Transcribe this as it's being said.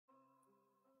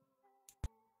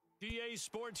GA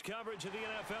Sports coverage of the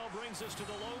NFL brings us to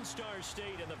the Lone Star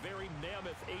State and the very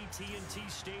mammoth AT&T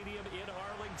Stadium in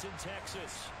Arlington,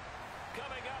 Texas.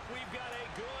 Coming up, we've got a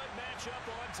good matchup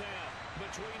on tap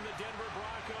between the Denver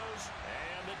Broncos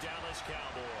and the Dallas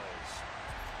Cowboys.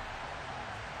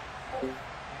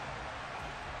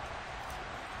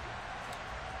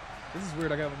 This is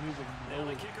weird. I got the music. Now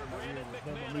the kicker, Brandon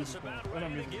McManus, about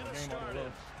ready to get us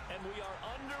started. And we are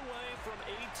underway from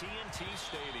AT&T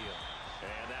Stadium.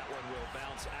 And that one will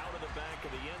bounce out of the back of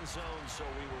the end zone, so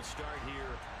we will start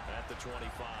here at the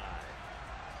 25.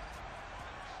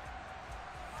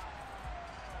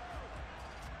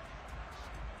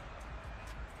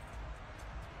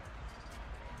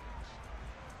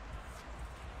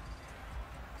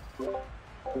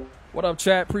 What up,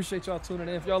 chat? Appreciate y'all tuning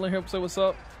in. If y'all in here, say what's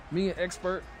up. Me and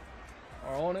Expert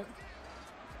are on it.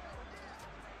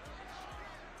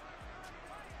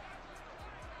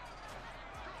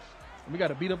 We got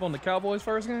to beat up on the Cowboys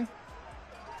first game.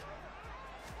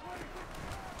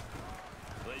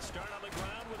 They start on the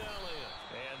ground with Elliott.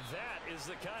 And that is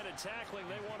the kind of tackling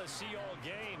they want to see all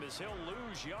game, as he'll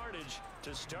lose yardage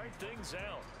to start things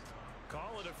out.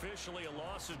 Call it officially a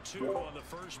loss of 2 on the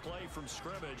first play from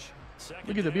scrimmage.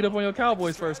 We get to beat up on your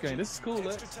Cowboys first game. This is cool,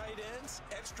 extra tight ends,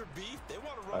 extra beef. They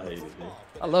want to run the football.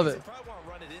 I love it. They probably want to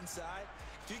run it inside.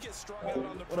 If you get strung out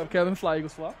on the what up, Kevin? Fly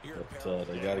Eagles Fly. But,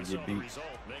 they got to get beat.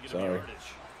 Sorry.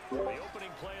 The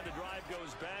opening play of the drive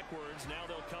goes backwards. Now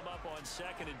they'll come up on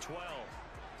 2nd and 12.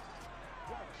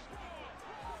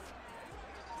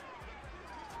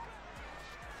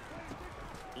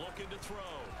 Looking to throw.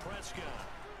 Prescott.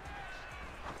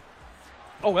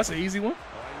 Oh, that's an easy one.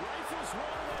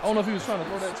 I don't know if he was trying to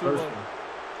throw that to.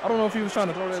 I don't know if he was trying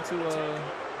to throw that to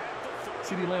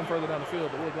CD Lamb further down the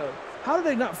field, but we'll go. How did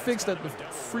they not fix that? The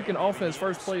freaking offense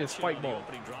first play is spike ball.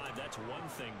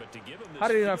 How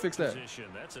did they not fix that?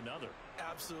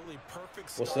 Absolutely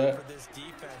perfect. What's that? For this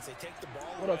defense. They take the ball.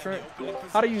 What up, Trent?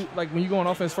 How do you like when you go on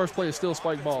offense first play is still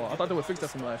spike ball? I thought they would fix that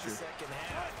from last year.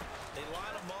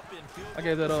 I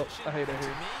gave that up. I hate that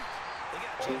here.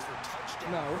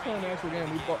 No, we're playing the actual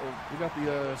game. We got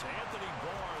the.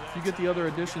 If you get the other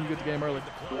edition, you get the game early.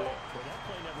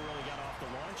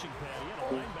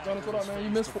 Jonas, what up, man? You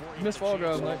missed Fall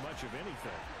Guys night.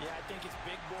 Yeah, I think it's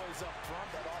big boys up front,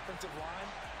 that offensive line.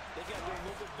 They got to do a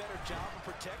little bit better job of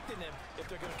protecting him if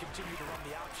they're going to continue to run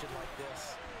the option like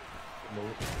this.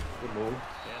 Good move.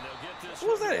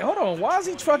 What was that? Hold on. Why is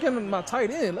he trucking my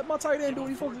tight end? Let my tight end do what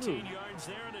he's supposed to do. Yards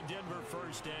there and a Denver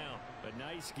first down. A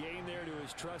nice gain there to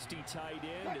his trusty tight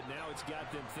end, and now it's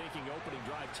got them thinking opening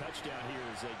drive touchdown here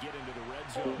as they get into the red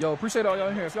zone. Yo, appreciate all y'all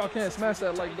in here. If y'all can, smash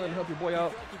that like button, help your boy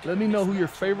out. Let me know who your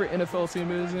favorite NFL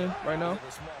team is in right now. Is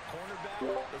it a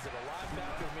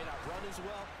linebacker who may not run as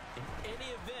well? In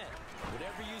any event,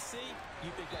 whatever you see,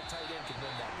 you think that tight end can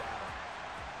win that battle.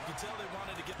 You can tell they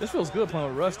wanted to get this feels good playing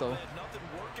with Russ, though. Nothing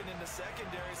working in the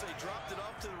secondary, so he dropped it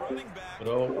up to the running back. But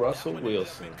old Russell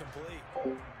Wilson.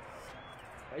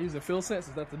 Using field sense,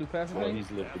 is that the new passing Oh, thing? he's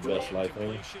lived the best life,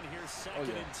 ain't he? Oh,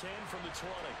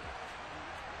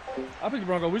 yeah. I pick the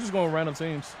Broncos. We're just going random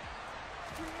teams.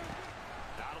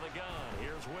 Out of the gun.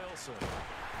 Here's Wilson.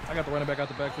 I got the running back out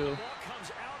the backfield.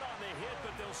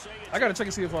 I got to check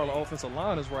and see if our offensive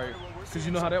line is right, because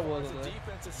you know how that was. The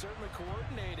defense is certainly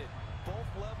coordinated. Both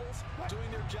levels doing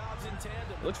their jobs in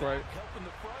tandem. Looks right. Helping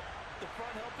the front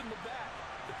helping the back.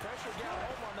 The pressure got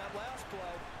home on that last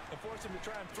play and forced him to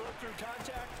try and throw through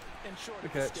contact and short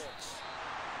Good catch. sticks.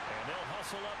 And they'll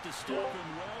hustle up to step in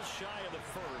well shy of the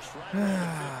first, right around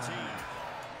the 15.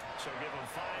 So give him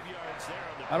 5 yards there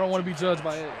on the I don't want to be judged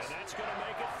by it. and that's going to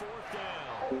make it 4th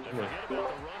down. And forget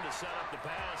about the run to set up the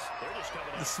pass. They're just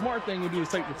coming The smart thing would do is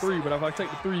take the 3, but if I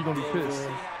take the 3, you're going to be pissed.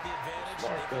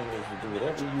 Smart thing is to do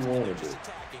whatever you want to do.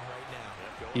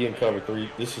 He in cover 3.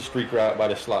 This is streak route by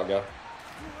the slot guy.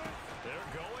 They're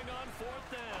going on 4th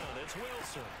down. It's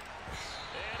Wilson.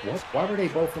 What? Why were they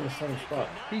both in the same spot?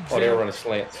 Oh, they were running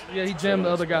slants. Yeah, he jammed the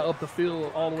other guy up the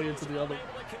field all the way into the other.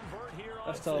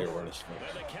 That's tough. They were running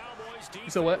slants.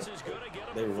 You said what?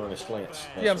 They were running slants.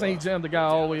 Yeah, I'm saying he jammed the guy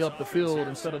all the way up the field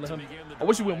instead of him. I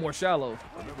wish he went more shallow.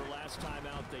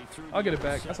 I'll get it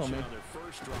back. That's on me.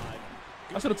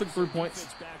 I should have took 3 points.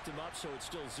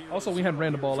 Also, we hadn't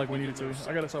ran the ball like we needed to.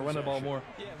 I got to start running the ball more.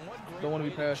 Don't want to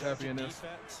be pass happy in this.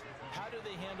 How do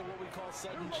they handle what we call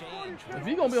sudden change? If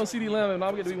you're going to be on CD Lamb and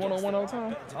I get to be one-on-one all the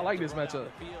time, I like this matchup.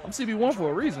 I'm CB1 for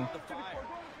a reason.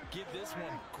 Give this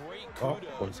one great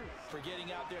kudos for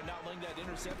getting out there and not letting that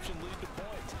interception lead to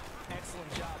points.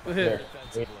 Excellent job. Good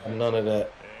hit. None of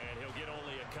that. And he'll get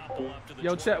only a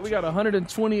Yo, chat, we got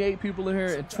 128 people in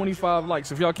here and 25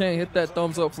 likes. If y'all can't hit that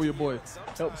thumbs up for your boy,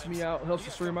 helps me out, helps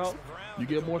the stream out. You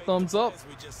get more thumbs up,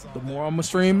 the more I'm gonna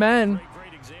stream Madden.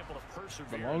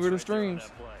 The longer the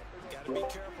streams. Got to be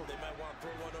careful. They might want to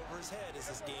throw one over his head as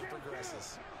this game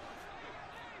progresses.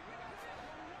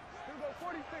 Here we go,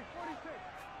 46.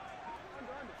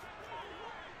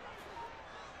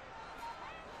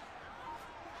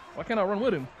 Why can't I run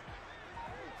with him?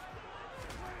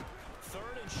 Third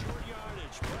and short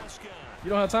yardage. Prescott. You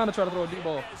don't have time to try to throw a deep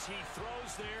ball. As he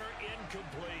throws there,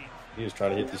 incomplete. He was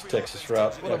trying to hit this Texas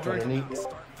route back underneath.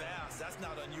 Start fast. That's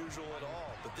not unusual at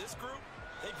all. But this group,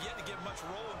 they've yet to get much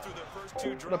rolling through their first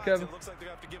two drives. What up, Kevin? It looks like they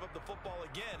have to give up the football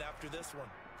again after this one.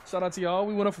 Shout out to y'all.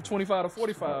 We went up from 25 to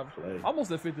 45.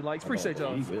 Almost at 50 likes. Appreciate y'all.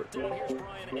 Down here's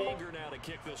Brian Anger now to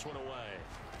kick this one away.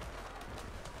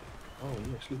 Oh,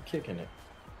 you actually kicking it.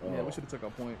 Oh. Yeah, we should have took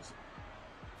our points.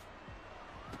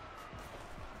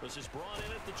 This is brought in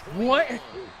at the 20. What?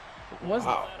 Must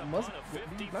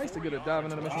be nice to get a dive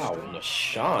into the mission. Wow,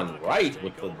 LaShawn Wright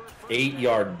with the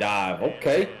 8-yard dive.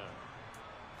 Okay.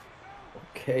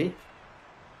 Okay.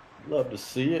 Love to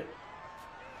see it.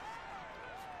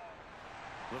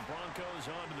 The Broncos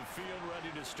onto the field, ready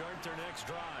to start their next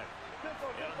drive. And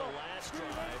the last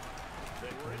drive, they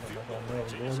were in field goal.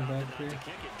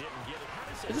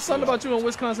 It's just something about you in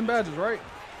Wisconsin Badgers, right?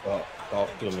 Talk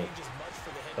to me.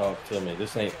 Talk to me.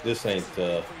 This ain't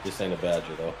a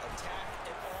Badger though.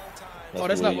 Oh,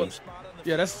 that's Williams. not what.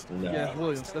 Yeah, that's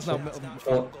Williams. That's not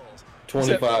Melvin.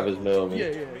 25 is Melvin. Yeah.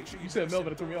 You said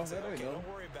Melvin, it threw me off. That ain't Melvin.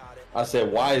 I said,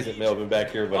 why isn't Melvin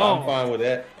back here? But I'm fine with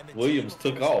that. Williams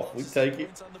took off. We take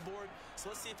it. So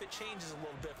let's see if it changes a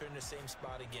little bit if they're in the same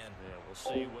spot again. Yeah, we'll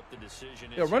see what the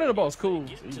decision is. Yeah, running the ball is cool.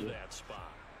 Into that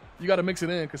spot. You got to mix it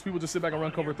in because people just sit back and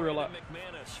run cover 3 a lot.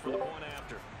 McManus for the point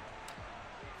after.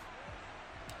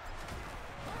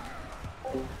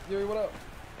 Jerry, what up?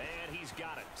 And he's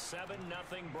got it.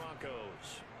 7-0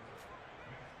 Broncos.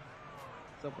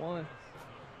 Step 1.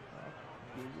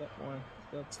 Step 1.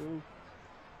 Step 2.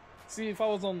 See, if I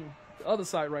was on the other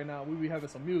side right now, we'd be having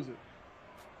some music.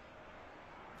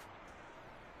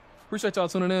 Appreciate y'all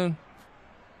tuning in.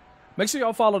 Make sure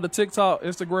y'all follow the TikTok,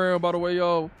 Instagram, by the way,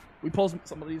 y'all. We post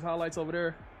some of these highlights over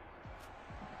there.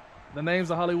 The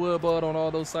names of Hollywood Bud on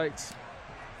all those sites.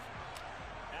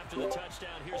 After the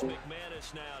touchdown, here's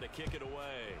McManus now to kick it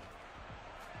away.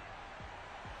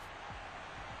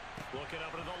 Looking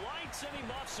up into the lights, and he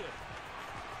muffs it.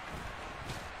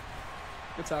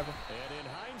 Good tackle. And in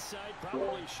hindsight,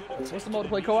 probably should have. What's the mode to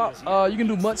play co-op? You can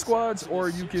do MUT squads, or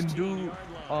you can do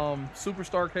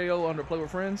Superstar KO under Play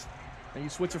with Friends. And you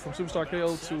switch it from Superstar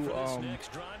KO to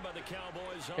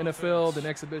NFL, then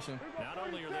Exhibition. Not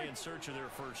only are they in search of their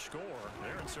first score,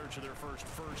 they're in search of their first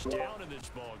down in this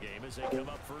ball game as they come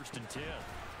up 1st and 10.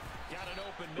 Got an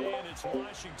open man, it's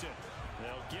Washington.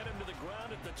 They'll get him to the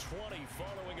ground at the 20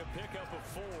 following a pickup of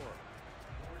 4.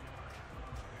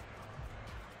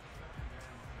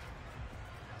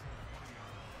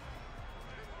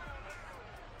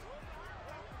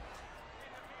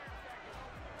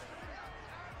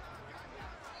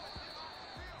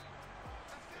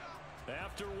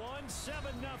 After 1,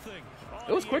 7-0.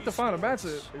 It was quick to find a match.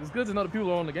 It's good to know the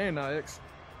people are on the game now, X.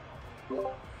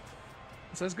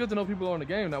 So it's good to know people are on the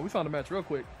game now. We found a match real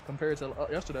quick compared to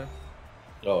yesterday.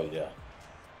 Oh, yeah.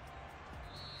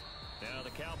 Now the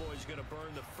Cowboys going to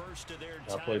burn the first of their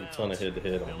I played a ton of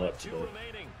head-to-head on that today. 2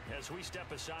 remaining as we step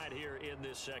aside here in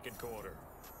this second quarter.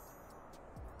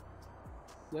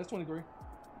 Yeah, that's 23.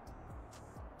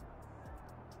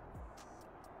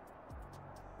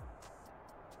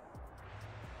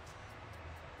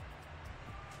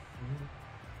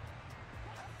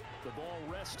 The ball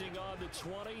resting on the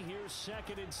 20. Here's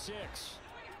 2nd and 6.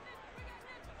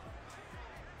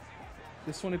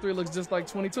 This 23 looks just like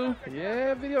 22.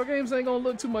 Yeah, video games ain't gonna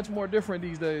look too much more different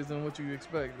these days than what you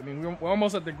expect. I mean, we're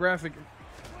almost at the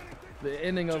the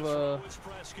ending of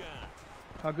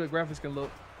how good graphics can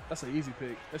look. That's an easy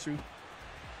pick. That's you.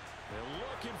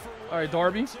 All right,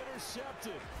 Darby. Picked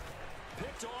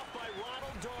off by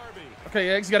Ronald Darby.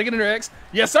 Okay, X, you gotta get in there, X.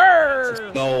 Yes,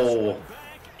 sir. No. Back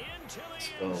into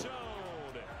the end zone.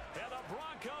 And the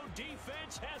Bronco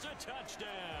defense has a touchdown.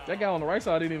 That guy on the right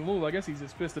side didn't even move. I guess he's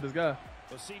just pissed at this guy.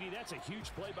 Well, CD, that's a huge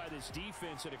play by this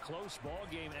defense in a close ball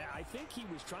game. I think he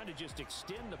was trying to just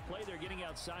extend the play. They're getting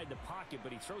outside the pocket,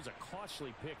 but he throws a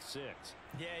costly pick 6.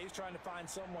 Yeah, he's trying to find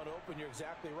someone open. You're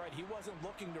exactly right. He wasn't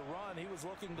looking to run. He was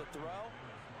looking to throw.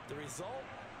 The result,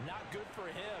 not good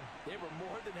for him. They were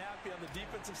more than happy on the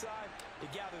defensive side to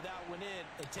gather that one in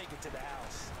and take it to the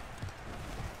house.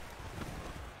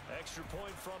 Extra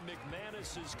point from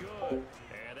McManus is good.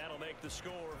 And that'll make the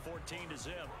score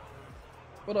 14-0.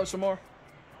 What up, Shamar?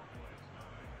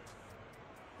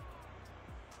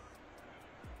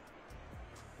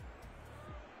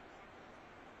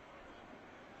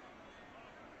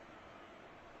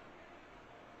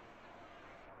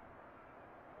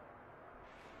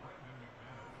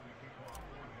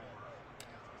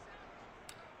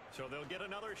 So they'll get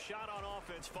another shot on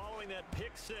offense following that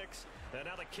pick six. And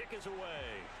now the kick is away.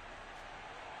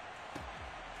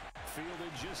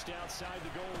 Fielded just outside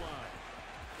the goal line.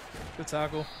 Good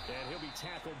tackle. And he'll be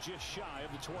tackled just shy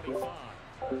of the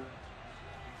 25.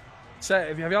 Chat,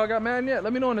 have y'all got Madden yet?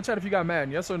 Let me know in the chat if you got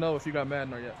Madden. Yes or no if you got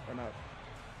Madden or not.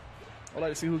 I'd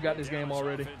like to see who got this game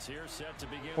already.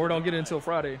 Or don't get it until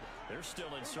Friday. They're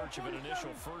still in search of an initial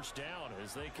first down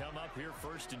as they come up here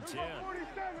 1st and 10.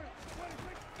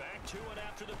 Back to it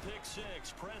after the pick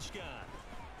six. Prescott.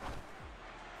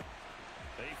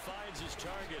 He finds his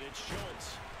target. It's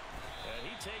Schultz. And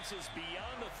he takes us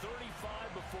beyond the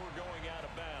 35 before going out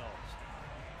of bounds.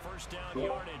 First down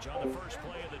yardage on the first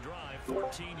play of the drive.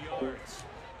 14 yards.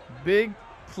 Big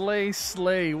play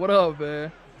Slay. What up,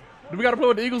 man? Do we got to play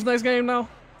with the Eagles next game now?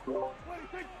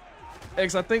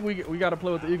 X, I think we got to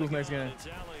play with the Eagles next game.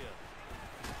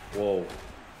 Whoa.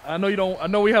 I know you don't. I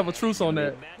know we have a truce on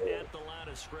that.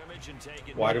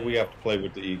 Why do we have to play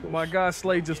with the Eagles? My guy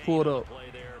Slay just pulled up.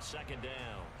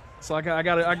 So I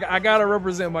gotta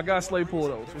represent my guy Slay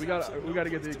pulled up. So we gotta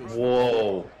get the Eagles.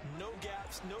 Whoa.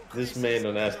 This man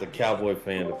done asked a Cowboy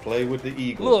fan to play with the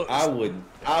Eagles. Look, I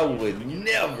would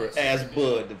never ask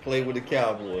Bud to play with the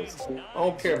Cowboys. I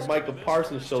don't care if Michael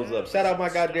Parsons shows up. Shout out my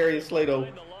guy Darius Slato.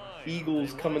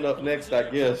 Eagles coming up next, I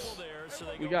guess.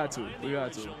 We got to. I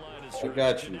got you.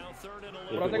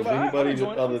 If it was anybody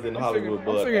other than Hollywood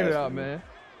Bud, I'm figuring it out, man.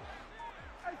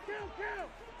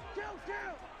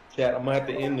 Chat, I'm gonna have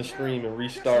to end the stream and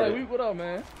restart it. What up,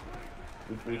 man?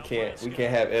 We can't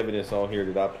have evidence on here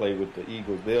that I play with the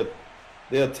Eagles.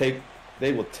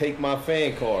 They will take my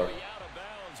fan card.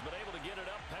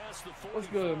 What's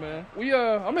good, man?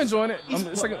 I'm enjoying it.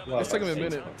 It's taking me a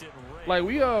minute. Like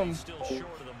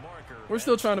we're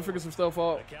still trying to figure some stuff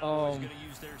out.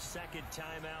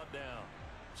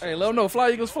 Hey, let them know,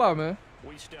 fly Eagles fly, man.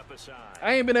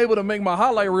 I ain't been able to make my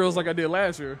highlight reels like I did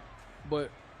last year, but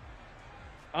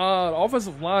the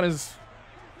offensive line is.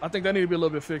 I think they need to be a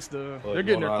little bit fixed. They're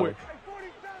getting there quick.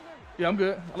 Yeah, I'm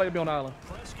good. I like to be on the island.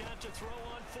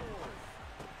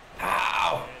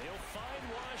 Ow!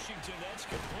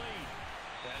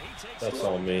 That's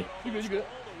on me. You good?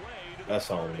 That's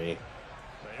on me.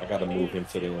 I got to move him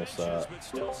to the inside.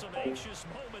 Still some anxious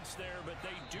moments there, but they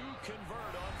do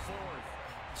convert on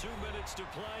 4th. 2 minutes to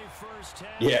play first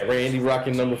half. Yeah, Randy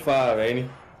rocking number 5, ain't he?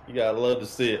 You gotta love to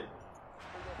see it.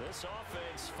 This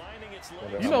offense finding its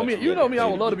legs. You know me. I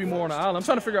would love to be more on the island. I'm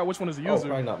trying to figure out which one is the user.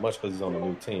 Probably not much because he's on a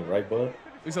new team, right, bud?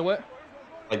 You said what?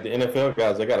 Like the NFL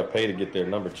guys, they gotta pay to get their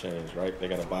number changed, right? They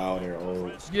gotta buy all their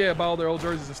old. Yeah, buy all their old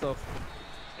jerseys and stuff.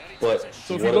 But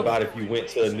so what about if you went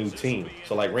to a new team?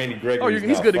 So like Randy Gregory,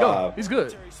 he's good to go. He's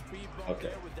good.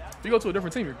 Okay. If you go to a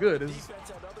different team, you're good.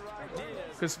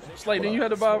 Because Slade, then you had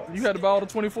to buy all the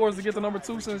 24s to get the number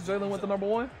 2 since Jalen went to number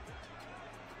 1.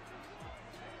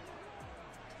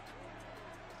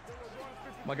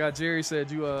 My guy Jerry said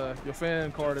your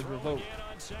fan card is revoked.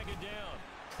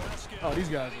 Oh, these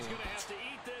guys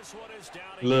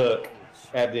are. Look,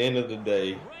 at the end of the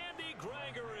day,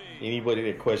 anybody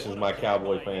that questions my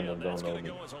Cowboy fandom don't know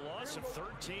me.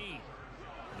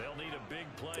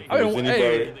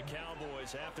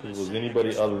 If it was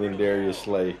anybody other than Darius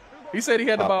Slay. He said he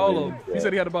had to buy all of them. He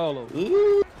said he had to buy all of them.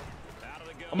 Ooh.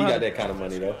 He got that kind of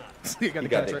money, though. He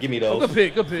got that. Give me those. Good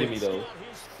pick. Give me those.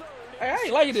 Hey, I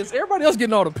ain't liking this. Everybody else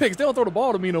getting all the picks. They don't throw the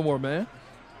ball to me no more, man.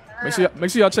 Make sure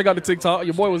y'all check out the TikTok.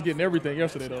 Your boy was getting everything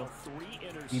yesterday, though.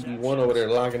 He be one over there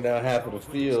locking down half of the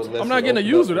field. I'm not getting a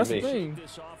user. That's the thing.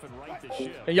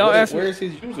 And y'all ask me, where's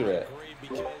his user at?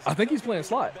 I think he's playing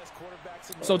slot.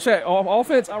 So check off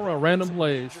offense. I run random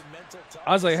plays.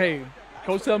 I was like, hey,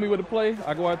 coach, tell me what to play.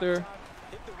 I go out there.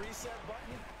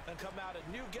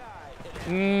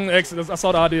 Excellent. I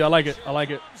saw the idea. I like it.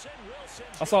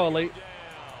 I saw it late.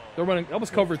 They're running. That was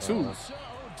cover 2.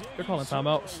 They're calling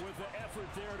timeouts.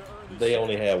 They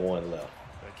only had one left.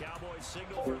 The Cowboys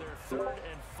signal for their 3rd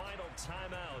and final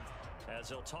timeout as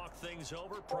they'll talk things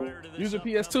over prior to this. User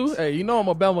PS2. Hey, you know I'm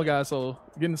a Bama guy, so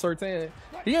getting certain.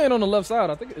 He ain't on the left side.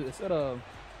 I think it's at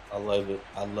I love it.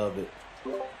 Man,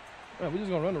 we're just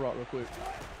gonna run the route real quick.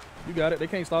 You got it. They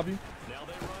can't stop you. Now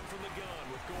they run from the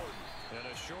gun with Gordon and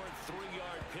a short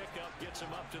 3-yard pickup gets him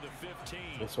up to the 15.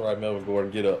 That's all right, Melvin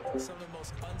Gordon. Get up. Some of the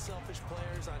most unselfish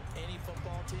players on any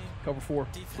football team. Cover 4.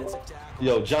 Defensive tackle.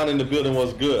 Yo, John in the building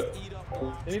was good.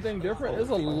 Anything different? There's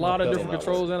a lot of different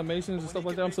controls, animations, and stuff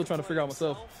like that. I'm still trying to figure out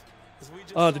myself.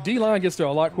 The D-line gets there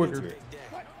a lot quicker.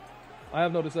 I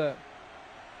have noticed that.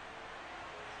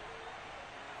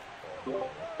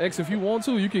 X, if you want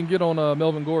to, you can get on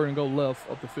Melvin Gordon and go left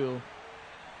up the field.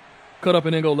 Cut up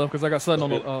and then go left because I got Sutton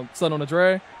on the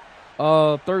drag.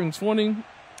 3rd and 20. I'm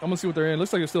gonna see what they're in.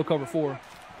 Looks like it's still cover 4.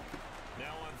 Now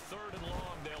on 3rd and long,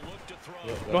 they'll look to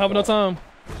throw. Don't have enough time.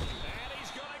 And he's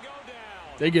gonna go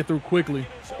down. They get through quickly.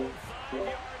 His own 5-yard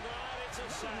line, it's a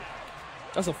sack.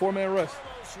 That's a 4-man rush.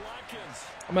 Carlos Watkins.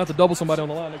 I'm gonna have to double somebody on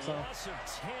the line next time. Loss of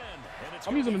 10, and it's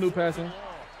I'm using the new passing.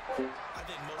 I think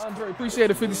most Andre, appreciate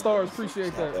the 50 stars.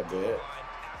 Appreciate that. That bad.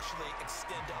 actually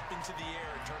extend up into the air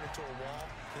and turn it to a wall.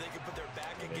 And they can put their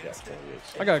back against it.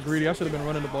 I got greedy. I should have been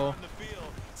running the ball. On the field,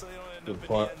 so they don't end Good up in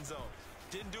punt. the end zone.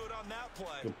 Didn't do it on that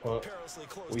play. Good punt. Perilously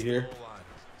close We to here? the goal line.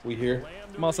 We here.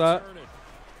 Lamb to I'm outside. return it.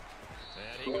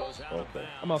 And he goes out of Okay. bounds.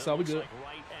 I'm outside. We Looks good. like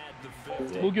right at the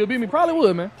 50. Who could beat me? Probably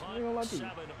would, man. I ain't gonna lie Punt, to you.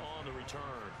 7 on the return.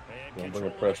 And Don't bring control the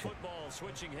of pressure. football,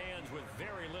 switching hands with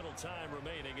very little time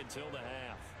remaining until the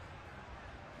half.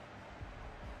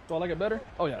 Do I like it better?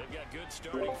 Oh, yeah. They've got good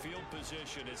starting field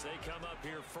position as they come up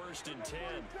here 1st and 10.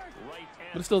 Right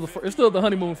at But it's still the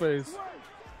honeymoon phase.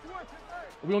 Are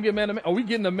we gonna get man-to-man? Are we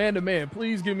getting a man-to-man?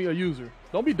 Please give me a user.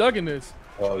 Don't be ducking this.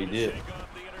 Oh, he did. Pick off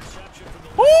the interception from the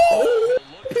Oh!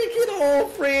 Pick it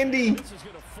off, Randy. This is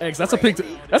gonna fall X, that's a pick.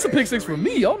 That's a pick 6 for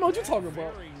me. I don't know what you're talking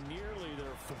about. very nearly their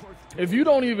 4th. If you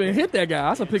don't even hit that guy,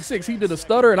 that's a pick 6. He did a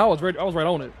stutter, and I was ready. I was right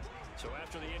on it. So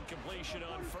after the incompletion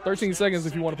on 1st, 13 seconds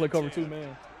if you want to play cover 2,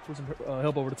 man. Put some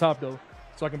help over the top though,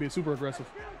 so I can be super aggressive.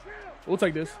 We'll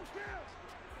take this.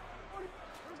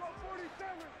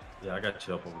 Yeah, I got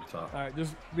you up over the top. All right,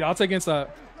 I'll take inside.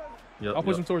 Yep, I'll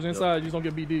push him towards inside. You just don't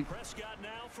get beat deep. Prescott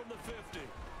now from the 50.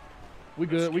 We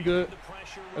good. We good. The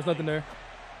pressure There's nothing there.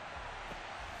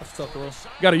 That's a tough throw.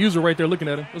 Got a user right there looking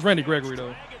at him. It was Randy Gregory though.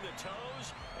 dragging the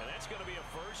toes, and that's going to be a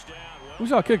 1st down. Well, Who's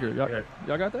y'all kicker? Okay.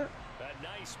 Y'all got that? a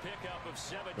nice pickup of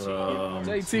 17.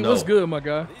 JT, no. what's good, my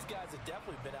guy? These guys have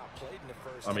definitely been outplayed in the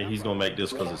first I mean, half. he's gonna make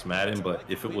this because it's Madden, but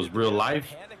if it was real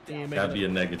life, He ain't that'd be a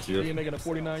making negative. he ain't making a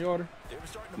 49-yarder. They were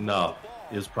starting to No,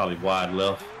 it's probably wide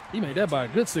left. He made that by a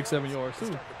good 6-7 yards too.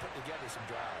 put together some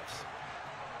drives.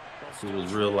 If it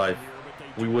was real life,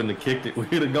 we wouldn't have kicked it.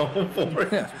 We'd have gone for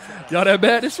it. Y'all that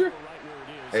bad this year?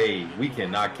 Hey, we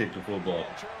cannot kick the football.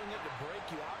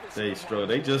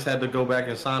 They just had to go back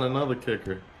and sign another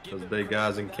kicker because they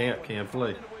guys in camp can't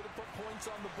play.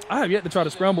 I have yet to try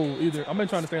to scramble either. I've been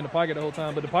trying to stay in the pocket the whole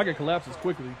time, but the pocket collapses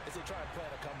quickly. As they try and plan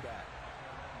a comeback.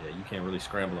 Yeah, you can't really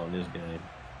scramble on this game.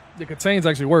 The contains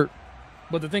actually work.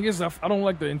 But the thing is, I don't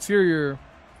like the interior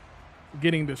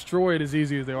getting destroyed as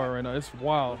easy as they are right now. It's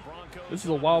wild. This is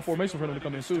a wild formation for them to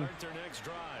come in too. Start their next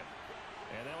drive.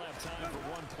 And they'll have time for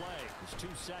one play. There's 2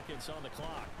 seconds on the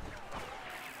clock.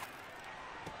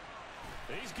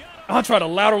 He's got it. I tried to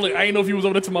laterally. I didn't know if he was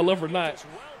over there to my left or not.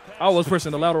 I was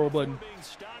pressing the lateral button. Being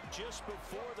stopped just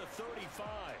before the 35.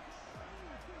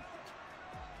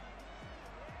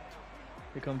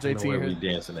 Here comes No JT way in we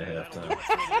here. dancing at halftime.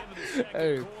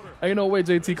 Hey, ain't no way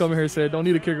JT coming here and said, don't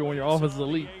need a kicker when your offense is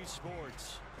elite.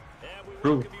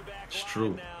 True. It's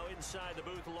true.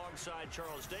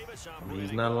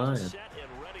 He's not lying.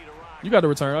 You got the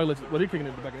return. I'll let you, well, they're kicking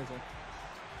it back in.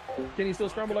 Can he still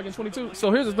scramble like in 22?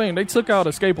 So here's the thing. They took out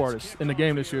escape artists in the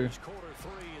game this year.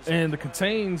 And the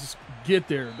contains get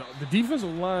there. The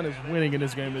defensive line is winning in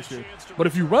this game this year. But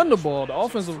if you run the ball, the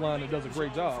offensive line does a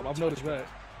great job. I've noticed that.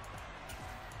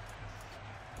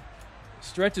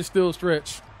 Stretch is still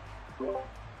stretch.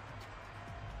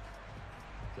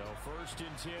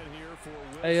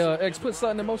 Hey, X, put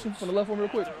Sutton in motion from the left one real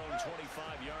quick.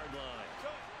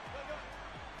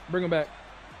 Bring him back.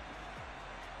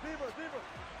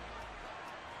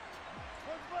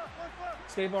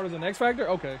 Escape artist an X factor?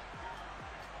 Okay.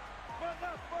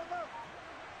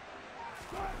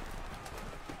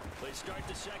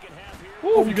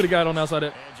 Woo, you could have got on the outside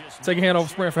that. Take a hand off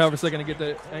sprint for half a second and get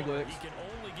that angle X.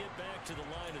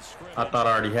 I thought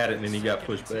I already had it, and then he got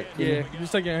pushed back. Yeah, you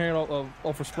just take your hand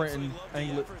off a sprint and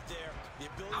angle it.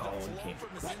 Oh, he can't get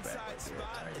pushed back like that.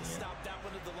 Tight end.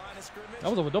 That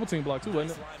was over a double team block too,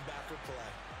 wasn't it?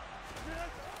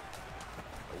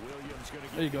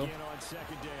 There you go.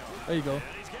 There you go.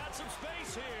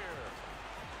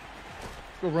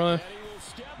 Good run.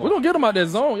 We're going to get him out that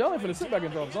zone. Y'all ain't finna sit back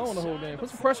and drop zone the whole game. Put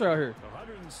some pressure out here.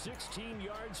 116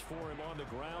 yards for him on the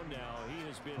ground now. He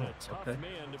has been a tough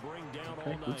man to bring down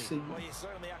all night. Well, you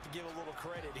certainly have to give a little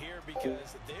credit here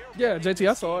because yeah, JT,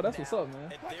 I saw it. That's what's up,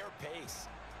 man. At their pace.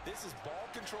 This is ball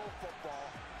control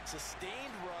football,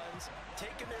 sustained runs,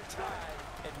 taking their time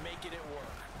and making it work.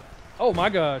 Oh my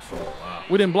gosh. Wow.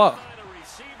 We didn't block.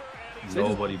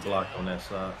 Nobody blocked on that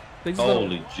side.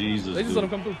 Holy Jesus. They just let him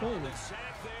come through clean.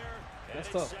 That's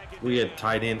tough. We had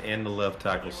tight end and the left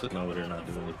tackle sitting over there not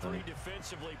doing anything.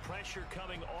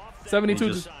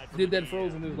 72 just did that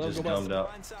frozen. Just gummed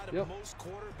out. Yep.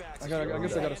 I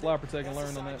guess I got a slide protect and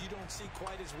learn on that.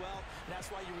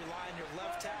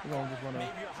 We're gonna just run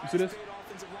out. You see this?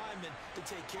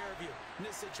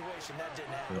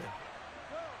 Yep.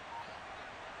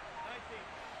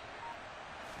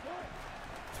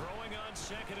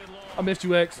 I missed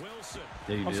you, X.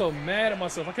 Yeah, you I'm did. so mad at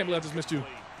myself. I can't believe I just missed you.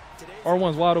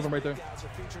 R1's wide open right there.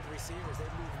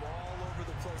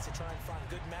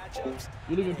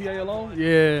 You leaving PA alone?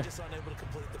 Yeah.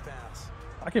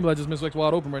 I can't believe I just missed X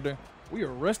wide open right there. We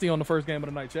are rusty on the first game of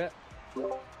the night, chat.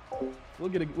 We'll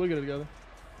get it together.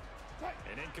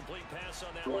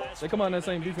 They come out in that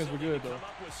same defense. We're good though.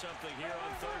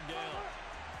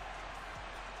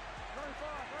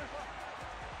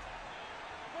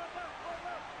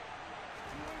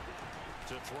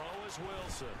 To throw is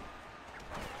Wilson.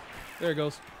 There it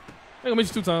goes. They're gonna miss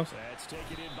you 2 times.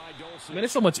 Man,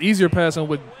 it's so much easier passing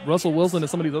with Russell Wilson than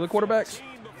some of these other quarterbacks.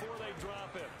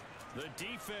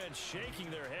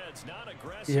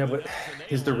 Yeah, but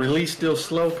is the release still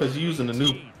slow? Because you're using the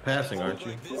new passing, aren't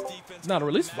you? Nah, the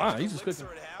release is fine. He's just cooking.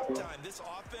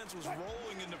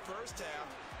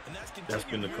 That's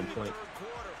been the complaint.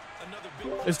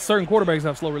 It's certain quarterbacks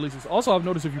have slow releases. Also, I've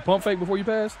noticed if you pump fake before you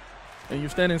pass and you're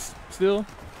standing still,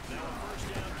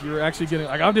 you're actually getting,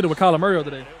 like I did it with Kyler Murray the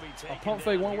other day. I pump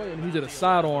fake one way and he did a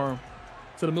sidearm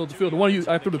to the middle of the field. The one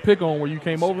I threw the pick on where you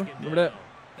came over. Remember that?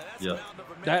 Yeah.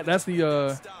 That's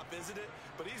the,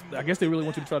 I guess they really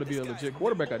want you to try to be a legit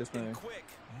quarterback at this thing.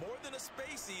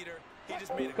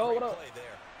 Cole, what up?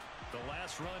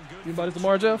 You about this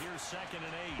tomorrow, Jeff?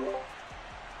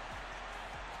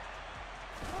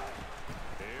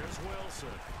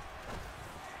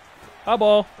 High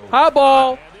ball. High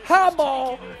ball. High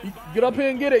ball. You get up here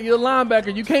and get it. You're a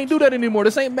linebacker. You can't do that anymore.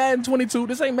 This ain't Madden 22.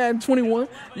 This ain't Madden 21.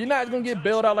 You're not going to get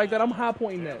bailed out like that. I'm high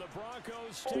pointing that.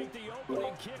 Take the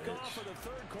opening kickoff of the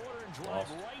third quarter and drive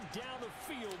right down the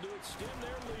field to extend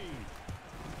their lead.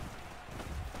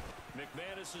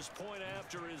 McManus's point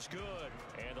after is good,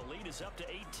 and the lead is up to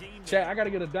 18. Chat, I got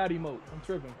to get a dot emote. I'm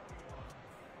tripping.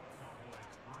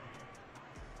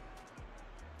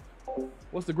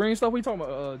 What's the green stuff we talking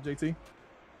about, JT?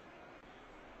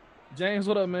 James,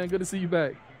 what up, man? Good to see you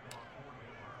back.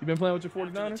 You been playing with your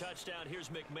 49ers?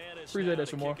 Appreciate that,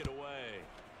 Shamar.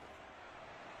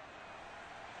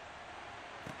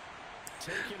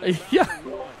 Yeah.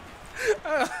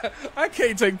 I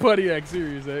can't take Putty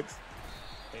serious, X.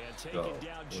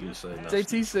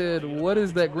 JT said, what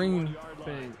is that green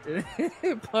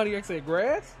thing? Pontiac said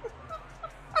grass?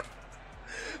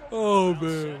 Oh,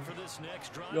 man.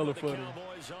 Y'all are funny.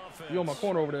 You on my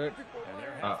corner over there.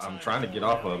 I'm trying to get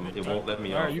off of him. It won't let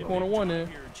me off. All right, you corner one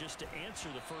then.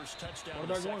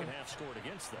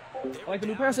 I like the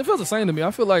new pass. It feels the same to me.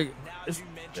 I feel like it's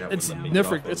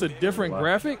different. It's a different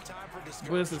graphic,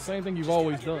 but it's the same thing you've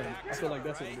always done. I feel like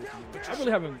that's what it is. I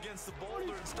really haven't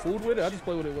fooled with it. I just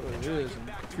play with it what it is and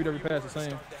treat every pass the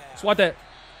same. Swat that.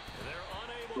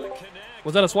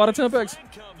 Was that a swat attempt, X?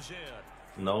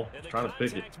 No, trying to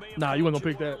pick it. Nah, you ain't gonna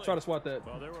pick that. Try to swat that.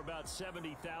 Well, there were about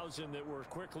 70,000 that were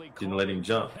quickly didn't let him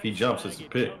jump. If he jumps, it's a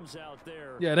pick.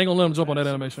 Yeah, they ain't gonna let him jump on that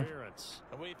animation.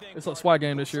 It's a SWAT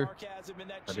game this year.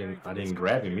 I didn't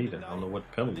grab him either. I don't know what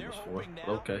the penalty was for.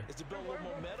 But okay.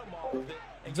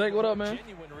 Jake, what up, man?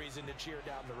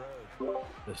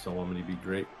 They just don't want me to be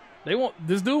great. They want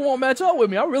this dude won't match up with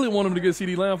me. I really want him to get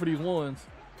CD Lamb for these ones.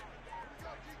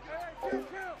 There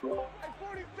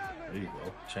you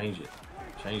go. Change it.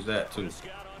 Change that too.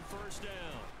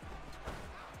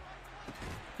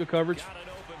 Good coverage.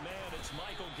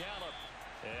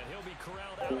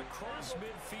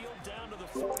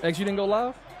 X, you didn't go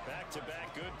live?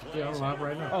 Yeah, I'm live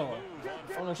right now. Oh,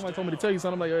 I don't know. Somebody told me to tell you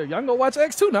something. I'm like, hey, y'all can go watch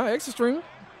X too now. X is streaming.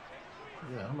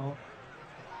 Yeah, I'm on.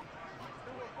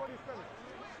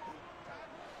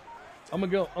 I'm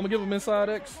gonna give him inside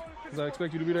X because I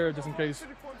expect you to be there just in case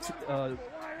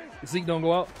Zeke don't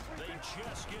go out.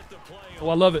 Oh,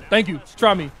 I love it. Thank you.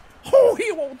 Try me. Oh,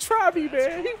 he won't try me,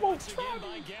 man. He won't try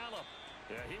me.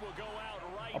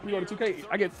 pre-order 2K.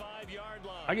 I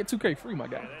get 2K free, my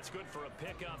guy. That's good for a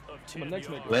pickup of I'm a next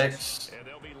maker. Lex.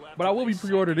 But I will be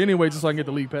pre-ordered anyway, just so I can get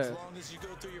the league pass. As long as you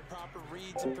go through your proper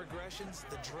reads and progressions,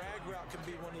 the drag route can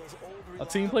be one of those old A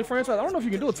team play franchise? I don't know if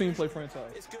you can do a team play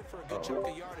franchise. It's good for a good chunk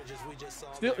of yardage, as we just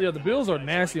saw. Still, yeah, the Bills are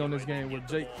nasty on this game with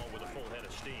Jake.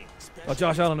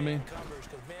 Josh Allen, I mean.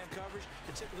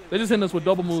 They're just hitting us with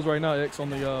double moves right now, X, on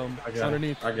the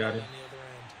underneath. I got it.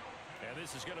 And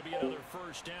this is going to be another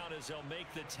first down as they'll make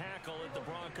the tackle at the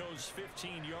Broncos'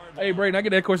 15-yard line. Hey, Brayden, I get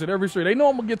that question every street. They know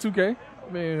I'm going to get 2K.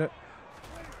 I mean,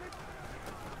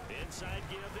 Inside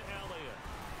give to Elliott.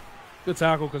 good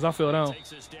tackle because I fell down.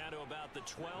 Takes us down to about the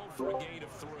 12 for a gain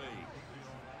of 3.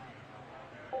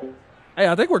 Hey,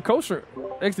 I think we're co-stream.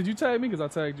 X, did you tag me? Because I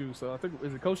tagged you. So I think,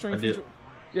 is it co-stream? I did. feature?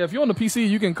 Yeah, if you're on the PC,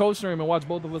 you can co-stream and watch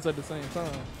both of us at the same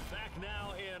time. Back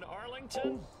now in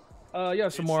Arlington. Yeah,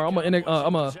 Shamar.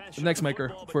 I'm a next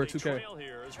maker for 2K.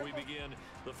 Here as we begin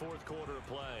the fourth quarter of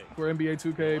play. For NBA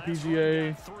 2K,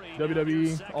 PGA,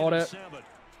 WWE, all that.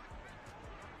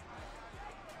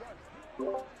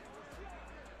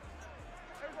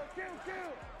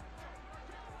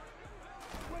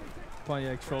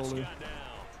 Pontiac troller.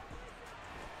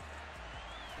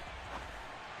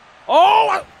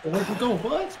 Oh! Where'd you go?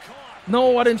 What?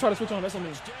 No, I didn't try to switch on. That's on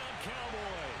me.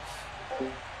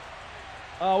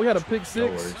 We had a pick six.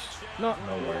 worries. No.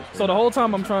 No worries. So the whole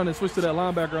time I'm trying to switch to that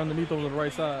linebacker underneath over to the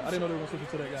right side. I didn't know they were going to switch it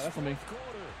to that guy. That's on me.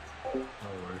 No worries.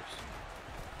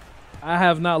 I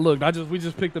have not looked. We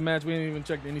just picked the match. We didn't even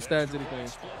check any stats, anything.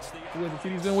 Who was the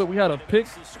TD's been with? We had a pick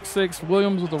six.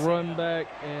 Williams with a run back,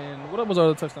 and what was our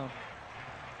other touchdown?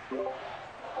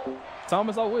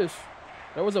 Thomas, I wish.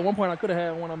 There was at one point I could have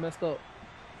had one I messed up.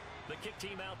 The kick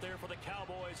team out there for the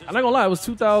Cowboys. I'm not gonna lie, it was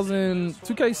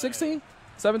 2K16,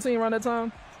 17 around that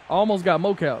time. I almost got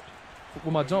mocapped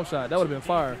with my jump shot. That would have been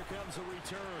fire.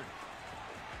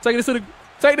 Take this to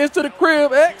the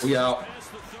crib, X. We out.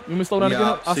 You want me to slow down We again?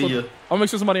 out. See ya. I'll make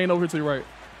sure somebody ain't over here to your right.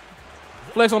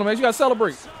 Flex on him, man. You gotta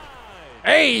celebrate.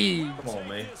 Hey! Come on,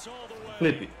 man.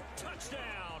 Flip it.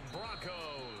 Touchdown,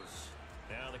 Broncos.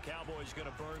 Now the Cowboys going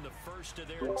to burn the first of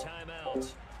their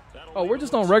timeouts. Oh, we're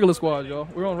just on regular squads, y'all.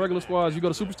 We're on regular squads. You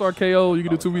go to Superstar KO, you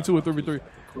can do 2v2 or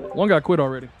 3v3. One guy quit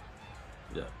already.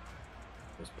 Yeah.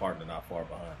 His partner not far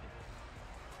behind.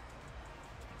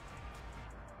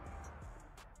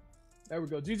 There we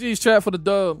go. GG's chat for the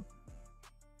dub.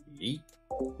 Eat.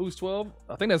 Who's 12?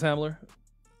 I think that's Hamler.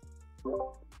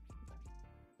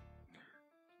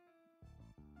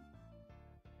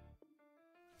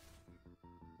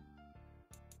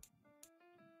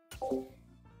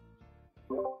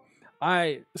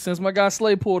 Alright, since my guy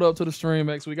Slay pulled up to the stream,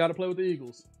 X, we got to play with the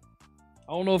Eagles.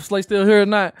 I don't know if Slay's still here or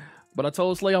not, but I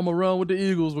told Slay I'm going to run with the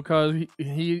Eagles because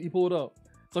he pulled up.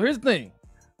 So here's the thing.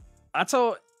 I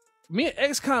told me and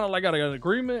X kind of like got an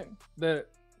agreement that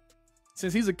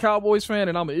since he's a Cowboys fan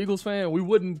and I'm an Eagles fan, we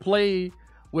wouldn't play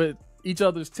with each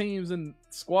other's teams and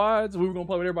squads. We were going to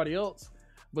play with everybody else.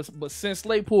 But since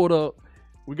Slay pulled up,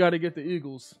 we got to get the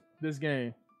Eagles this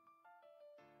game.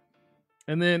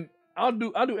 And then I'll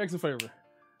do X a favor.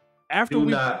 After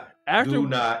we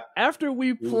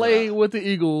play with the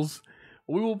Eagles,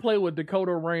 we will play with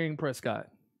Dakota Rain Prescott.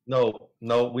 No,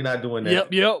 we're not doing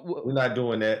that. Yep. We're not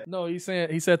doing that. No, he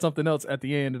said something else at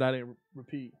the end that I didn't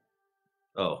repeat.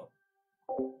 Oh.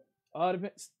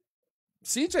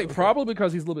 CJ probably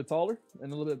because he's a little bit taller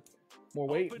and a little bit more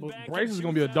weight. But Bryce is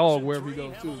going to be a dog wherever he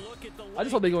goes too. I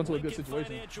just hope they go into a good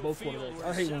situation. Both quarterbacks.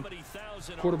 I hate when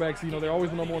quarterbacks, they're always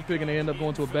the number one pick and they end up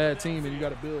going to a bad team and you got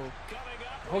to build.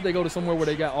 I hope they go to somewhere where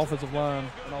they got offensive line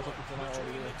and offensive line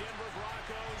already there.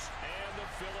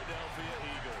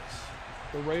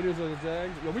 The Raiders or the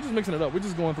Jags? Yo, we're just mixing it up. We're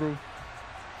just going through.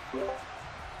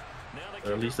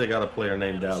 Or at least they got a player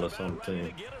named Dallas on the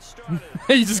team.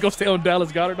 You just gonna stay on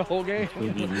Dallas Goddard the whole game?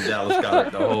 Dallas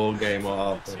Goddard the whole game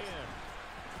on offense.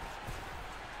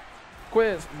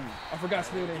 Quiz. I forgot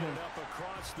to name him.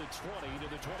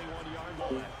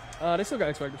 They still got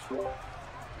X Factors.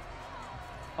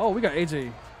 Oh, we got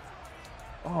AJ.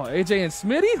 Oh, AJ and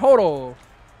Smitty? Hold on.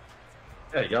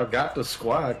 Yeah, y'all got the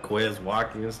squad. Quez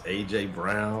Watkins, AJ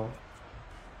Brown.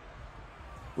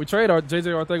 We trade our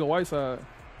JJ Ortega-Whiteside.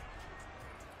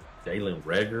 Jalen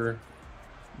Reagor.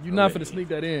 You're not finna sneak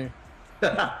that in.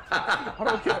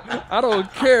 I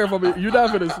don't care if you're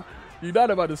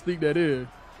not about to sneak that in.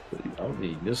 I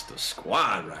mean, this the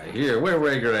squad right here. Where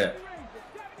Reagor at?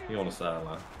 He on the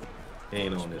sideline. He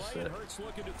ain't on this set. Open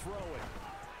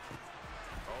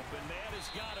man is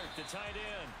Goddard, the tight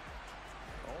end.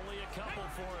 Only a couple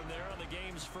for him there on the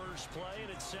game's first play,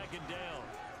 and it's second down.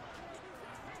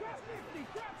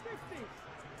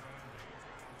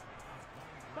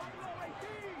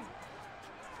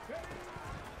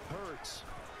 Hurts.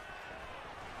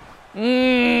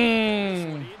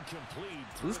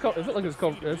 This is like it's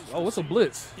oh, it's a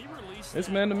blitz. It's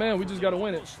man to man. We just gotta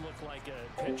win it.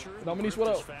 Dominique, what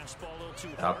up?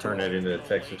 I'll turn that into a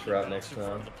Texas route next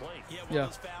time. Yeah.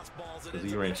 Because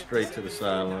he ran straight to the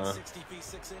sideline.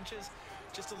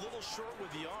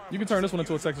 You can turn this one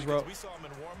into a Texas route.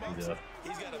 Yeah.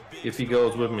 If he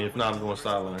goes with me, if not, I'm going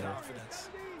sideline.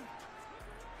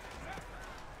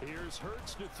 Here's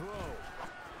Hurts to throw.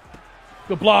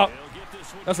 Good block.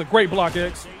 That's a great block,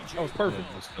 X. That was perfect.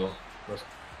 Let's go.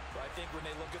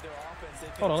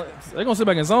 Hold on. They're going to sit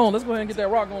back in zone. Let's go ahead and get that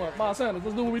rock going. Miles Sanders,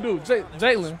 let's do what we do.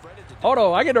 Jalen. Hold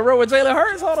on. I get to roll with Jalen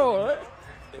Hurts. Hold on.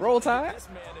 Roll Tide.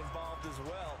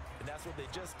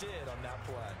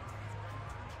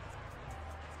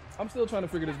 I'm still trying to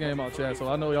figure this game out, Chad. So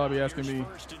I know y'all be asking me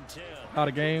how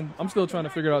the game. I'm still trying to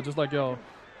figure it out just like y'all.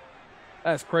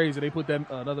 That's crazy. They put that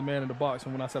another man in the box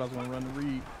when I said I was going to run the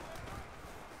read.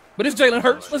 But it's Jalen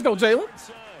Hurts. Let's go, Jalen.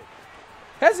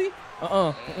 Has he?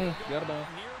 Got it done.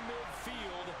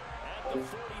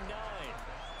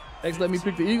 X let me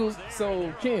pick the Eagles.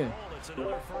 So, Ken.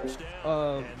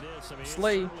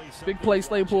 Slay. Big play.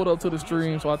 Slay pulled up to the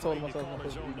stream. So I told him I was going to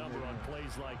put the Eagles.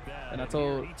 And I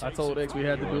told X we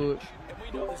had to do it. And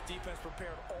we know this defense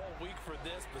prepared all week for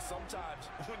this, but sometimes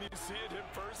when you see it in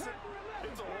person,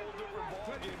 it's a whole different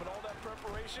ball game, and all that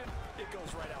preparation, it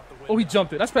goes right out the window. Oh, he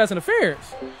jumped it. That's pass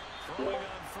interference.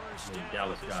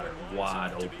 Dallas got it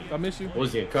wide open. I miss you. What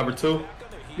was he in cover 2?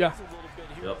 Yeah.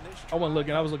 Yep. I wasn't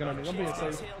looking. I was looking underneath. I'm being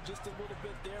safe. Just a little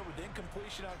bit there with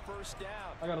incompletion on first down.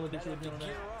 I got to look at you again on that.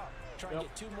 Try to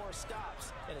get 2 more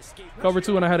stops and escape. Cover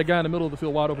 2, and I had a guy in the middle of the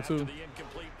field wide open, too. The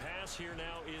incomplete pass here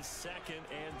now is 2nd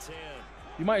and 10.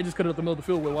 You might just cut it up the middle of the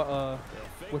field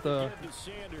with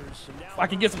if I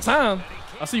can get some time.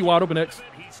 I see you wide open, X.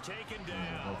 He's taken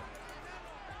down.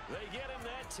 They get him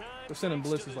that time. They're sending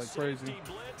blitzes like crazy.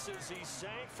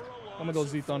 I'm gonna go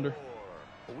Z Thunder.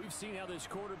 Well, we've seen how this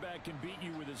quarterback can beat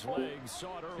you with his legs.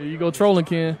 Saw it Here you go trolling,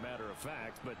 Ken. Matter of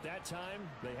fact, but that time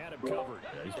they had him covered.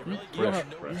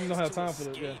 You don't have time for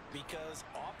this. Yeah.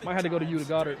 Might have to go to you to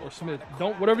Goddard or Smith.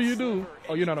 Don't whatever you do.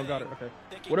 Oh, you're not on Goddard. Okay.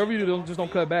 Whatever you do, just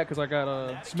don't cut back because I got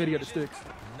Smitty at the sticks.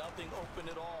 Nothing open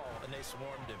at all, and they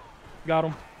swarmed him. Got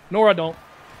him. No, I don't.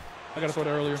 I gotta throw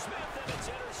that earlier.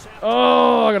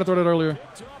 Oh, I gotta throw that earlier.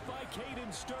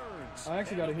 I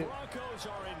actually gotta hit.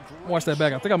 Watch that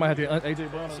back. I think I might have to get AJ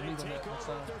Brown underneath on that next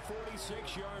time.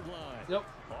 Yep.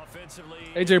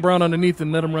 AJ Brown underneath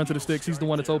and let him run to the sticks. He's the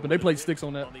one that's open. They played sticks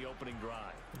on that.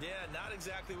 Yeah, not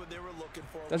exactly what they were looking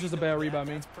for. That's just a bad read by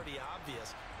me. That's pretty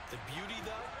obvious. The beauty,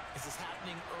 though, is it's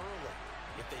happening early.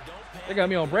 If they don't pay, they got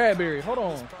me on Bradbury. Hold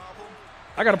on.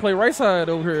 I gotta play right side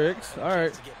over here, X. All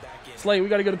right. Slade, we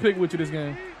gotta get a pick with you this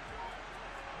game.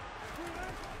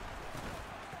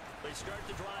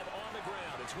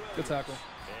 Good tackle.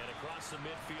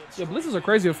 Yeah, blitzes are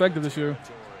crazy effective this year.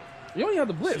 You don't even have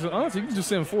to blitz. Honestly, you can just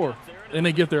send 4, and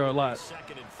they get there a lot.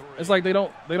 It's like they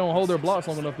don't hold their blocks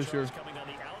long enough this year.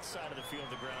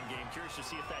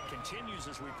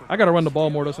 I got to run the ball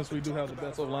more though, since we do have the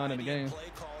best line in the game.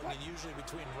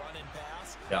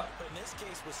 Yeah.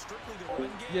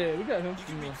 Yeah, we got him.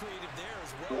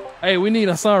 Hey, we need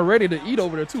Hassan ready to eat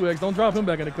over there too, X. Don't drop him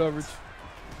back in the coverage.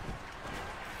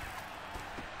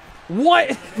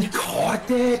 What? He caught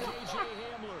that?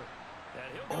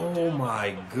 Oh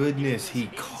my goodness, he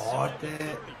caught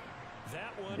that?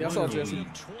 Yeah, I saw Jesse.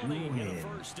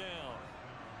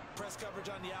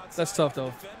 That's tough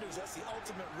though.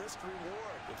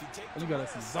 You got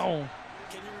us in zone.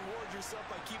 Can you reward yourself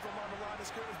by keeping him on the line of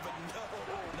scrimmage? But no,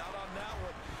 not on that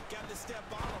one. Got to step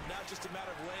on him. Now just a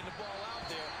matter of laying the ball out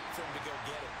there for him to go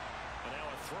get it. And now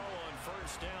a throw on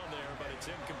first down there, but it's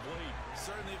incomplete.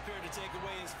 Certainly appeared to take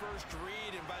away his first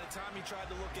read, and by the time he tried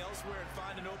to look elsewhere and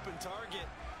find an open target,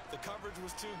 the coverage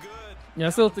was too good. Yeah, I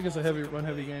still think it's a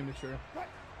run-heavy game this year.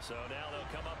 So now they'll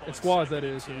come up in squads, that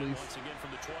is, at least. Once again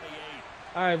from the 28.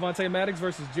 All right, Vontae Maddox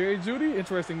versus Jerry Jeudy.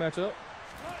 Interesting matchup.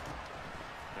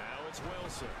 Now it's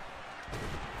Wilson.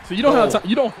 So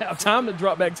you don't have time to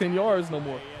drop back 10 yards no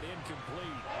more.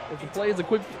 If the play is a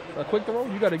quick throw,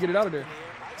 you got to get it out of there.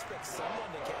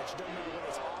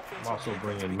 I'm also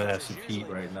bringing massive heat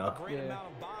right now. Yeah.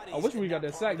 I wish we got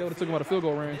that sack. They would have took him out of field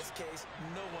goal range.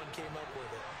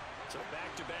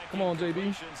 Come on,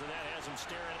 JB.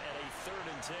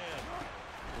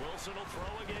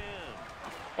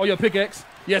 Oh, yeah, pickaxe.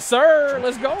 Yes, sir.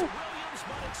 Let's go.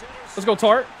 Let's go,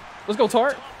 Tart. Let's go,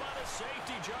 Tart.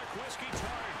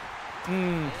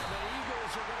 Good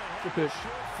pick.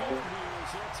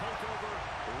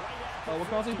 What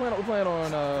console you playing on? We're playing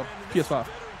on PS5.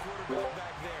 right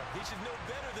back there. He should know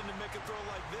better than to make a throw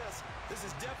like this. This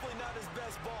is definitely not his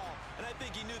best ball, and I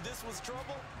think he knew this was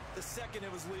trouble the second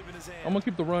it was leaving his hand. I'm gonna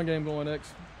keep the run game going,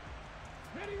 X.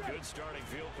 Good starting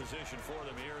field position for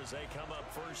them here as they come up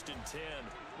 1st and 10,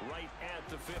 right at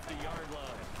the 50-yard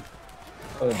line.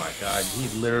 Oh my God, he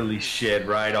literally shed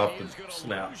right off the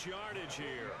snap.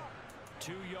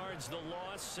 2 yards the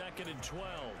loss, 2nd and 12.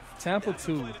 Tampa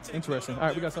 2. Interesting. All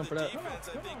right, we got something for that. Defense,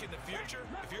 I think in the future,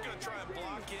 if you're going to try and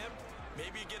block him,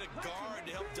 maybe you get a guard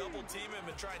to help double team him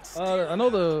and try and steal I know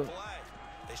the play.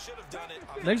 They should have done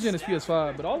it. next gen is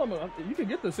PS5, but all of them you can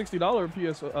get the $60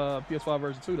 PS5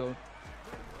 version too though.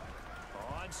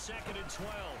 On 2nd and 12,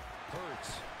 Hurts.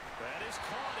 That is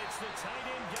caught. It's the tight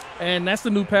end guy. And that's the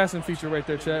new passing feature right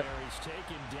there, chat.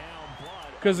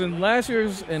 Because in last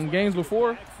year's and games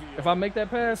before, if I make that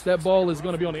pass, that ball is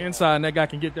going to be on the inside, and that guy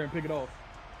can get there and pick it off.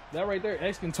 That right there,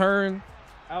 X can turn,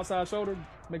 outside shoulder,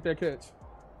 make that catch.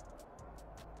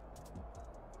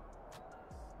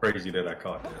 Crazy that I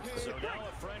caught that. So now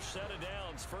a fresh set of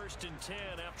downs, 1st and 10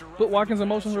 after Put Watkins in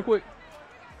motion real quick.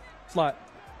 Slot.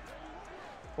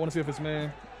 I want to see if it's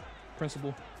man.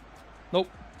 Principal. Nope.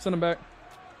 Send him back.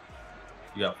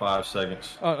 You got 5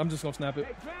 seconds. I'm just going to snap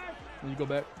it. And you go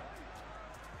back.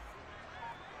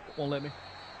 Won't let me.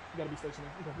 You got to be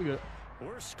stationary. Okay, we good.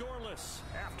 We're scoreless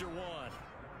after 1.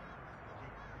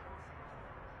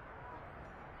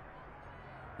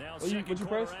 Now What you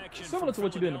press? action Similar to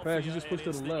what you did in the past. You just push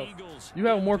to Philadelphia, the and left. it's the Eagles You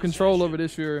have in more control possession over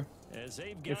this year as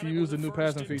they've if got you it use with the new 1st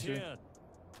passing and feature. 10.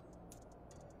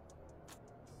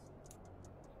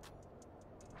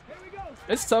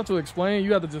 It's tough to explain.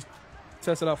 You have to just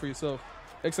test it out for yourself.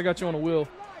 X, I got you on the wheel.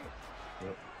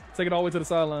 Yep. Take it all the way to the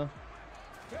sideline.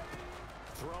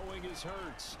 Throwing his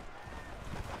Hurts.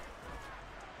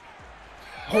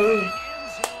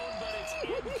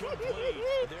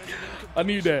 I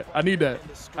need that. I need that.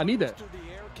 I need that.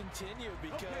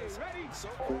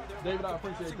 David, I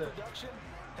appreciate that.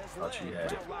 Thought you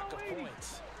had it.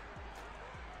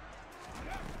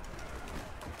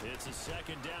 It's a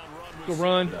 2nd down run. Good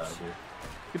run.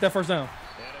 Get that first down.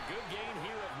 And a good gain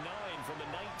here of 9 from the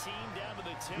 19 down to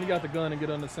the 10. You got the gun and get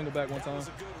on the single back one time. That was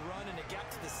a good run, and it got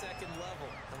to the 2nd level.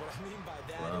 And what I mean by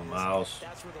that is Miles.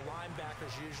 that's where the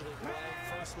linebackers usually play.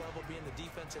 First level being the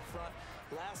defensive front,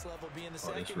 last level being the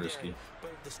secondary. It's risky.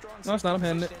 But the strong No, it's not. I'm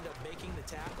handing it. end up making the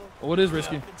tackle. Oh, it is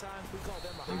risky. Oftentimes, we call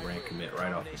them a They ran hybrid commit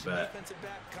right off the combination bat. Defensive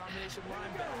back, combination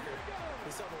linebacker.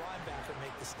 We saw the linebacker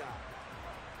make the stop.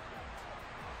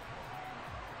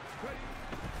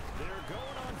 They're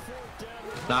going on 4th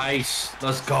down. Nice.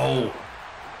 Let's go.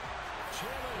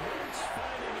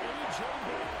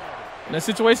 In that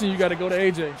situation, you got to go to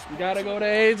AJ. You got to go to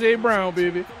AJ Brown,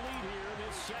 baby.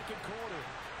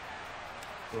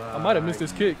 I might have missed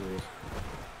this kick.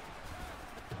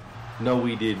 No,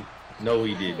 we didn't. No,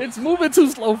 we didn't. It's moving too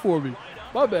slow for me.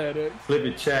 My bad, X. Flip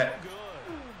it, chat.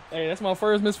 Hey, that's my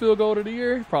first missed field goal of the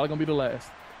year. Probably going to be the last.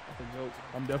 That's a joke.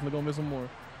 I'm definitely going to miss some more.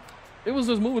 It was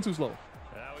just moving too slow.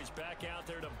 Now he's back out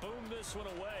there to boom this one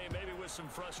away, maybe with some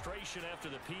frustration after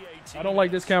the PAT. I don't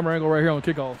like this camera angle right here on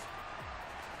kickoffs.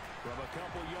 From a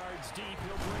couple yards deep,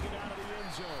 he'll bring it out of the end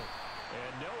zone.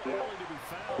 And no alley to be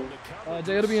found. The coverage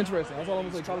Jay, it'll be interesting. That's all I'm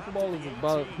going to say. College football is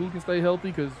about who can stay healthy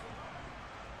because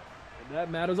that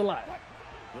matters a lot.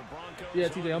 The Broncos Yeah,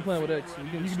 TJ, I'm playing with X. You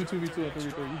can do 2v2 and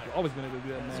 3v3. You've always been able to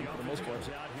do that, man, for the most part.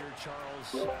 out here, Charles.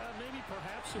 Maybe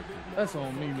perhaps a bit more That's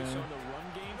on me, focus man. on the run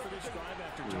game for this drive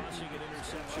after tossing an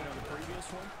interception on the previous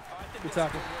one. I think Good it's a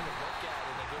tackle. good way to look at it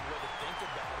and a good way to think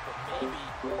about it, but maybe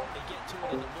they get to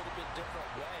it in a little bit different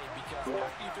way because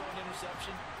after you throw an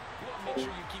interception, you want to make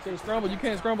sure you keep So it scramble, you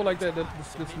can't scramble like that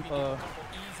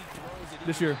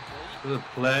this year. Good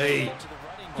play.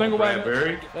 Finger wagging.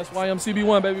 Bradbury. That's why I'm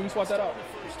CB1, baby. We swap that out.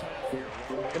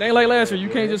 It ain't like last year. You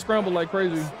can't just scramble like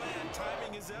crazy.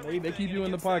 They keep you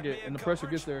in the pocket, and the pressure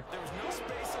gets there. There was no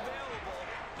space available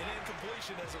and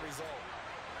incompletion as a result.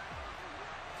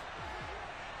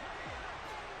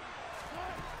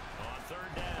 On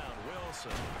 3rd down,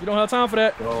 Wilson. You don't have time for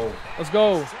that. Go. Let's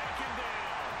go.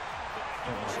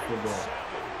 Football.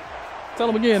 Tell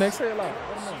them again, X. Say it loud.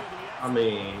 I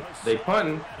mean, they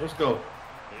punting. Let's go.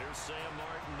 Here's Sam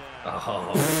Martin now.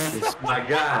 Oh, it's my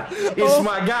guy. It's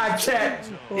my guy, chat.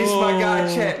 It's my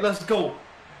guy, chat. Let's go.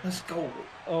 Let's go.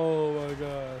 Oh, my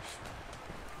gosh.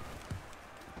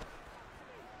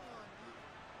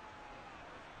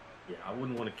 Yeah, I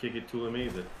wouldn't want to kick it to him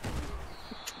either.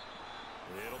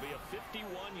 It'll be a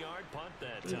 51-yard punt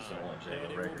that This is time. all Jalen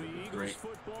And it will record. be It's Eagles great.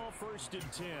 football 1st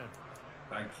and 10.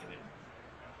 I get it.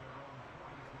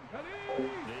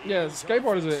 The Yeah, Eagles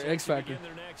skateboard is an set to X factor. begin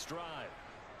their next drive.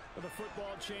 The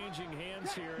football changing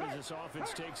hands here as this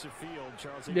offense takes the field.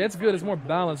 Charles, yeah, it's good. It's more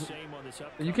balanced.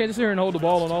 You can't just sit here and hold the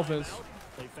ball on offense.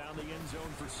 They found the end zone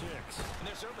for 6.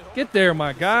 Get there,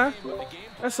 my guy.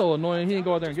 That's so annoying. He didn't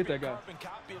go out there and get that guy.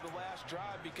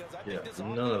 Yeah,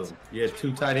 none of them. You had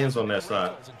 2 tight ends on that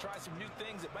side.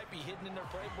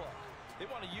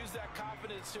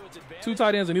 2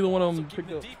 tight ends and neither one of them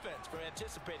picked up.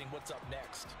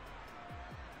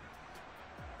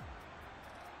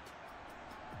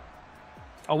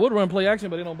 I would run play action,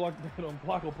 but they don't block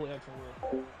or play action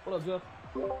well. What up, Jeff?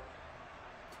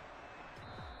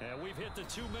 And we've hit the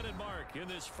 2-minute mark in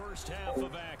this first half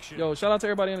of action. Yo, shout out to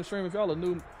everybody in the stream. If y'all are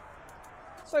new,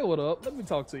 say what up. Let me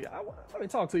talk to you. Let me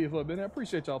talk to you for a minute. I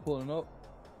appreciate y'all pulling up.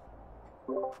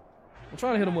 I'm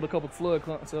trying to hit him with a couple flood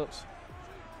concepts.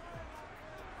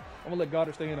 I'm gonna let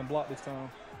Goddard stay in and block this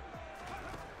time.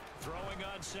 Throwing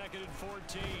on 2nd and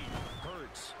 14.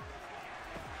 Hurts.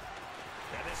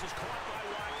 And this is caught by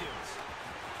Watkins.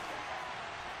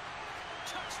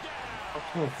 Touchdown.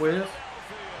 Come on, Quiz.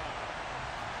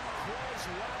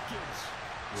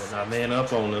 You're not man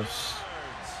up on us.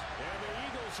 And the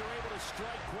Eagles are able to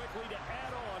strike quickly to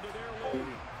add on to their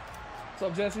lead. What's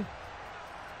up, Jesse?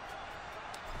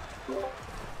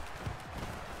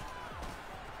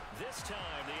 This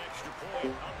time, the extra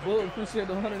point. Bull, appreciate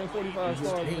the 145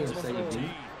 stars.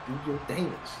 Do your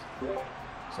dance.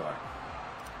 Sorry.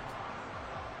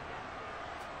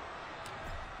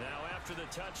 Now, after the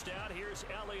touchdown, here's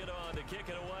Elliott on to kick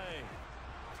it away.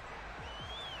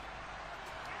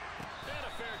 And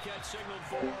a fair catch signaled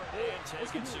for and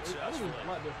taken successfully.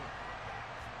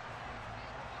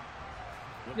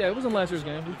 Yeah, it was in last year's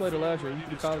game. We played it last year. We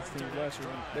played college teams last year.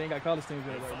 They ain't got college teams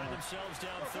yet right now. Themselves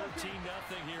down 13-0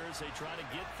 here as they try to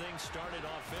get things started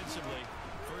offensively.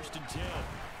 1st and 10.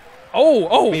 Oh,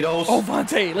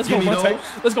 Vontae. Let's go, Vontae.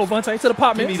 Let's go, Vontae. To the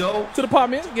pop, man. To the pop,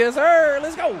 man. Yes, sir.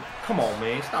 Let's go. Come on,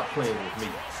 man. Stop playing with me.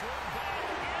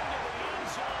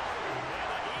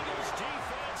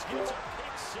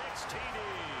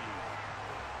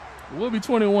 We'll be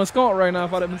 21 skunk right now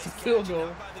if I didn't miss a field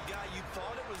goal.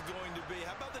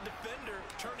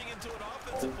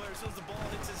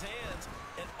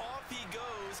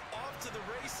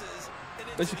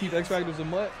 They should keep X Factors in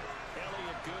mud. Elliott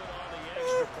good on the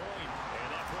extra point,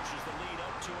 and that pushes the lead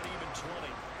up to an even 20.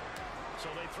 So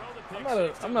they throw the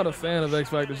pick. I'm not a fan of X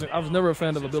Factors. I was never a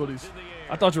fan of abilities.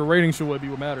 I thought your rating should be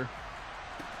what matter.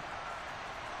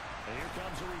 And here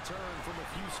comes a return from a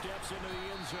few steps into the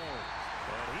end zone.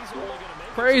 And he's only going to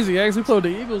make crazy, X. We played the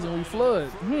Eagles and we flood.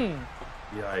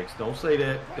 Yikes! Don't say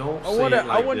that. Don't say it like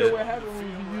I wonder that. what happened when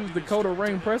you used Dakota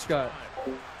Rain Prescott.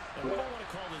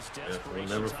 Yes, we'll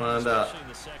never find out.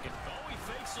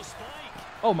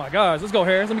 Oh my gosh, let's go,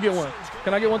 Harris. Let me get one.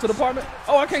 Can I get one to the apartment?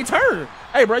 Oh, I can't turn.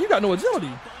 Hey, bro, you got no agility.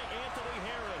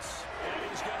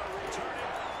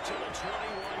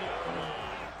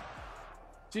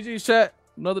 GG's chat.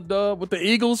 Another dub with the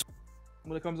Eagles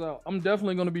when it comes out. I'm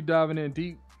definitely going to be diving in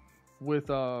deep with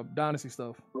Dynasty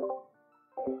stuff.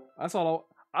 That's all.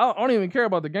 I don't even care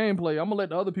about the gameplay. I'm going to let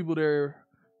the other people there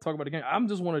talk about the game. I'm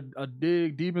just want to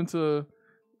dig deep into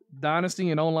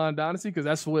Dynasty and online Dynasty because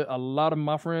that's what a lot of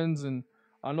my friends and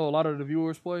I know a lot of the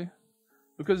viewers play.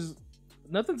 Because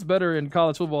nothing's better in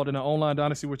college football than an online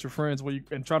Dynasty with your friends where you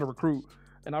and try to recruit.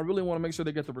 And I really want to make sure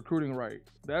they get the recruiting right.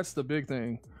 That's the big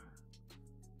thing.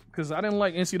 Because I didn't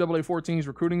like NCAA 14's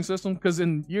recruiting system. Because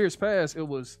in years past, it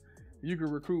was you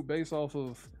could recruit based off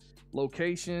of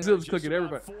location. It was cooking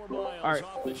everybody. All right,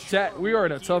 chat, we are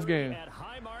in a tough game.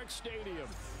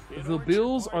 The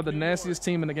Bills are the nastiest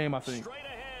team in the game, I think.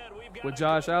 With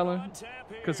Josh Allen,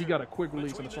 because he got a quick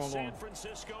release and a strong arm.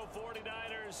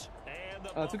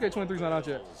 2K23's not out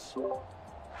yet.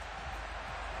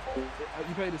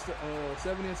 You paid the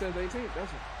 70 instead of 18?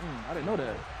 That's I didn't know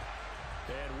that.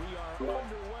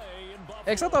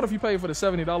 X, I thought if you paid for the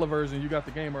 $70 version, you got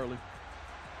the game early.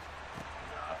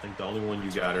 I think the only one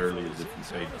you got early is if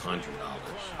you paid $100.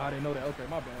 I didn't know that. Okay,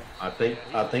 my bad.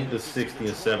 I think the $60 and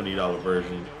 $70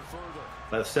 version.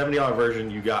 That $70 version,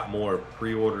 you got more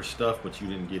pre-order stuff, but you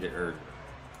didn't get it early.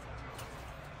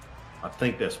 I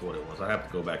think that's what it was. I have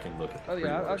to go back and look at the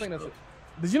yeah, I think that's it.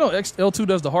 Did you know L2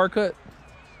 does the hard cut?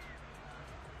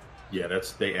 Yeah,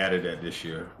 they added that this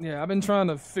year. Yeah, I've been trying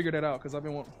to figure that out because I've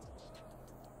been wanting.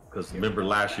 Because remember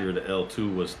last year the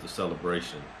L2 was the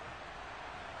celebration.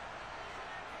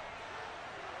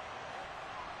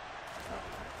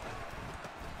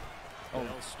 Oh,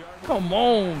 come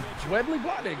on, Wedley,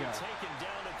 block that guy.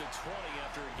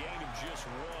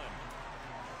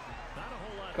 Not a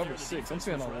whole lot Cover 6. I'm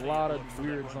seeing a lot of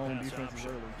weird zone defenses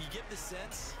early. You get the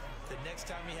sense The next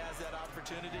time he has that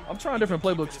opportunity, I'm trying different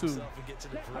playbooks too. Get to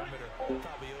the perimeter.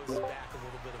 Probably owes us back a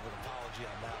little bit of an apology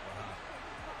on that one, huh?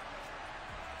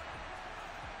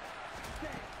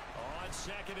 On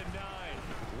 2nd and 9,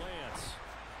 Lance.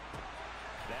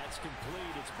 That's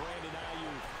complete. It's Brandon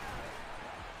Ayuk.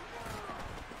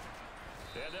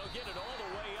 And they'll get it all the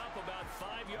way up about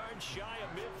 5 yards shy of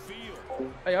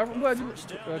midfield. Hey, I'm glad you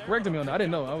corrected me on that. I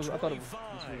didn't know. I thought it was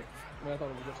this week. I thought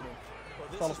it was yesterday.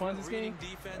 Follow fine this game?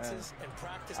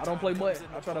 I don't play much.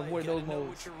 I try to avoid those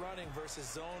modes.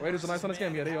 Raiders are nice on this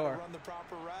game. Yeah, they are.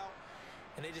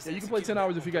 Yeah, you can play 10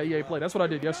 hours if you got EA Play. That's what I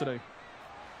did yesterday.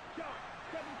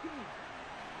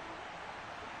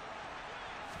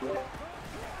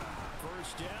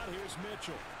 First down, here's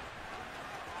Mitchell.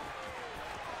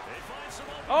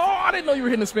 Oh, I didn't know you were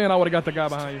hitting the spin. I would have got the guy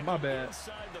behind you. My bad.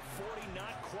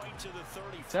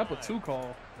 Tampa 2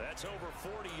 call. That's over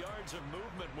 40 yards of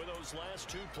movement with those last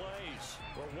 2 plays.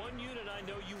 Well, one unit I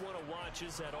know you want to watch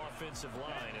is that offensive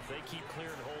line. If they keep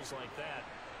clearing holes like that,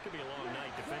 it could be a long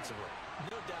night defensively.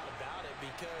 No doubt about it,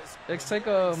 because X, take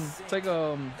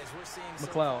McLeod.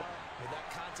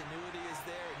 That continuity is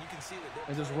there, and you can see that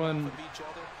and just run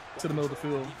to the middle of the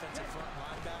field.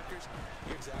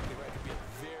 You're exactly right. Could be a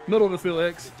very middle of the field,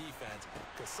 X.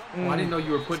 Oh, I didn't know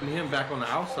you were putting him back on the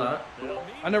outside.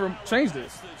 I never changed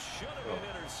it.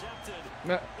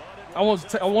 I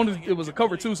wanted it was a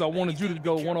cover 2, so I wanted you to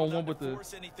go one-on-one with the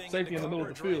safety in the middle of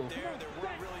the field.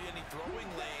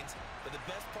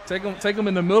 Take him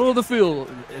in the middle of the field.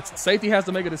 Safety has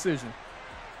to make a decision.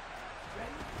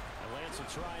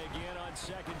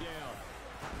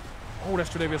 Oh, that's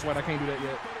Tre'Davious White. I can't do that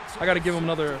yet. I got to give him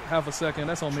another half a second.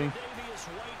 That's on me.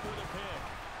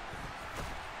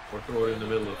 Or throw it in the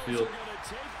middle of the field.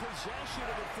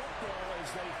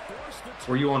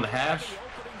 Were you on the hash?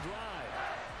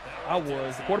 I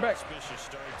was. The quarterback?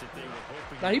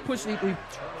 Now, he pushed me.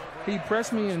 He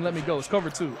pressed me and let me go. It's cover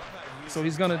 2. So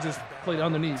he's going to just play the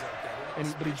underneath.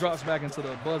 But he drops back into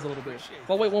the buzz a little bit.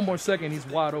 If I wait one more second, he's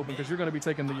wide open because you're going to be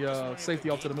taking the safety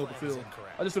off to the middle of the field.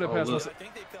 I just threw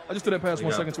that pass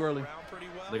 1 second too early.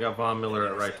 They got Von Miller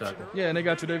at right tackle. Yeah, and they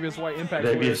got Tre'Davious White impact.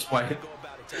 Tre'Davious White.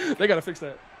 They got to fix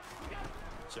that.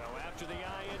 So after the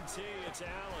INT, it's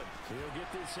Allen. He'll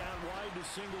get this out wide to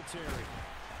Singletary.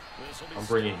 I'm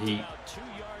bringing heat.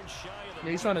 Yeah,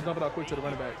 he's trying to dump it out quick to the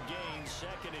running back.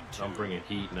 I'm bringing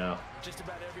heat now. Just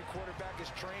about every quarterback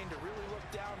is trained to really look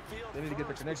downfield. They need to get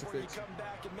the connection fixed. Come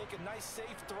back and make a nice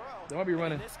safe throw. They might be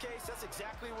running. In this case, that's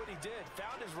exactly what he did.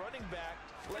 Found his running back,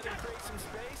 let him create some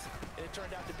space, and it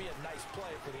turned out to be a nice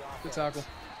play for the offense. Good tackle.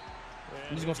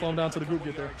 I'm just gonna slow him down to the group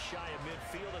get there. Shy of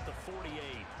midfield at the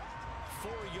 48. 4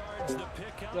 yards to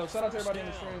pick up. Yo, shout out to everybody in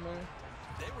the stream, man.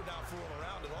 They were not fooling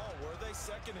around at all, were they?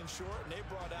 2nd and short, and they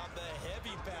brought out the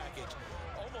heavy package.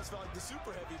 Almost felt like the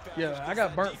super heavy package. Yeah, I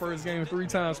got burnt for his game 3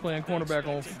 times playing cornerback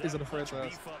on Is It a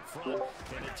Franchise. And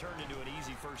it turned into an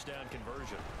easy first down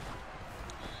conversion.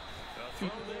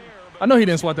 I know he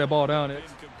didn't swat that ball down.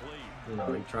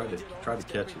 No, he tried to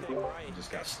catch it. He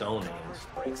just got stone hands.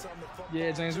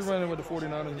 Yeah, James, we're running with the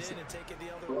 49ers.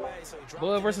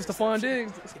 Bud versus Stephon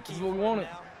Diggs. This is what we wanted.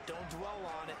 Don't dwell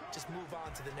on it. Just move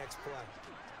on to the next play.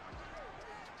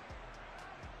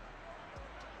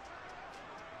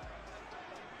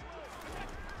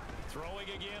 Throwing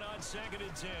again on 2nd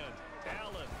and 10.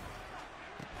 Allen.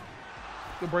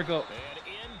 Good break up. And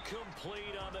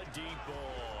incomplete on the deep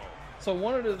ball. So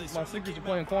one of my secrets of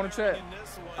playing corner chat,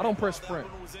 I don't press sprint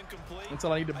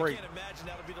until I need to break.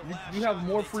 You have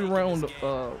more free round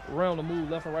to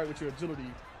move left and right with your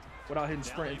agility without hitting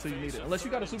sprint until you need it. Unless you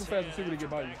got a super fast receiver to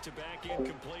get by you.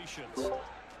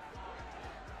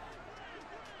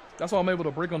 That's why I'm able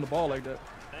to break on the ball like that.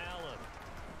 Allen.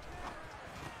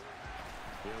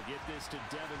 He'll get this to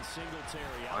Devin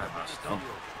Singletary.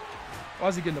 Why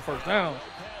is he getting the first down?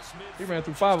 He ran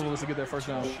through 5 of us to get that first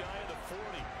down. 11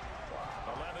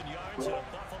 yards and a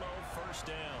Buffalo first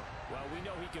down. Well, we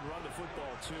know he can run the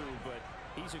football too, but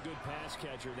he's a good pass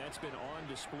catcher. That's been on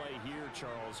display here,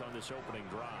 Charles, on this opening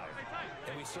drive.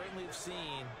 And we certainly have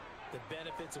seen the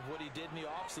benefits of what he did in the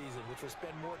offseason, which was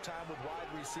spend more time with wide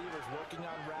receivers, working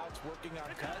on routes, working on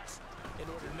cuts, in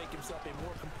order to make himself a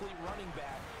more complete running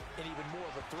back and even more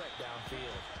of a threat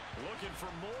downfield. Looking for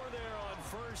more there on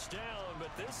first down, but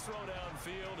this throw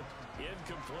downfield,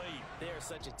 incomplete. They are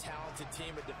such a talented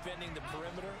team at defending the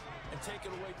perimeter and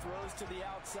taking away throws to the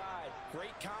outside.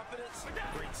 Great confidence,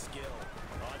 great skill.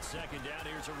 On 2nd down,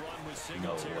 here's a run with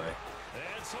Singletary. No way.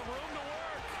 And some room to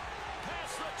work.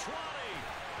 Past the 20.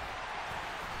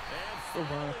 And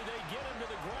finally they get him to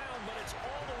the ground, but it's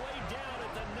all the way down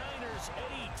at the Niners'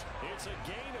 8. It's a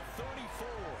gain of 34.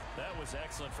 That was was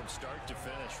excellent from start to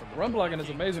finish. From the Run blocking is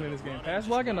amazing in this game. Pass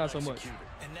blocking, not so much.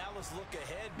 And now let's look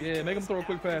ahead. Yeah, make him throw a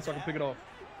quick pass so I can pick it off.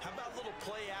 How about a little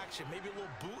play action, maybe a little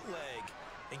bootleg,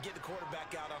 and get the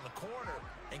quarterback out on the corner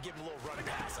and give him a little run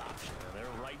pass option. They're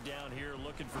right down here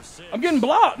looking for 6. I'm getting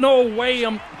blocked. No way.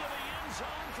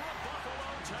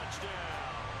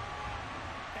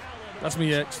 That's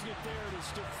me, X.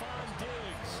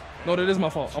 No, that is my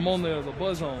fault. I'm on the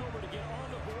buzz zone.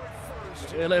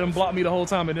 They let him block me the whole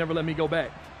time and never let me go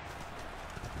back.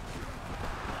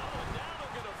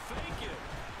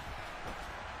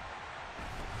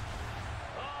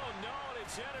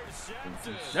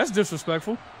 That's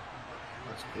disrespectful.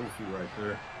 That's goofy right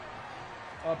there.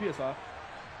 PS5.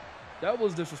 That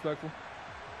was disrespectful.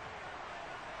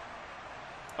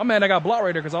 I'm mad I got blocked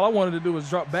right there because all I wanted to do was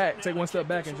drop back, take one step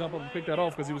back, and jump up and pick that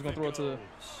off because he was going to throw it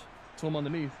to him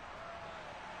underneath.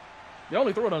 They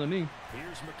only throw it underneath.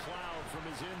 Here's McLeod from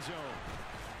his end zone.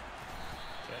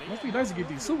 Must be nice to get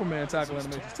these Superman tackle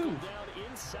animations too.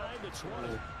 Inside the 20.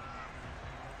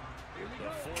 The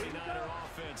 49er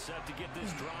offense set to get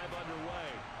this drive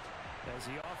underway. As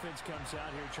the offense comes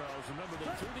out here, Charles, remember they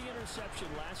threw the interception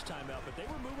last time out, but they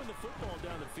were moving the football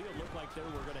down the field. Looked like they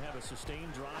were going to have a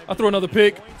sustained drive. I threw another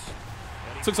pick.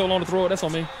 Took so long to throw it. That's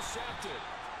on me.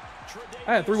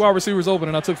 I had 3 wide receivers open,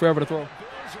 and I took forever to throw.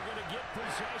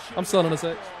 I'm selling this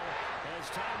X.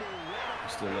 We're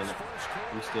still in it.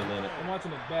 We're still in it. I'm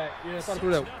watching it back. Yeah, if I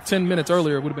threw that 10 minutes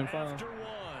earlier, it would have been fine.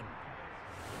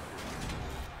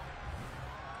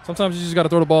 Sometimes you just got to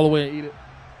throw the ball away and eat it.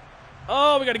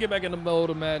 Oh, we got to get back in the mode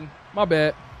of Madden. My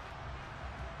bad.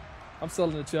 I'm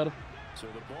selling the cheddar. So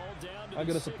the ball down to I'll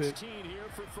get us a pick. Here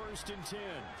for 1st and 10.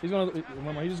 He's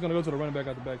just gonna go to the running back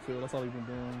out the backfield. That's all he's been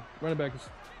doing. Running back is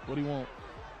what he wants.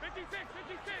 56.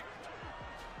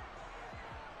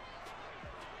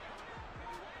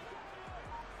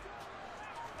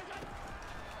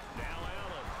 Now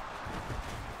Allen.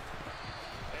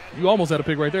 You almost had a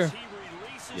pick right there.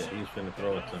 Yeah, he was finna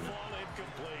throw it to me.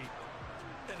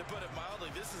 And to put it mildly,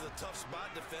 this is a tough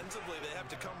spot defensively. They have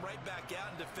to come right back out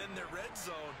and defend their red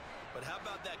zone. But how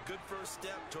about that good first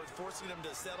step towards forcing them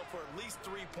to settle for at least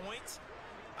 3 points?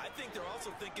 I think they're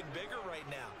also thinking bigger right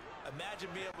now. Imagine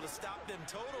being able to stop them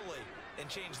totally and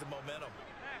change the momentum.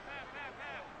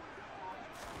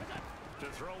 To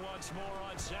throw once more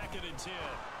on 2nd and 10.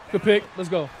 Good pick.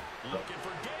 Let's go. Looking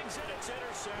for Diggs, and it's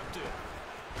intercepted.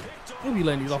 They be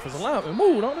letting these offensive linemen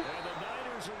move, don't they? And the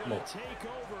Niners are going to take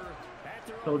over at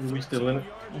their Told you we still in it.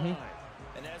 line.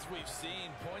 And as we've seen,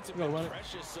 points have You gotta been run it.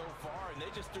 precious so far, and they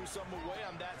just threw some away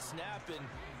on that snap. And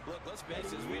look, let's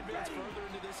face it, as we advance further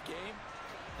into this game,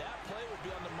 that play will be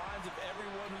on the minds of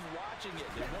everyone who's watching it.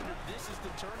 They wonder if this is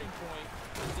the turning point.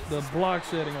 The block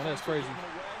shedding on that's crazy.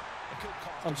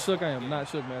 I'm shook. I am not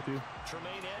shook, Matthew.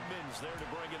 Tremaine Edmonds there to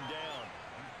bring him down.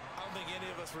 I don't think any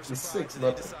of us were It's surprised 6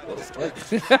 that they nothing.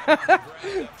 decided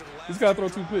to This guy throw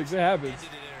 2 picks. It happens. ended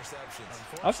in interceptions.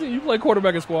 I've seen you play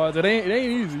quarterbacking squads. It ain't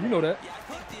easy. You know that. Yeah, I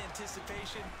think the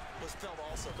anticipation was felt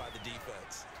also by the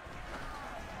defense.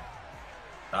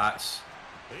 Dots.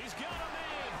 He's got him in.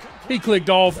 Complete. He clicked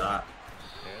off. Dot.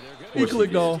 He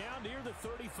clicked off. Down near the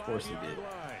 35-yard Of course he did.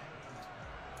 line.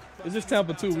 It's just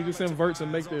Tampa 2. We just inverts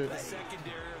and make Secondary are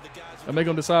the guys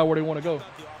them decide where they want to go.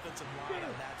 about the offensive line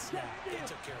on that snap. They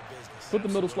took care of business. Put the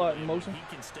middle slot in motion. He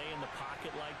can stay in the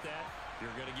pocket like that. You're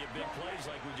going to get big plays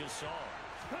like we just saw.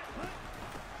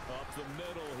 Up the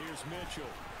middle, here's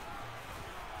Mitchell.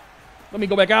 Let me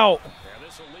go back out. And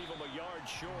this will leave him a yard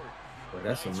short. Boy,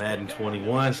 that's some Madden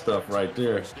 21 stuff right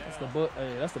there.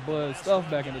 That's the buzz stuff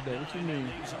back in the day. What you mean?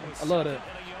 I love that. And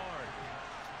a yard.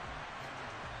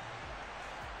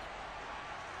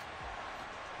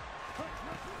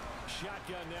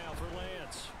 Shotgun now for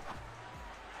Lance.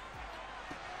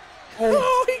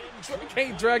 Oh, he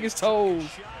can't drag his toes.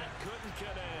 Shot couldn't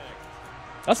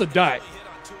connect. That's a dot. Hit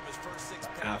on 2 of his first 6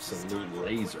 passes. Absolute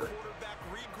laser. Quarterback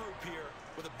regroup here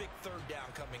with a big 3rd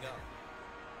down coming up.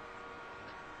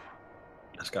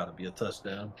 That's got to be a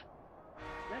touchdown.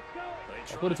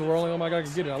 I put it to where only my guy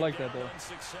can get it. I like that though.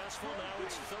 Unsuccessful. Now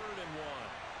it's 3rd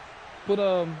and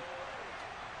 1.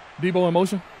 Put Debo in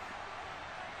motion.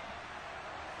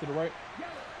 To the right.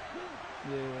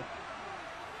 Yeah.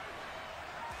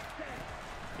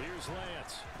 Here's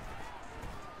Lance.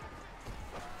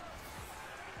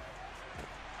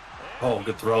 Oh,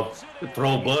 good throw. Good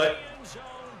throw, bud. End zone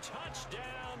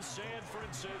touchdown, San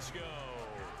Francisco.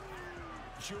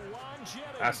 Juwan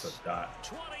Jennings, That's a dot.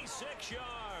 26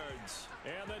 yards.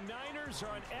 And the Niners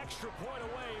are an extra point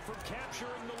away from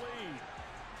capturing the lead.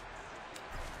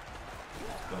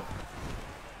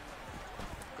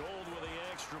 Gold with the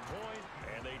extra point,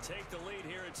 and they take the lead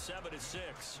here at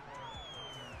 7-6.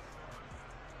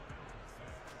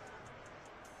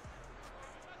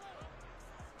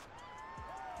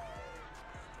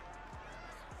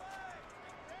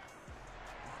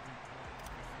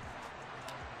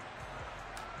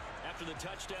 after the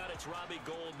touchdown, it's Robbie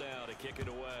Gould now to kick it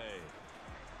away.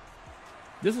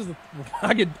 This is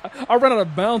I run out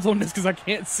of bounds on this because I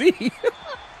can't see. McKenzie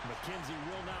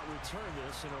will not return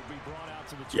this, and it'll be brought out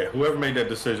to the Yeah, whoever made that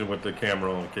decision with the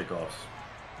camera on kickoffs.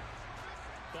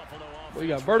 We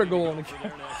got vertigo on the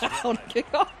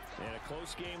kickoff. And a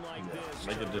close game like this,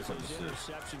 make a different decision.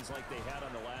 Interceptions like they had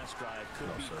on the last drive could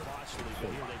be costly,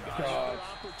 but here they've got another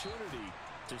opportunity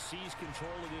to seize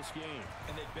control of this game.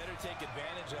 And they better take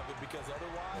advantage of it because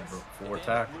otherwise, Four if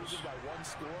they end up tackles. losing by one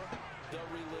score,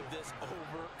 they'll relive this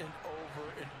over and over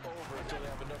and over until they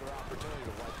have another opportunity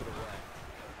to wipe it away.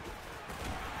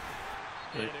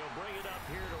 And he'll bring it up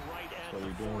here to right at What are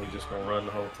we doing? We just gonna run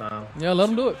the whole time? Yeah, let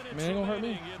him do it. Man, ain't gonna hurt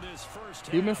me.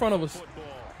 Keep him in front of us.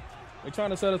 They're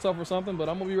trying to set us up for something, but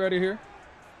I'm gonna be ready here.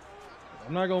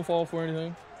 I'm not gonna fall for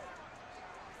anything.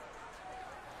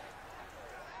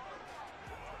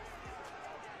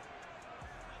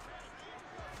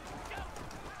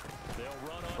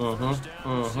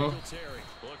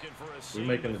 We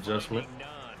make an adjustment.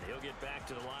 He'll get back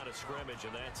to the line of scrimmage,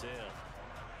 and that's it.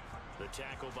 The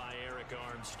tackle by Eric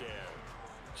Armstead.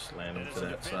 Slam him to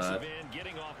that side.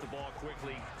 Getting off the ball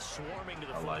quickly, swarming to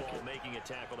the I like football, it. making a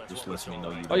tackle. That's Just what lets me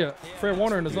know you. Oh yeah, Fred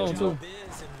Warner in the zone too.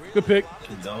 Good pick.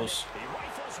 Those.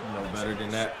 You know better than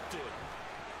that.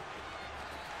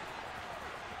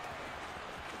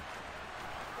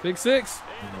 Big six.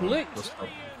 Lick.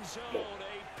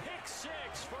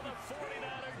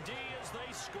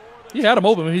 He had him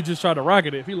open, but he just tried to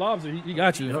rocket it. If he lobs it, he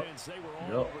got you.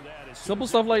 Yep. Simple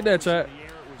stuff like that, chat.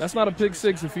 That's not a pick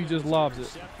six if he just lobs it.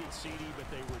 Yeah,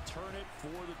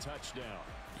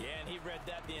 and he read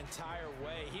that the entire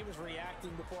way. He was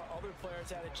reacting before other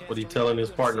players had a chance. What he telling his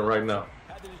partner right now?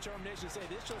 Had the determination to say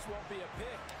this just won't be a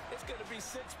pick. It's going to be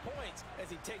 6 points as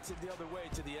he takes it the other way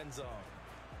to the end zone.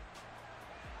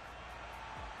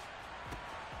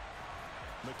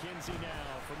 McKenzie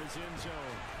now from his end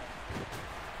zone.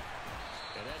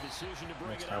 And that decision to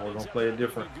bring Next it time out we're gonna is play it a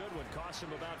different. good one. Cost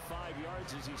him about 5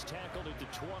 yards as he's tackled at the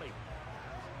 20.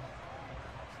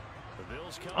 The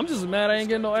Bills come I'm just mad I ain't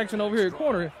getting no action over here at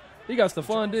corner. He got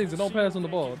Stephon Diggs and don't pass him the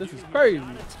ball. This is crazy.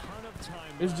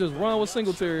 It's just run with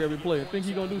Singletary every play. I think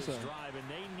he gonna do something.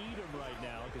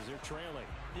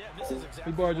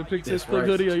 He borrowed your pick six split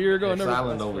hoodie a year ago. It's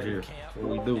island over here. That's what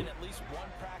we do. At least one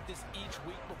practice each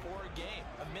week before a game.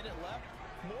 A minute left,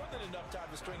 more than enough time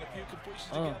to string a few completions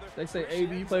together. They say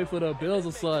AB played for the Bills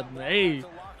or something. Hey.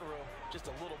 Just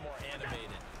a little more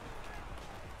animated.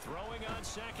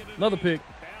 Another pick.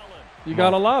 You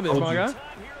gotta lob it, my guy.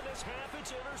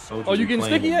 Oh, you getting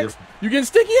sticky X? You getting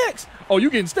sticky X? Oh, you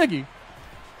getting sticky?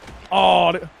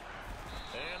 Oh.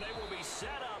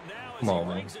 Come on,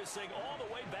 man.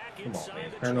 Come on,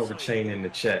 man. Turnover chain in the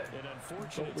chat.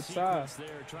 Which side?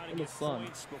 In the sun.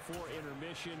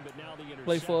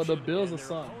 Play for the Bills or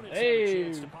something.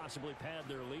 Hey.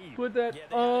 Put that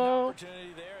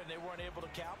Opportunity there, and they weren't able to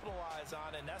capitalize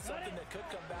on it. And that's something that could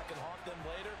come back and haunt them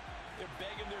later. They're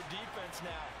begging their defense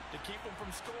now to keep them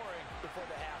from scoring before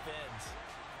the half ends.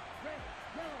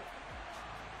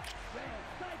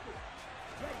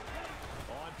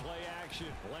 On play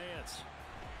action, Lance.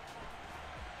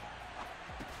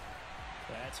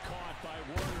 That's caught by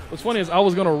Warner. What's funny is I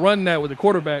was gonna run that with the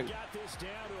quarterback. Got this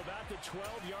down to about the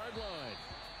 12-yard line.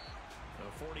 The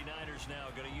 49ers now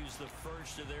going to use the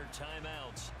first of their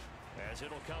timeouts, as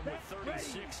it'll come with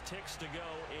 36 ticks to go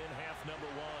in half number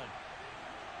one.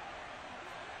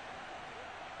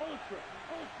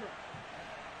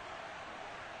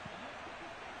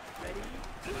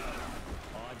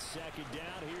 On second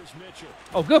down, here's Mitchell.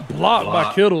 Oh, good block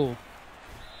by Kittle.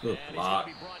 Good And block.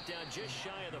 he's going to be brought down just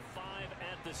shy of the 5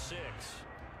 at the 6.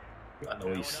 I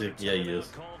know he's sick. Yeah, he is.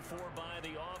 Called for by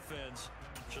the offense.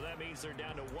 So that means they're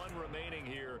down to 1 remaining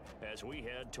here as we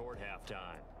head toward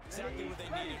halftime. Exactly what they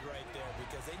needed right there,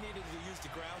 because they needed to use the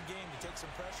ground game to take some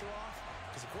pressure off,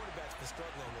 because the quarterback's been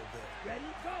struggling a little bit. Ready,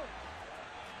 go.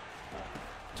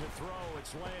 To throw,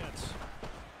 it's Lance.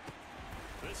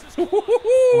 This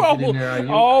is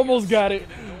almost got it.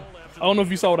 I don't know if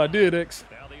you saw what I did, X.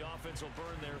 now the offense will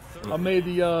burn their third I made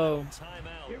the timeout.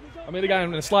 I made the guy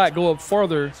in the slot go up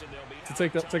further to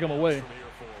take him away.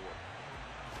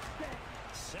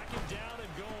 Second down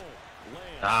and goal.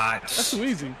 Lance. That's too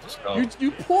easy.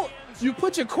 go. You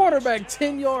put your quarterback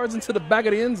 10 yards into the back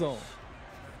of the end zone.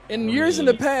 In years in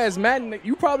the past, Madden,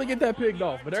 you probably get that picked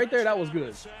off, but right there, that was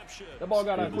good. That ball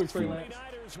got out quick, straight Lance.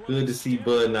 Good to see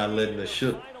Bud not letting the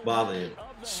shook bother him.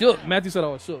 Shook. Matthew said I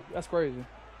was shook. That's crazy.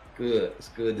 Good. It's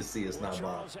good to see it's not bomb.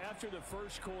 Charles, after the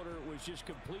first quarter was just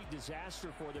complete disaster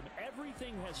for them,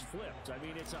 everything has flipped. I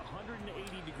mean, it's 180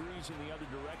 degrees in the other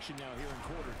direction now here in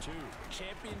quarter two.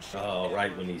 Championship. Oh,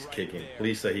 right when he's kicking.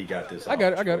 Please say he got this. I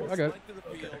got it. Okay.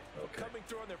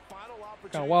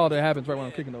 Kind of wild that happens right when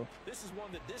I'm kicking though. This is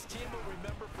one that this team will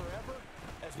remember forever.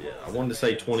 Yeah, I wanted to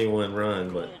say 21 run,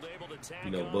 but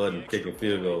you know, Bud and kicking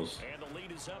field goals. And the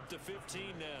lead is up to 15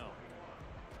 now.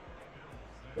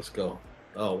 Let's go.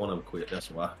 Oh, one of them quit. That's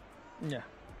why. Yeah.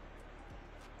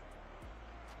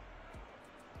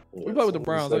 We play with the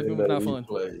Browns. It's not fun.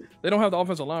 They don't have the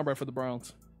offensive line right for the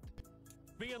Browns.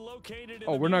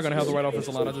 Oh, we're not going to have the right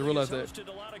offensive line. I just realized that.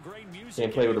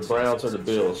 Can't play with the Browns or the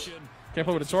Bills. Can't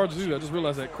play with the Chargers either. I just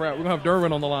realized that. Crap. We're going to have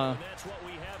Derwin on the line.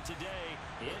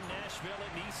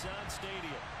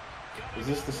 Is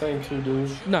this the same two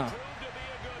dudes? No.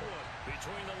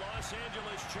 Between the Los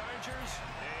Angeles Chargers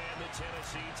and the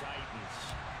Tennessee Titans.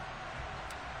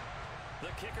 The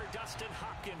kicker Dustin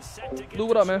Hopkins set to get Lou,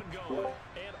 what up, man? Going.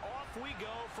 And off we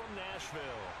go from Nashville.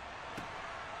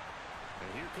 And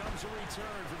here comes a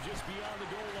return from just beyond the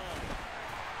goal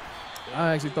line.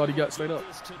 I actually thought he got straight up.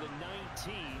 To the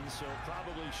 19, so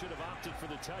probably should have opted for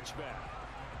the touchback.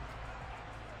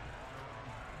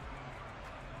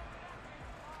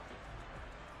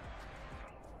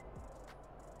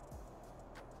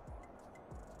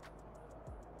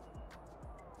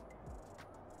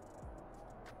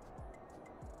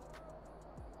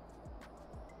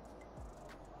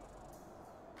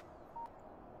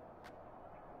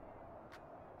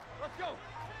 Let's go.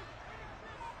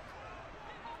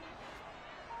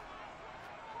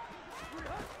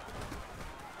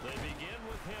 They begin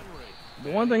with Henry.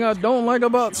 The one thing I don't like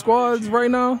about squads right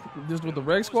now, just with the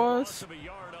reg squads,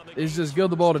 is just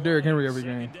give the ball to Derrick Henry every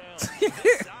game.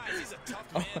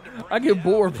 I get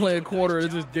bored playing quarter.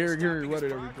 It's just Derrick Henry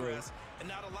running every play.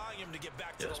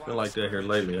 Yeah, it's been like that here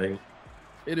lately, ain't it?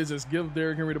 It is just give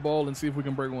Derrick Henry the ball and see if we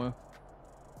can break one.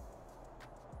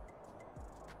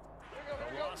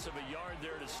 A loss of a yard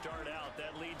there to start out.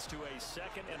 That leads to a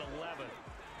 2nd and 11.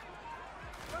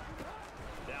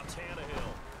 Now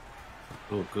Tannehill.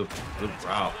 Oh, good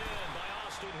route.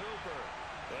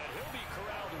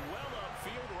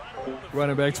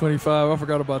 Running back 25. I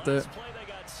forgot about that.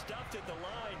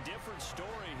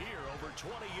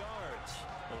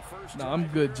 No, I'm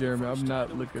good, Jeremy. I'm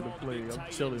not looking to play.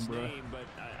 I'm chilling, bro. But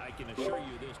I can assure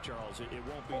you this, Charles, it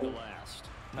won't be the last.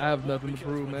 I have nothing to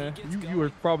prove, man. You are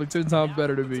probably 10 times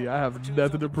better than me. I have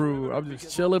nothing to prove. I'm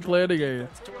just chilling, playing the game.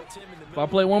 If I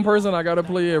play one person, I got to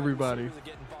play everybody.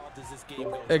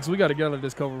 X, we got to get out of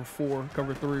this cover 4,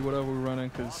 cover 3, whatever we're running,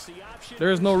 because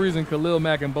there is no reason Khalil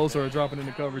Mack and Bosa are dropping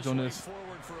into coverage on this.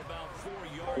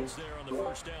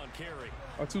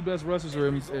 Our two best rushers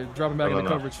are dropping back into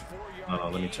coverage. No,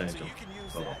 let me change them.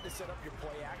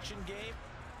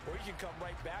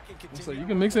 So you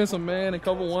can mix in some man and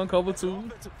cover 1, cover 2.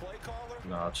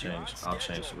 No, I'll change so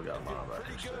we got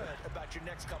linebackers.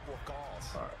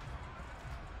 All right.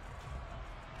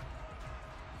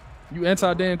 You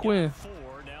anti Dan Quinn.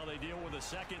 Now they deal with a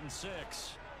 2nd and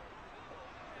 6.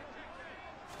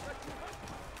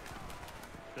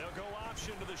 They'll go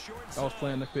option to the short side. I was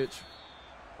playing the pitch.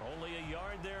 Only a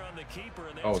yard there on the keeper.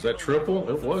 And Oh, was that triple?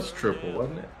 It was triple,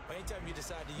 wasn't it? Anytime you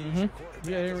decide to use your quarterback,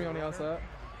 Yeah, Henry on the outside.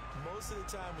 most of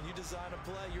the time when you design a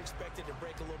play, you're expected to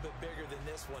break a little bit bigger than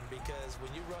this one, because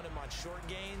when you run him on short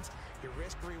gains, your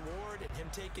risk reward and him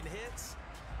taking hits,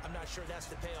 I'm not sure that's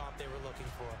the payoff they were looking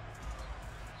for.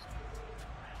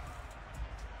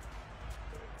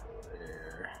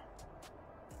 There.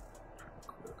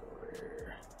 Click over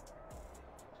there.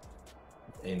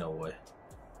 Ain't no way.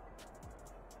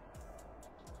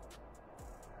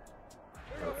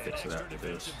 I'll fix it after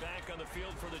this.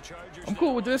 I'm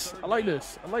cool with this. I like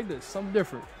this. I like this. Something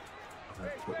different. I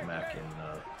have to put Mac in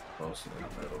close in the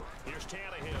middle. Here's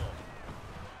Tannehill.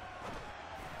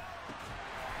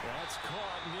 That's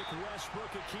caught. Nick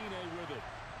Westbrook-Akine with it.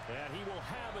 And he will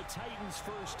have a Titans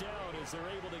first down as they're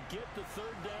able to get the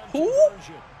 3rd down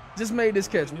conversion. Just made this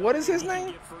catch. What is his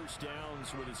name? Get first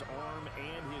downs with his arm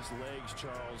and his legs,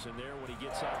 Charles. And there, when he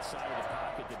gets outside of the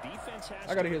pocket, the defense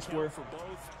has I gotta to hit square. for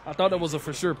both. I thought that was a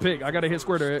for sure pick. I got to hit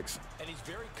square there, X. And he's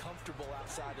very comfortable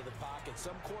outside of the pocket.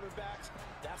 Some quarterbacks,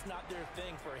 that's not their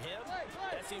thing. For him,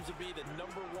 that seems to be the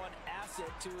 #1 asset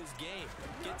to his game.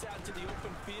 Gets out to the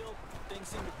open field, things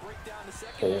seem to break down the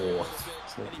second. Oh,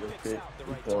 it's not your pick.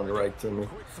 He's throwing it right to me.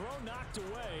 Quick throw knocked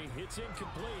away. It's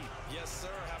incomplete. Yes,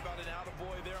 sir. How about an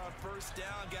attaboy there on first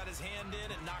down? Got his hand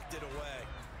in and knocked it away.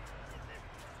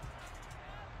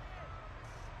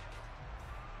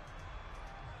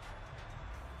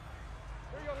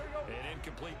 An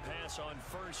incomplete pass on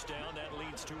first down. That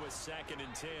leads to a 2nd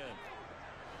and 10.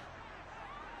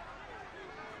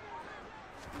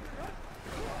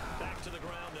 Back to the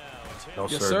ground now. No,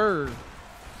 Yes, sir.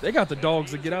 They got the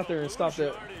dogs to get out there and stop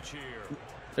that.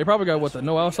 They probably got, what, the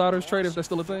no outsiders trade, if that's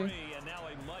still a thing?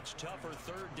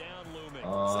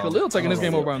 Khalil taking this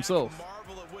game over by himself.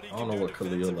 I don't know what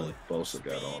Khalil and Bosa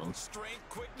got on him.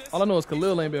 All I know is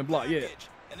Khalil ain't been blocked yet.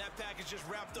 And that package just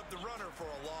wrapped up the runner for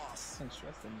a loss.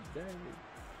 Interesting day.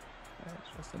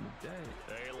 Interesting day.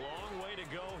 A long way to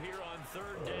go here on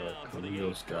 3rd down.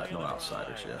 Khalil's got no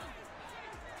outsiders, yeah.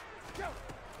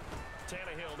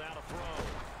 Tannehill now to throw.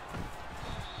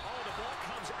 Oh, the ball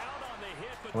comes out on the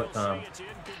hit, but What they'll time? say it's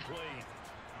incomplete.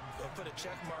 They'll put a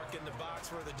check mark in the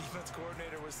box where the defense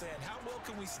coordinator was saying, how well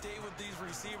can we stay with these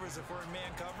receivers if we're in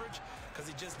man coverage? Because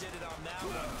he just did it on that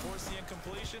one, forced the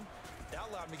incompletion. That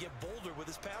allowed him to get bolder with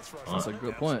his pass rush. That's a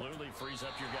good point. Absolutely frees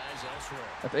up your guys elsewhere.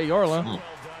 At the 8-yard line. Well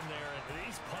done there. And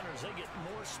these punters, they get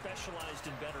more specialized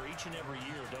and better each and every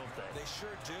year, don't they? They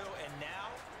sure do. And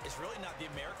now it's really not the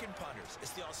American punters.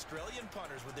 It's the Australian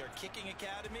punters with their kicking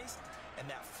academies and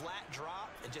that flat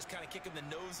drop and just kind of kicking the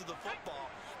nose of the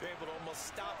football. They're able to almost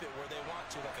stop it where they want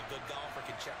to, like a good golfer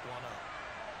can check one up.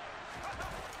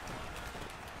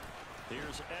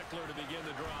 Here's Eckler to begin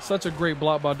the drive. Such a great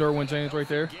block by Derwin James right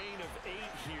there. Gain of 8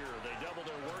 here. They double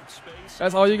their workspace.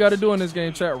 That's all you got to do in this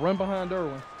game, chat. Run behind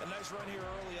Derwin. A nice run here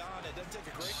early on. It doesn't take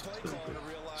a great play caller to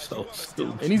realize So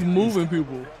stupid. And he's moving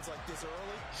people. runs like this early.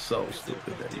 So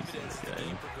stupid that he's in the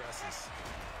game. Progresses.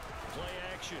 Play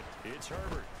action. It's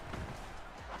Herbert.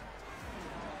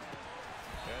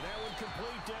 And that one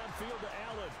complete downfield to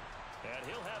Allen. And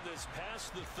he'll have this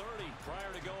past the 30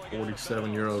 prior to going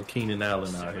 47-year-old Keenan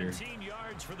Allen out here. 17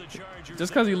 yards for the Chargers.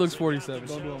 Just because he looks 47.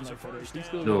 Don't do him like that. He's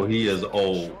still No, he is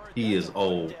old. He is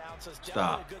old. So it's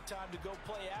Stop. definitely a good time to go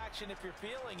play action if you're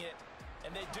feeling it.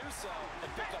 And they do so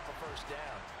and pick up a first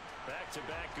down.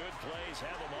 Back-to-back good plays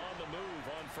have them on the move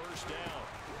on first down.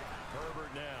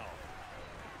 Herbert now.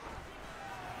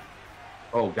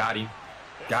 Oh, got him.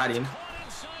 Got him.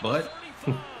 But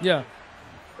Yeah.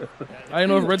 I didn't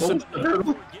know if it registered.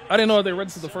 I didn't know if they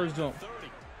registered the first jump.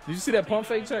 Did you see that pump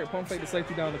fake check? Pump fake the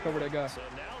safety down to cover that guy.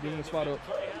 Give him the spot up.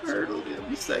 hurdled him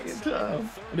the second time.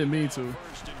 I didn't mean to.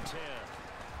 First and 10.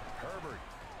 Herbert.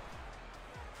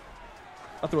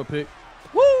 I threw a pick.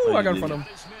 Woo! I got in front of him.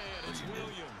 This man, it's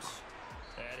Williams.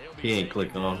 And he'll be He ain't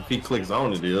clicking on. If he clicks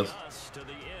on, it is. us to the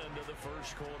end of the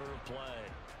first quarter of play.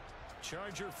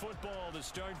 Charger football to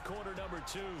start quarter number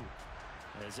 2.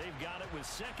 As they've got it with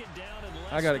 2nd down and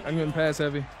less. I got it. I'm getting pass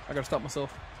heavy. I got to stop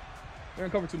myself. They're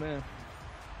in cover 2, man.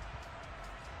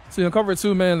 See, in cover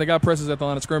 2, man, they got presses at the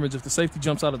line of scrimmage. If the safety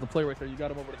jumps out of the play right there, you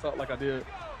got him over the top like I did.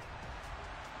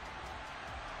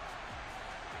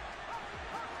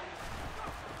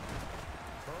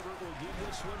 Herbert will give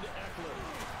this one to Eckler.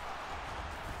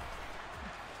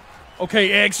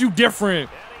 Okay, X, you different.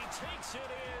 And he takes it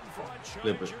in for a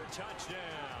Flip Charger it. touchdown.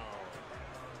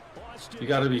 Boston You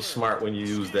got to be smart when you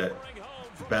use that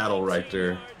battle right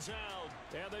there.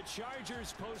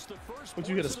 Would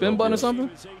you hit a spin button or something?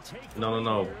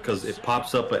 No. Because it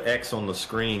pops up an X on the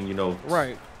screen, you know,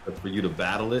 Right. for you to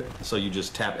battle it. So you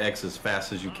just tap X as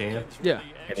fast as you can. Yeah.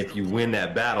 And if you win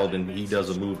that battle, then he does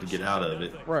a move to get out of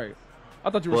it. Right. I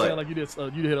thought you were But- saying like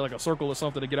you hit like a circle or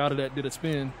something to get out of that, did a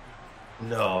spin.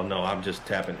 No, I'm just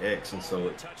tapping X, and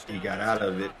so he got out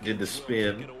of it, did the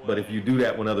spin. But if you do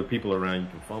that when other people are around, you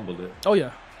can fumble it. Oh,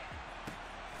 yeah.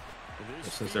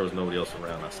 And since there was nobody else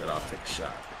around, I said I'll take a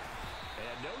shot.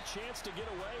 And no chance to get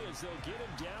away as they'll get him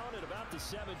down at about the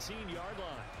 17-yard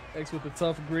line. X with the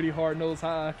tough, gritty, hard-nosed,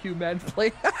 high IQ Madden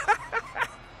play.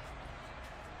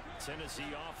 Tennessee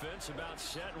offense about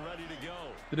set and ready to go.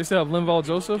 Did they still have Linval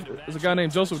Joseph? There's a guy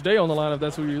named Joseph Day on the line if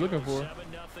that's who you're looking for.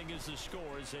 7-0 is the score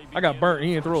as they I got begin burnt.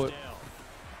 He didn't throw it. first down.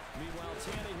 Meanwhile,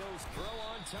 Tannehill's throw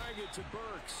on target to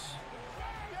Burks.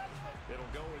 It'll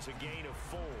go as a gain of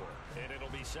 4, and it'll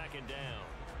be 2nd down.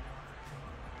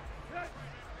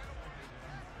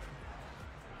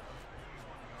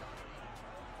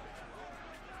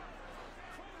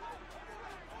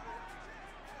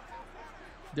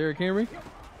 Derrick Henry.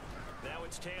 Now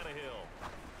it's Tannehill.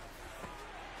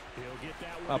 He'll get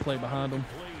that one I play behind him.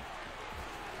 complete.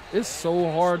 It's so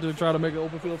hard to try to make an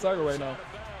open field tackle right now.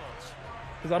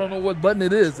 Because I don't know what button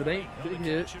it is. It ain't big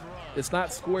hit. It's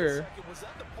not square.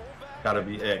 Gotta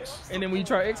be X. And then when you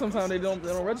try X, sometimes they don't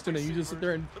register it. You just sit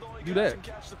there and do that.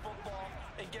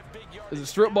 Is it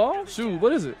strip ball? Shoot,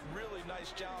 what is it? Really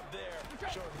nice job there.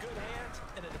 Showing good hands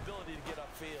and an ability to get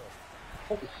upfield.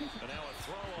 And now a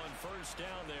throw on first down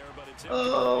there, but it's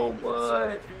Oh,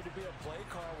 what?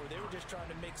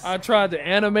 I tried to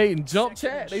animate and jump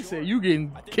chat. They said you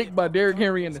getting kicked by Derrick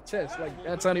Henry in the chest. Like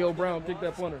Antonio Brown kicked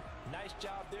that punter. Nice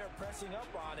job there pressing up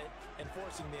on it and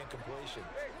forcing the incompletion.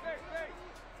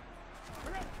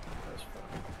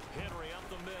 Henry up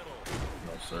the middle.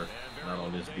 No, sir. Not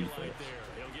on this defense. Right there.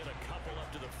 He'll get a couple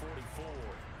up to the 44.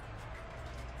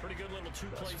 Pretty good little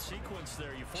two-play sequence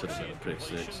there. You force the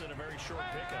incompletion and a very short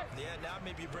pickup. Yeah, now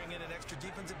maybe bring in an extra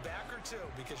defensive back or two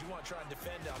because you want to try and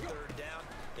defend on third down.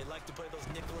 They like to play those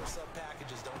nickel or sub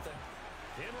packages, don't they?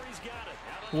 Henry's got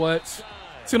it. What?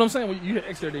 See what I'm saying? You hit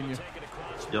X there, didn't you?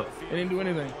 Yep. They didn't do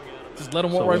anything. Just let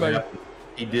him walk right by you.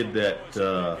 He did that.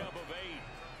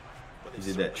 He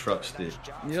did that truck stick.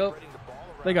 Yep.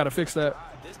 They got to fix that.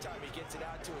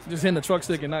 Just hitting the truck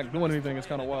stick and not doing anything is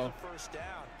kind of wild.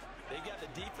 They got the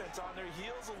defense on their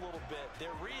heels a little bit. They're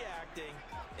reacting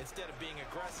instead of being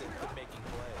aggressive and making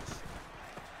plays.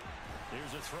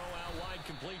 Here's a throw out wide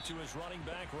complete to his running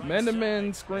back. Right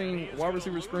Man-to-man screen, wide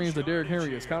receiver screens to Derrick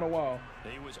Henry is kind of wild.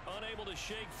 He was unable to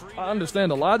shake free. I understand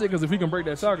the logic because if he can break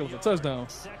that tackle, it's a touchdown.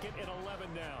 Second and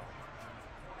 11 now.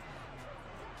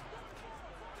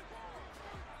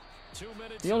 2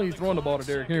 minutes. He only throwing the ball to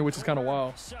Derrick Henry, which is kind of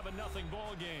wild. 7-0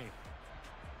 ball game.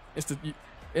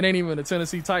 It ain't even the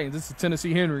Tennessee Titans. It's the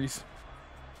Tennessee Henrys.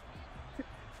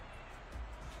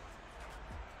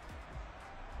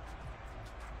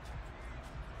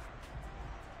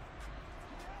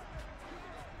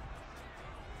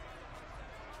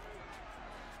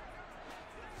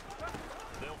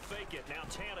 They'll fake it. Now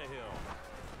Tannehill.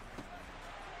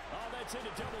 Oh, that's into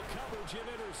double coverage and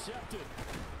intercepted.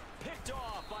 Picked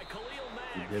off by Khalil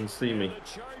Mack. You didn't see me.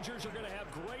 The Chargers are going to have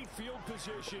great field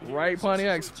position. Right,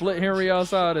 Pontiac split Henry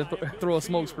outside and throw a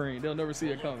smoke screen. They'll never see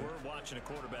it coming. We're watching a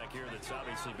quarterback here that's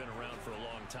obviously been around for a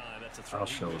long time. That's a throw I'll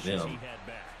show them.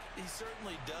 He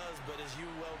certainly does, but as you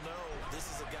well know, this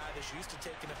is a guy that's used to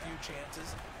taking a few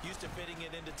chances, used to fitting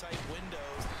it into tight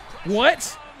windows.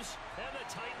 What?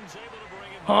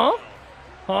 Huh?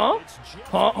 Huh?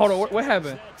 Huh? Hold on. What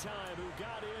happened?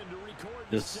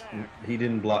 Just he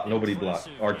didn't block. Nobody blocked.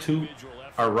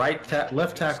 Our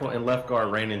left tackle and left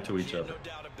guard ran into each other.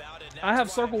 I have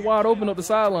circle wide open up the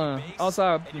sideline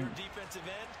outside.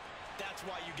 That's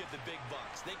why you get the big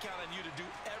bucks. They count on you to do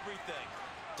everything.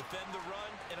 Defend the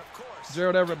run, and of course,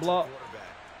 Gerald Everett block.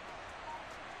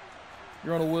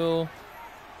 You're on a wheel.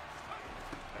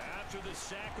 After the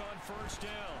sack on first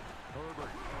down,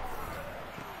 Herbert.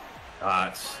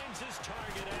 Dots.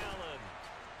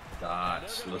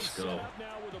 Dots. Let's go.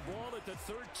 Now with the ball at the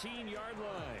 13-yard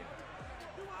line.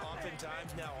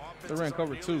 Oftentimes now, they ran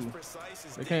cover two.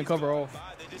 They can't cover off.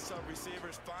 They just saw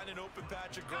receivers find an open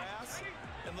patch of grass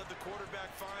and let the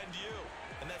quarterback find you.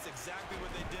 And that's exactly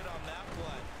what they did on that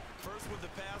play. First with the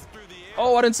pass through the air.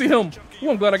 Oh, I didn't see him. Ooh,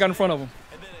 I'm glad I got in front of him.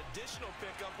 And then additional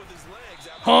pickup with his legs.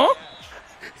 Huh?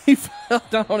 He fell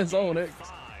down on his own.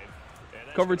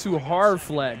 Cover two hard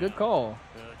flat. Good call.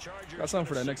 Got something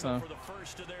for that next time.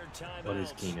 What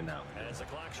is Keenan out?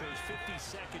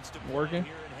 Working.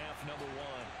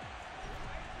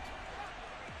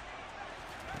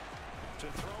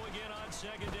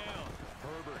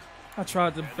 I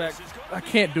tried to back. I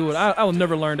can't do it. I will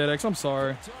never learn that X. I'm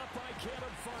sorry.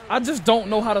 I just don't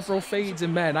know how to throw fades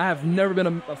in Madden. I have never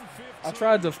been I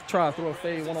tried to throw a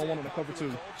fade one-on-one on the cover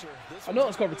two. I know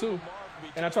it's cover two.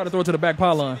 And I tried to throw it to the back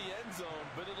pylon.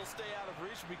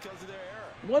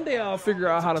 One day I'll figure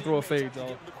out how to throw a fade,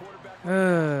 though.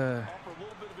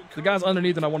 The guy's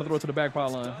underneath and I want to throw it to the back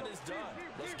pylon.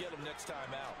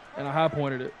 And I high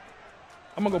pointed it.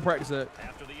 I'm going to go practice that.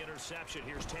 After the interception,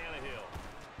 here's Tannehill.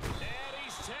 And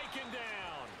he's taken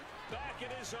down. Back in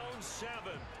his own 7.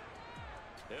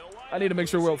 I need to make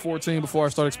sure we're up 14 before I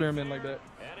start experimenting like that.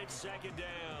 And it's second down.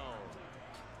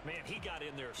 Man, he got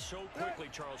in there so quickly,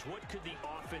 Charles. What could the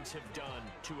offense have done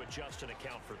to adjust and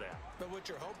account for that? But what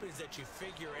you're hoping is that you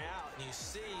figure out and you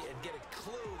see and get a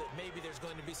clue that maybe there's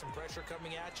going to be some pressure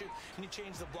coming at you, and you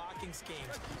change the blocking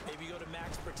schemes. Maybe you go to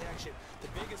max protection.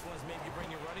 The biggest one is maybe you bring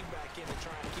your running back in to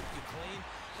try and keep you clean.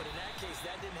 But in that case,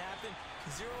 that didn't happen.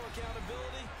 Zero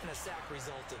accountability, and a sack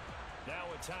resulted. Now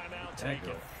a timeout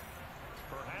taken.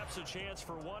 Perhaps a chance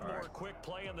for one more quick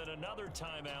play and then another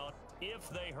timeout if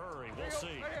they hurry. We'll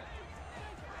see.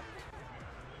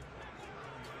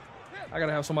 I got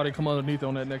to have somebody come underneath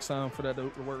on that next time for that to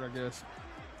work, I guess.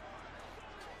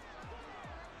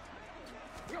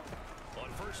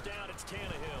 On first down, it's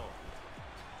Tannehill.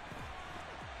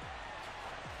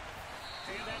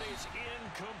 And that is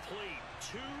incomplete.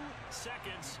 2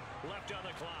 seconds left on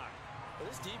the clock. Well,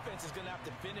 this defense is going to have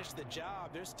to finish the job.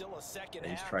 There's still a second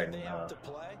He's half trying that they have to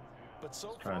play. But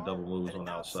so Trying to double moves on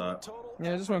the outside.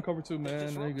 Yeah, just run cover 2, man,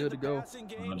 and they're good to go.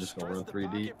 I'm just gonna run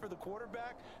 3D. For the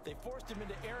quarterback, they forced him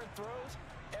into errant throws.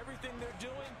 Everything they're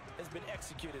doing has been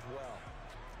executed well.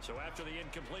 So after the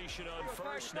incompletion on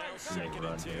first, now 2nd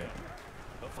and 10.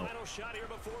 The final shot here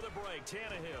before the break.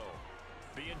 Tannehill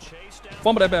being chased down.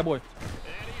 Fumble that bad boy.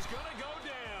 And he's going to go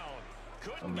down.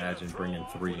 Couldn't Imagine bringing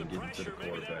 3 and getting to the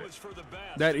quarterback.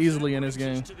 That easily in this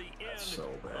game. That's so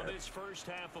bad. This first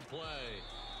half of play.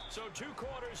 So 2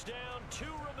 quarters down, 2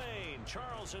 remain.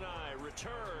 Charles and I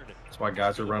return. That's why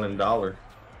guys are running dollar.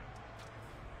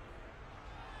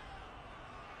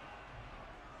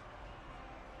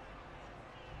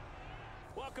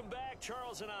 Welcome back.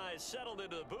 Charles and I settled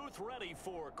into the booth, ready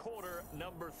for quarter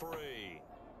number 3.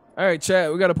 All right, chat.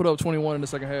 We got to put up 21 in the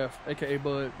second half. AKA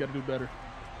Bud, got to do better.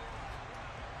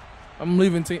 I'm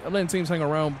letting teams hang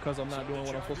around because I'm not doing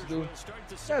what I'm supposed to do.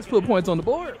 Let's put points on the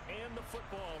board. And the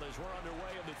football as we're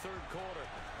underway in the 3rd quarter.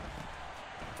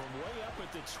 From way up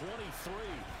at the 23.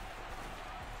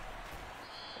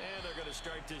 And they're going to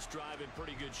start this drive in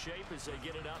pretty good shape as they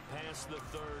get it up past the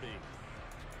 30.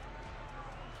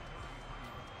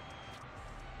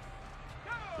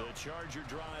 The Charger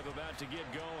drive about to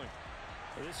get going.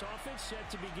 This offense set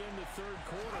to begin the 3rd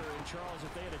quarter. And Charles,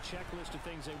 if they had a checklist of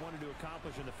things they wanted to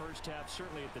accomplish in the first half,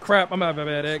 certainly at the crap, I'm out of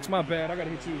bad X. My bad. I gotta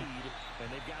hit you.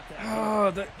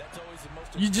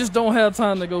 You just don't have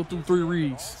time to go through 3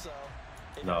 reads.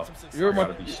 No, you're my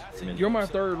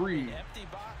 3rd read,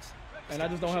 and I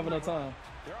just don't have enough time.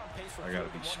 I gotta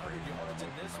be screaming.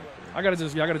 I gotta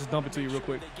just dump it to you real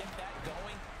quick.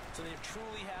 So they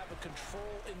truly have a control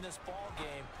in this ball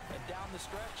game, and down the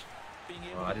stretch, being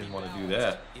able I didn't want to do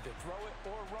that. Either throw it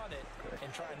or run it,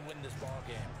 and try and win this ball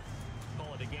game.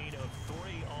 A gain of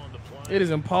 3 on the play. It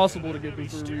is impossible to get through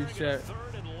 3 reads, chat.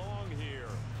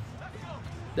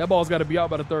 That ball's got to be out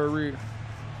by the 3rd read.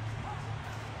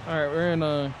 All right, we're in.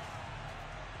 Now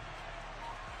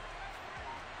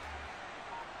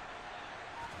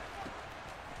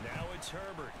it's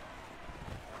Herbert.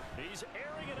 He's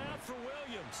airing it out for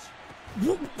Williams.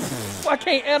 I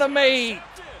can't animate.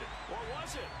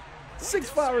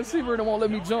 6'5" receiver that won't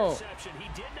let me jump. He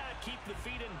did not keep the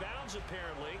feet in bounds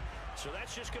apparently, so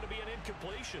that's just going to be an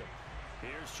incompletion.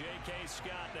 Here's J.K.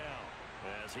 Scott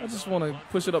now. I just want to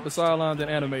push it up the sideline then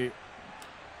animate.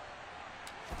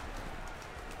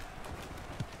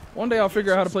 One day I'll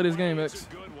figure out how to play this game, X.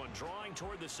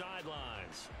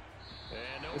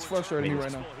 It's frustrating me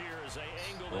right now.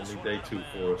 Only day 2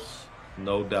 for us,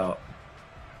 no doubt.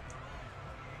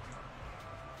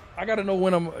 I got to know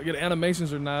when I'm going to get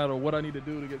animations or not, or what I need to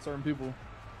do to get certain people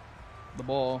the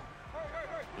ball.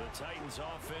 The Titans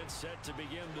offense set to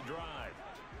begin the drive.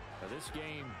 Now this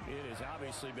game, it has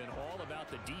obviously been all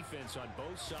about the defense on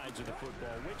both sides of the football.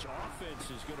 Which offense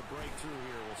is going to break through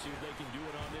here? We'll see if they can do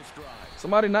it on this drive.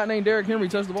 Somebody not named Derrick Henry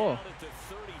touched the ball.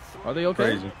 Are they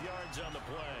okay? Crazy.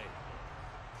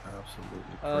 Absolutely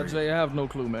crazy. Jay, I have no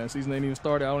clue, man. Season ain't even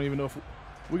started. I don't even know if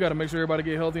we got to make sure everybody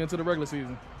get healthy into the regular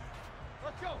season.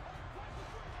 Let's go.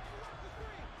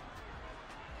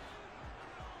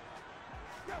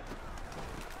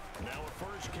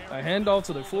 A handoff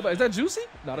to the fullback. Is that Juicy?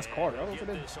 No, that's Carter. I don't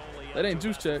think that ain't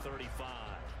Juice Check.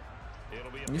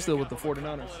 He's still with the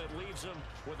 49ers.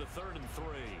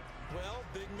 Well,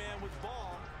 big man with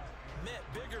ball met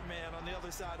bigger man on the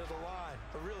other side of the line.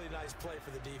 A really nice play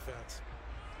for the defense.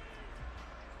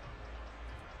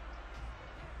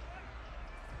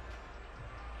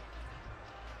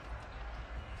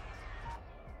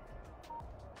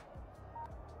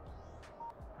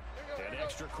 An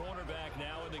extra cornerback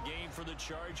now in the game for the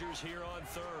Chargers here on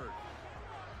 3rd.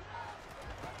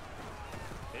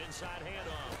 Inside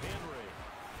handoff, Henry.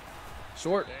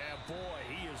 Short. Yeah, boy,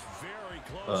 he is very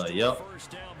close to yep. the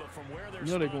first down, but from where they're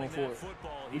they're going for it.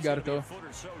 You got it, though.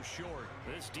 So short.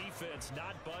 This defense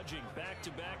not budging.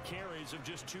 Back-to-back carries of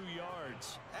just 2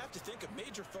 yards. I have to think a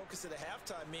major focus at the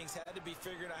halftime meetings had to be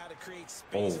figuring out how to create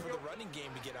space for the running game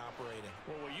to get operating.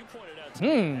 Well, what you pointed out to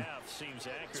the half seems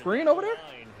accurate. Screen over there?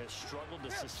 Has struggled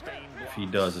to sustain If he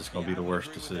does, it's going to be the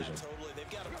worst decision. Totally. They've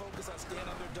got to focus on staying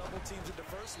under double teams at the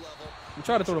first level. We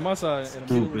tried to throw to my side.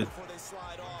 Stupid.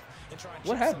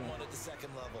 What happened?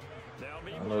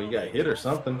 I don't know. You got hit or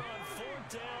something.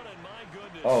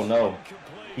 Oh no,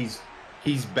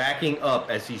 he's backing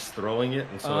up as he's throwing it,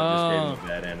 and so it just gave him a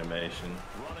bad animation.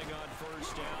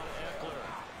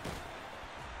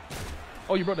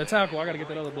 Oh, you broke the tackle. I got to get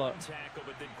that other block.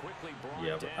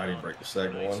 Yeah, but I didn't break the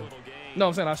second one. No,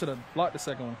 I'm saying I should have blocked the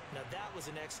second one. Now that was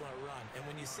an excellent run, and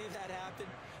when you see that happen,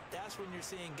 that's when you're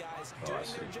seeing guys doing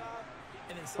their job.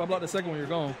 And if I block the second one, you're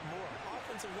gone.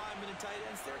 offensive linemen and tight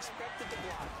ends, they're expected to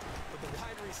block. But the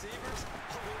wide receivers,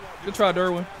 good try,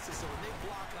 Derwin. so when they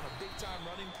block on a big-time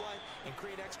running play and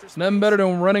create extra space, Nothing better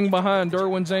than running behind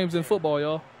Derwin James in football,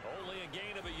 y'all. Only a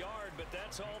gain of a yard, but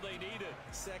that's all they needed.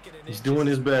 He's doing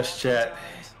his best, chat.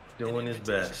 Doing his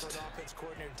best. Offense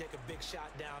coordinator take a big shot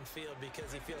downfield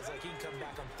because he feels like he can come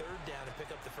back on third down and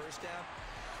pick up the first down.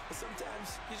 But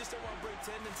sometimes you just don't want to break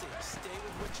tendency. Stay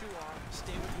with what you are,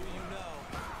 stay with who you know,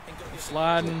 and go get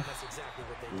sliding. That's exactly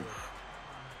what they did.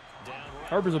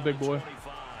 Herbert's a big boy.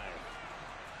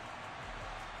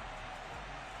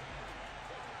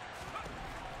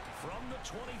 From the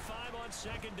 25 on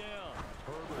second down.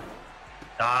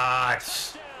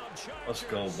 Nice. Let's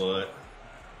go, bud.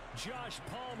 Josh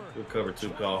Palmer. Good cover 2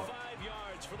 call. 5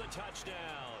 yards for the touchdown.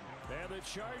 And the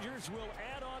Chargers will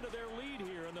add on to their lead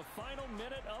here in the final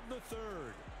minute of the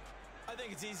third. I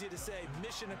think it's easy to say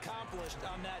mission accomplished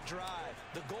on that drive.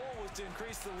 The goal was to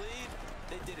increase the lead.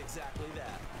 They did exactly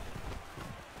that.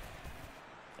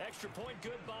 Extra point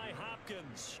good by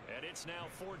Hopkins. And it's now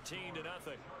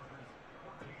 14-0.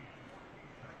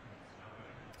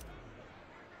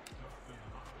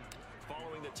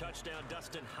 Following the touchdown,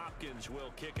 Dustin Hopkins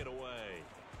will kick it away.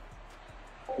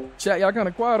 Chat, y'all kind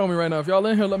of quiet on me right now. If y'all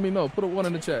in here, let me know. Put a 1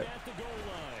 in the chat. At the goal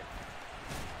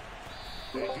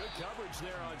line. And good coverage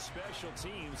there on special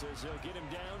teams as they'll get him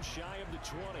down shy of the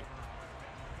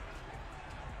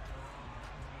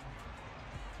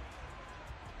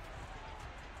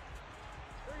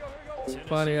 20.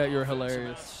 Pontiac, you're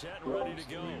hilarious. Set ready to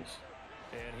go.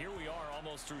 And here we are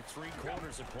almost through 3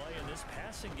 quarters of play, and this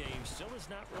passing game still has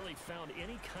not really found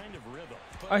any kind of rhythm.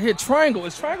 I hit triangle.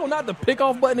 Is triangle not the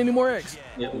pick-off button anymore, X?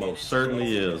 It most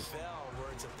certainly is.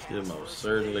 It most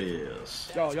certainly is.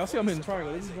 Y'all see I'm hitting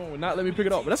triangle. This is going to not let me pick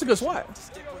it up, but that's a good swat.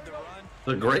 It's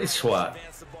a great swat.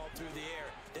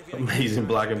 Amazing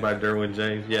blocking by Derwin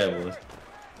James. Yeah, it was.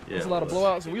 Yeah, That's a lot of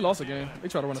blowouts. We lost a game. They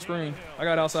tried to run a screen. I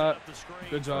got outside.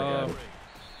 Good job.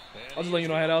 I'll just let you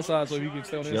know I had outside so you can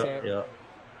stay on the inside. Yep.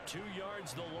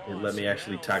 It let me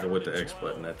actually tackle with the X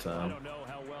button that time.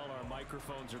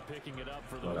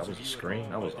 Oh, that was a screen.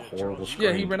 That was a horrible screen.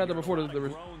 Yeah, he ran out there before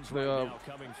the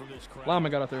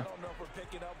lineman got out there.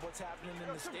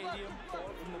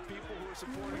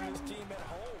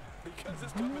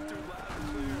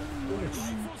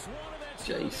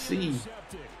 JC.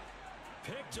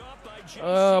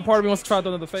 Part of me wants to try to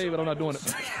throw another fade, but I'm not doing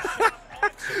it.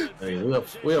 Hey,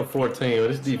 we have 14, but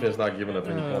this defense not giving up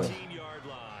any points.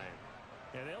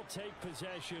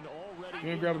 You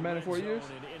ain't grab a Madden 4 years?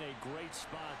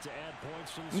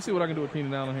 Let me see what I can do with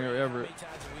Keenan Allen here, Everett.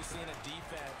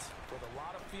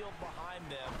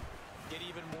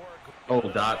 Oh,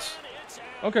 dots.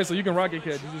 Okay, so you can rocket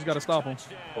catch. You just got to stop him.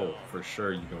 Oh, for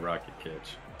sure you can rocket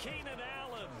catch. Keenan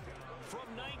Allen from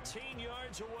 19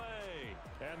 yards away.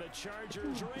 And the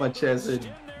Chargers My chest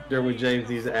said Derwin James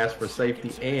needs to ask for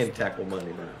safety and tackle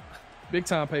money now. Big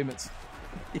time payments.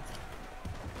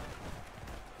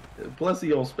 Plus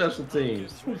he on special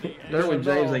teams. Derwin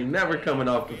James ain't never coming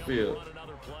off the field.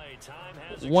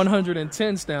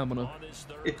 110 stamina.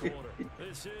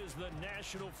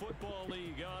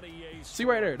 See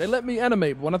right there, they let me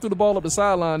animate, but when I threw the ball up the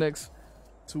sideline next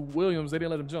to Williams, they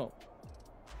didn't let him jump.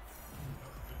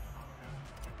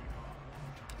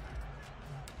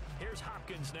 Here's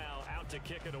Hopkins now out to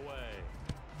kick it away.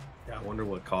 Yeah, I wonder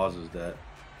what causes that.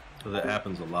 Because it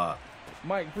happens a lot.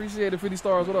 Mike, appreciate it. 50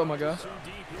 stars. What up, my guy?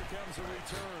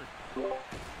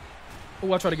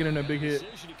 Oh, I try to get in that big hit.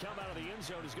 Decision to come out of the end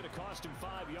zone is going to cost him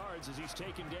 5 yards as he's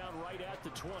taken down right at the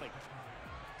 20.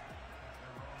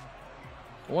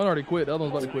 One already quit. The other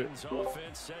one's about to quit.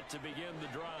 Offense set to begin the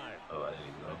drive. Oh, I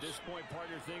didn't know. At this point,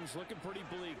 partner, things looking pretty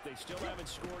bleak. They still haven't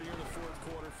scored here in the 4th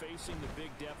quarter, facing the big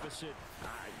deficit.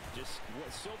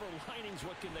 Silver linings,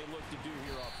 what can they look to do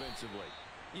here offensively?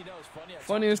 You know, it's funny.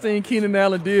 Funniest thing Keenan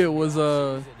Allen did was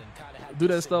do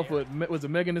that stuff with the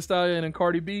Megan Thee Stallion and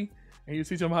Cardi B, and he was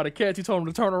teaching him how to catch. He told him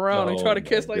to turn around and try to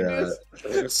catch like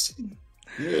this.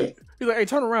 Yeah. He's like, "Hey,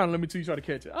 turn around and let me teach you how to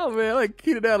catch it." Oh man, like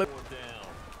Keenan Allen.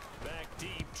 Back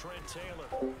deep, Trent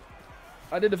Taylor.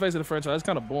 I did the face of the franchise. It's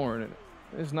kind of boring.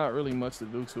 There's not really much to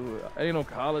do to it. I ain't no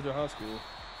college or high school.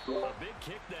 A big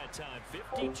kick that time,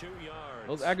 52 yards.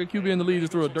 Those accurate QB in the league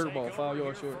just threw a dirt ball 5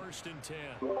 yards short. 1st and 10.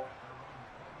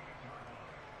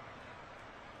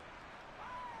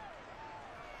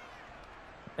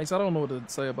 Hey, so I don't know what to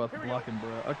say about the blocking, bro.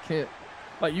 I can't,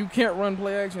 like, you can't run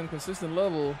play action consistent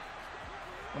level.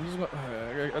 I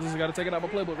just got to take it out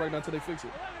of my playbook right now until they fix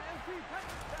it.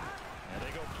 And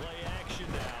they go play action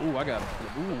now. Ooh, I got it.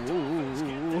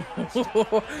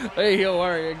 Ooh. Hey, yo, all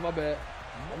right, my bad.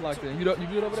 I'm locked in. You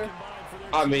good over there?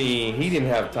 I mean, he didn't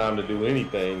have time to do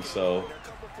anything, so.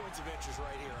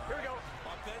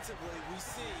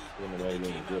 Wouldn't have made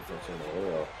any difference in the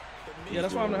world. Yeah,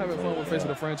 that's why I'm not having fun with Face of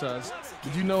the Franchise.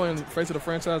 Did you know in Face of the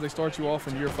Franchise they start you off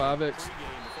in year 5X?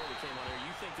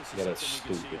 Yeah, that's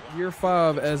stupid. Year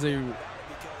 5 as a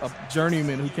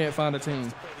journeyman who can't find a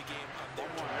team.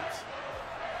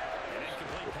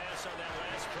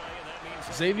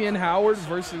 Xavier Howard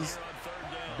versus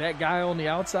that guy on the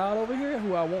outside over here,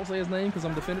 who I won't say his name because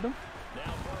I'm defending him. That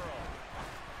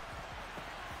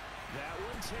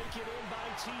one taken in by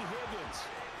T. Higgins.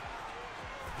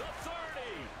 The 30,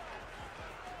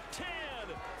 10,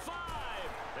 5,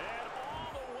 and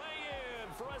all the way in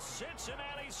for a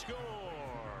Cincinnati score.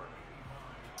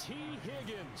 T.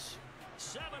 Higgins,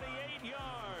 78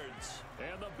 yards,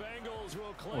 and the Bengals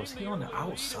will claim is he on the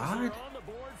outside? on the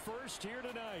board first here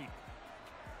tonight.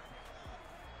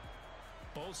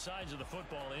 Both sides of the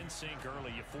football in sync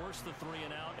early. You force the 3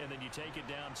 and out, and then you take it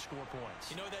down, score points.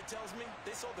 You know what that tells me?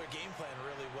 They sold their game plan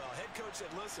really well. Head coach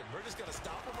said, listen, we're just going to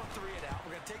stop them on 3 and out.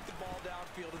 We're going to take the ball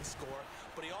downfield and score.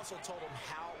 But he also told them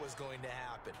how it was going to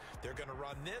happen. They're going to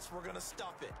run this. We're going to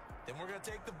stuff it. Then we're going to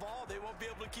take the ball. They won't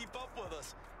be able to keep up with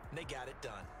us. And they got it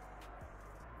done.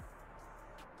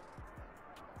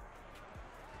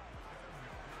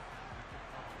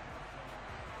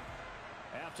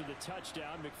 After the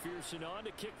touchdown, McPherson on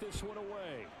to kick this one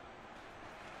away.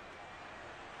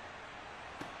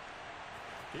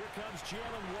 Here comes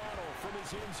Jalen Waddle from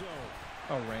his end zone.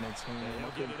 Oh, ran it.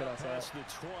 He'll get it up past the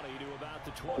 20 to about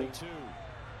the 22.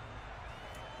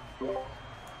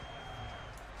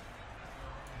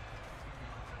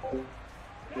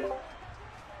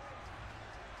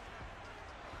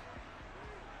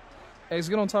 Hey, let's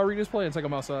get on Tyreek this play and take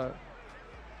him outside.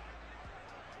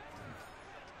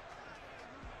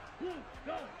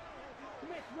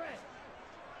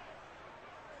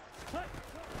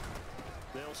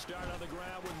 They'll start on the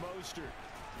ground with Mostert.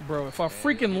 Bro, if our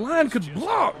freaking line could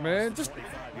block, man. Just,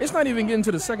 it's not even getting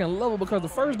to the second level because the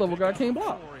first level guy can't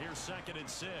block. Here's 2nd and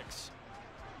 6.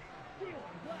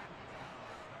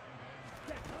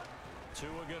 Tua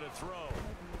going to throw.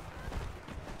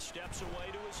 Steps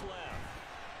away to his left.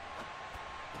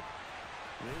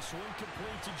 This one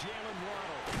complete to Jalen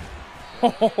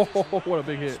Waddle. Oh, what a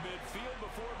big hit. Midfield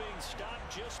before being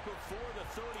stopped just before the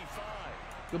 35.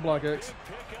 Good block, X.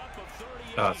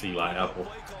 I see like Apple.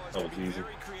 That was easy.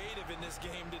 Very creative in this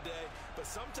game today, but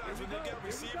sometimes when they get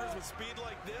receivers with speed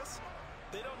like this,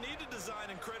 they don't need to design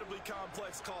incredibly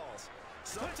complex calls.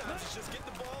 Sometimes it's just get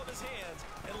the ball in his hands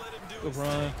and let him do his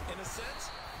thing. In a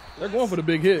sense, they're going for the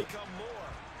big hit.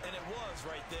 And it was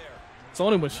right there. It's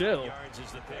only Michelle. Yeah,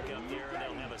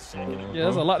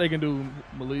 there's a lot they can do,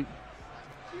 Malik.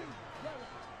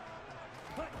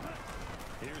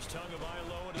 Here's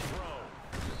Tagovailoa to throw.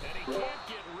 And he can't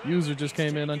get rid User just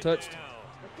came in untouched.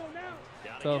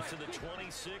 Tough. To the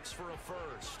 26 for a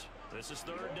first. This is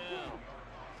 3rd down.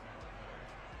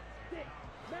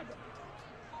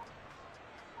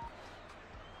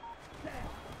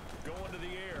 Going to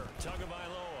the air.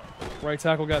 Tagovailoa. Right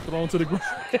tackle got thrown to the ground.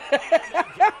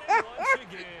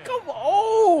 Come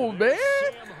on, man.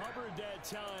 Sam Hubbard that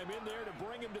time in there to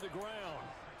bring him to the ground.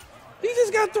 He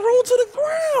just got thrown to the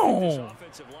ground.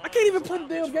 I can't even play the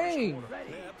damn game. Yeah,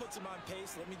 that puts him on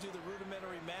pace. Let me do the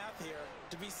rudimentary math here.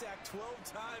 To be sacked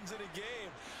 12 times in a game.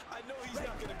 I know he's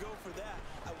not going to go for that.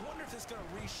 I wonder if it's going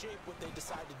to reshape what they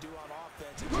decide to do on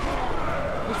offense.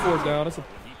 It's 4th down. That's a,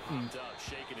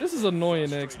 this is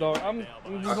annoying, X, dog. I'm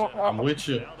with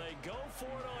you.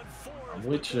 I'm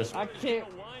with you. I can't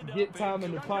get time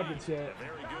in the pocket chat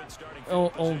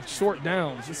on short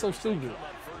downs. It's so stupid.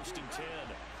 First and 10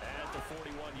 at the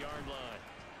 41-yard line.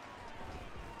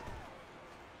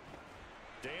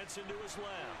 Dancing to his left.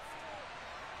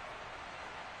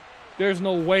 There's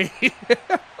no way. And that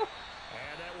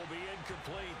will be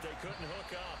incomplete. They couldn't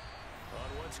hook up on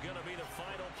what's going to be the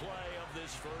final play of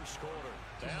this first quarter.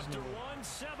 After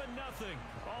 1-7-0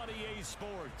 on EA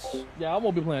Sports. Yeah, I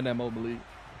won't be playing that mobile league.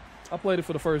 I played it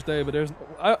for the first day, but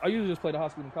I usually just play the high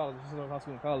school and college. This is high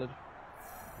school and college.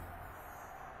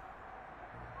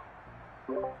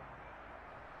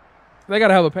 They got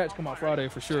to have a patch come out Friday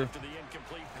for sure. After the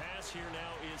incomplete pass, here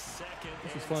now is 2nd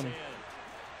This is funny. 10.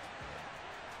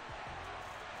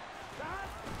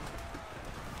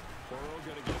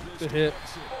 Good hit.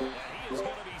 He is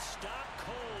going to be stopped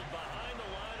cold behind the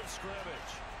line of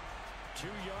scrimmage. 2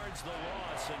 yards the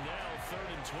loss, and now 3rd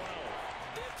and 12.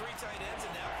 They have 3 tight ends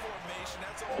in that formation.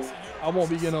 That's almost a universal. I won't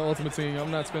be getting an Ultimate Team. I'm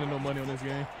not spending no money on this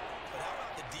game. But how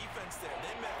about the defense there?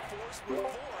 They met force with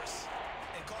force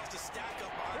and caused a stack up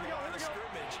behind the line of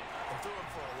scrimmage and threw him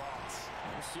for a loss.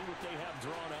 We'll see what they have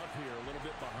drawn up here. A little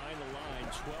bit behind the line.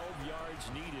 12 yards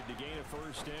needed to gain a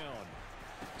first down.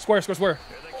 Square, square, square.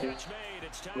 And the catch made.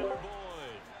 It's Tyler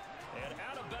Boyd. And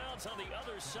out of bounds on the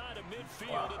other side of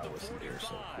midfield at the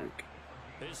 45.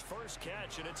 His first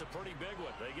catch, and it's a pretty big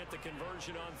one. They get the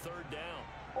conversion on third down.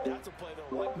 That's a play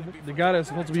that'll likely be The guy that's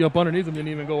supposed to be up underneath him didn't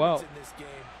even go out. in this game.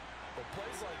 But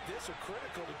plays like this are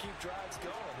critical to keep drives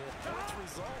going. And its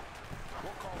result,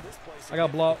 we'll call this place. I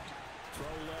got blocked. Throw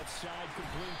left side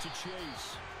complete to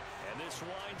Chase. And this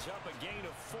winds up a gain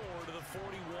of 4 to the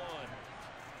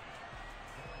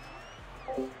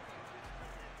 41.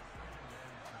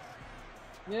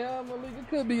 Yeah, Malik, it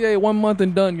could be a 1 month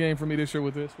and done game for me this year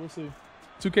with this. We'll see.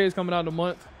 2K is coming out in a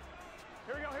month.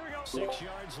 Here we go, here we go. 6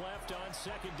 yards left on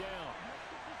second down.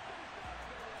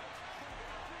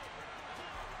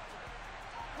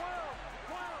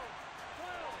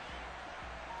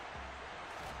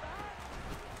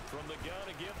 From the gun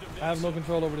to give to I have no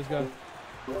control over this guy. And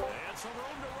some room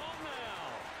to run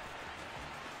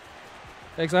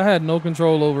now. X, I had no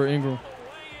control over Ingram.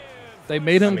 They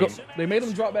made him go. They made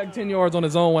him drop back 10 yards on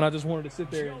his own when I just wanted to sit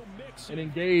there and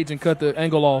engage and cut the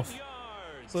angle off.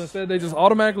 So instead, they just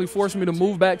automatically forced me to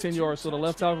move back 10 yards so the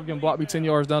left tackle can block me 10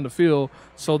 yards down the field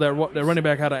so that the running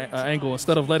back had an angle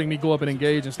instead of letting me go up and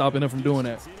engage and stopping him from doing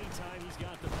that.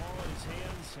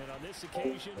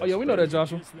 Oh, yeah, we know that,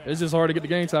 Joshua. It's just hard to get the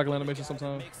game tackle animation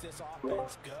sometimes.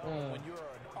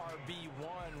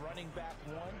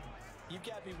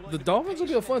 The Dolphins will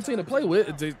be a fun team to play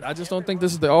with. I just don't think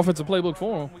this is the offensive playbook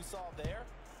for them.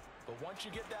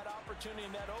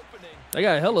 They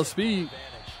got hella speed.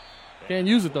 Can't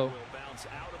use it, though.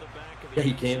 Yeah,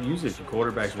 he can't use it. The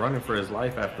quarterback's running for his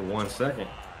life after 1 second.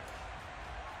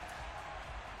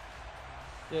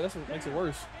 Yeah, that's what makes it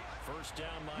worse. First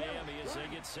down Miami as they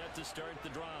get set to start the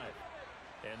drive.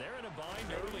 And they're in a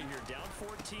bind early here, down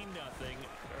 14-0.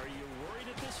 Are you worried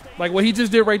at this stage? Like what he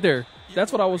just did right there.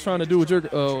 That's what I was trying to do with your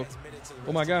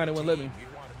with my guy, and it wouldn't let me.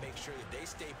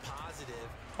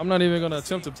 I'm not even gonna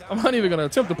attempt to. I'm not even gonna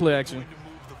attempt to play action.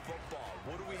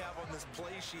 What do we have on this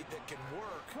play sheet that can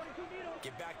work?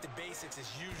 Get back to basics is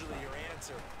usually your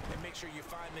answer, and make sure you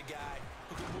find the guy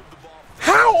who can move the ball.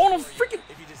 How on a freaking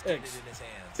If you just get it in his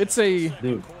hands. It's a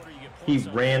Dude, he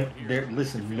ran there.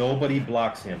 Listen, nobody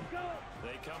blocks him.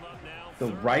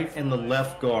 The right and the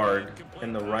left guard,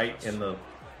 and the right and the.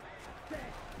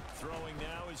 Throwing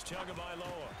now is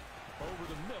Tagovailoa over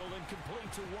the middle and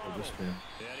complete to Waddle. And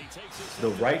he takes it. The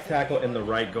right tackle and the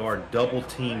right guard double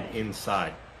teamed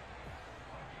inside.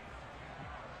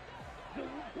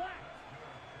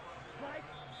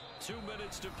 2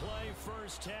 minutes to play,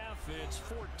 first half. It's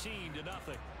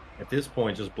 14-0. At this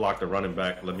point, just block the running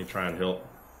back. Let me try and help.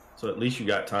 So at least you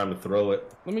got time to throw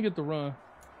it. Let me get the run.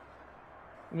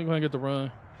 Let me go ahead and get the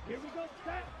run. Here we go,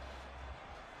 set.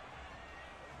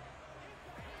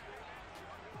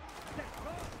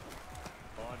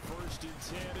 On first and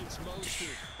 10, it's Mostert.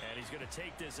 And he's going to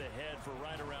take this ahead for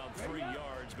right around 3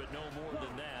 yards, but no more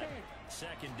than that.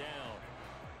 Second down.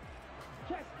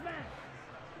 Check man.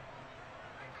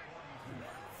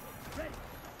 Ready.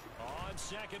 On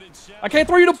second and 7. I can't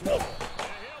throw you the And he'll be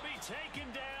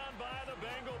taken down by the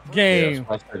Bengal. game.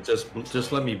 Yeah,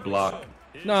 just let me block.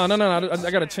 No. I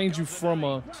gotta change you from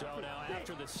what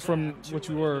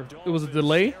you were. It was a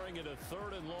delay.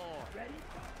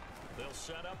 They'll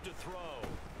set up to throw.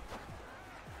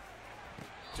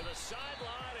 To the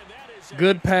sideline, and that is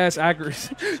Good pass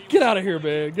accuracy. Get out of here,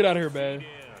 man. Get out of here, man.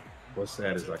 What's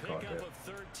sad is I caught that.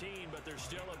 13, but they're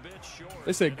still a bit short.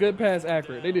 They said good pass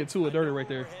accurate. They did two of dirty right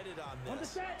there.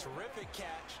 Terrific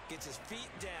catch, gets his feet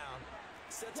down,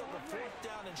 sets up a fourth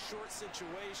down and short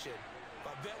situation. I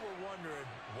bet we're wondering,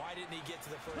 why didn't he get to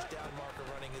the first down marker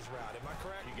running his route? Am I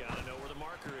correct? You gotta know where the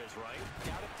marker is, right?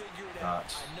 Gotta figure it out.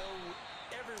 Gotcha. I know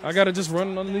every I gotta just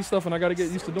run underneath stuff, and I gotta get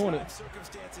used to doing it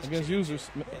circumstances against change. users.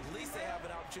 At least they have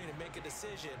an opportunity to make a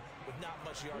decision with not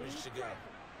much yardage to go.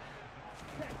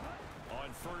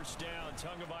 On first down,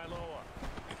 Tagovailoa.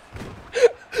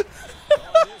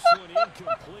 On this one,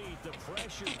 incomplete. The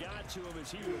pressure got to him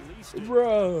as he released it.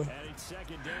 Bro. And it's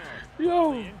second down.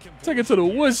 Yo, take it to the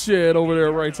woodshed over there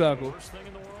at right tackle. Worst thing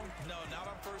in the world? No, not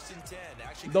on first and 10.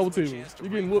 Actually, Double gives them a team. chance to You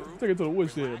getting regroup, take it to the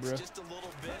woodshed, relax bro. just a little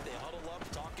bit. They huddle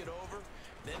up, talk it over.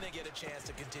 Then they get a chance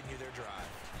to continue their drive.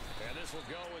 And this will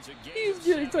go as a game He's of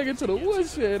getting taken to the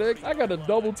woodshed. I got a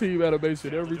double team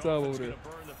animation every time over there.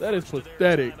 That is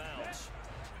pathetic. timeouts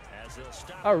as they'll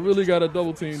stop I really got to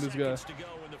double team this guy. seconds to go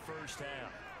in the first half.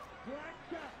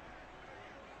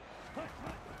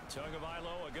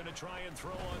 Tagovailoa going to try and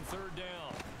throw on third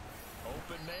down.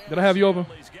 Open man. Did I have you open?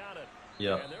 He's got it.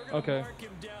 Yeah. And they're gonna Okay. mark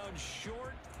him down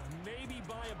short, maybe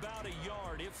by about a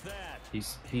yard. enough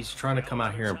that. He's trying to come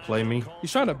out here and play me.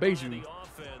 He's trying to bait you.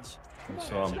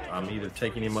 So I'm either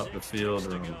taking him up the field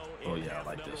or oh yeah, I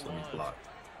like this. Let me block.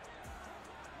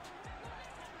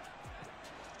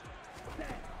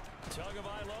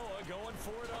 Tagovailoa going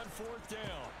for it on 4th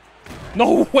down.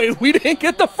 No way, we didn't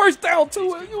get the first down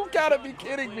to it. You gotta be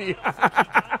kidding me.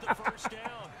 The first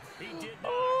down. He did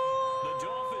not. The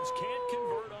Dolphins can't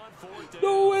convert on 4th down.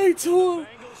 No way, Tua.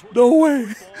 No way.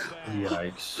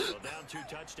 Yikes. So down 2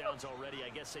 touchdowns already. I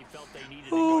guess they felt they needed to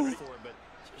go for it, but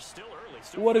still early.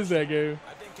 Still What is that game?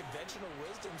 I think conventional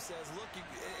wisdom says, look,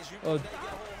 as you play, you get a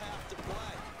whole half to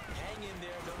play. Hang in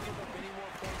there. Don't give up any more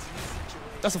points in this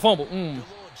situation. That's a fumble. A little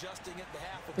adjusting at the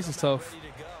half will This is come out tough. ready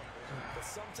to go. But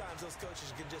sometimes those coaches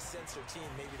can just sense their team.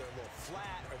 Maybe they're a little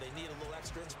flat or they need a little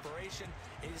extra inspiration.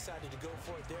 He decided to go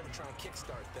for it there to try and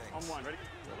kickstart things. On 1, ready?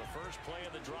 Well, the first play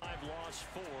of the drive lost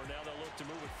 4. Now they'll look to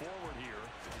move it forward here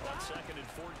on 2nd and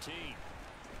 14.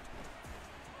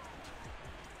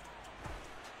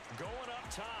 Going up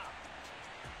top.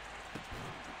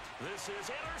 This is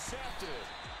intercepted.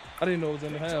 I didn't know it was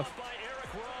in the Picked half. up by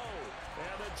Eric Rowe.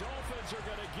 And the Dolphins are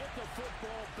going to get the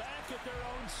football back at their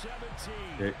own 17.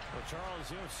 Okay. Well, Charles,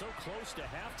 so close to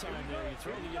halftime there. You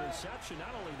throw the interception.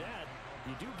 Not only that,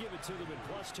 you do give it to them in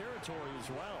plus territory as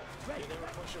well. Yeah, they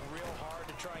were pushing real hard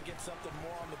to try and get something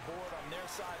more on the board on their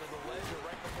side of the ledger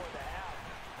right before the half.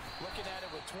 Looking at it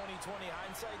with 20/20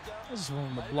 hindsight, though. This is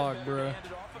on the might have block, been better bruh. to hand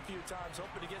it off a few times,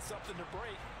 hoping to get something to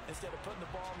break instead of putting the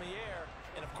ball in the air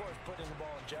and, of course, putting the ball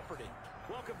in jeopardy.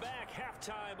 Welcome back.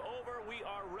 Halftime over. We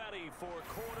are ready for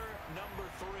quarter number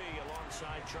 3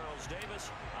 alongside Charles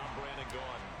Davis. I'm Brandon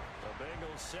Gaughan. The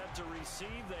Bengals set to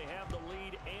receive. They have the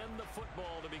lead and the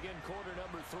football to begin quarter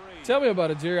number 3. Tell me about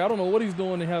it, Jerry. I don't know what he's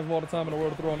doing to have all the time in the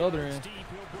world to throw on the other end.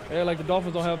 Yeah, like the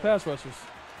Dolphins don't have pass rushers.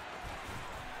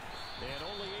 And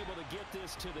only able to get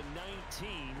this to the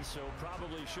 19, so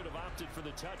probably should have opted for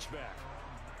the touchback.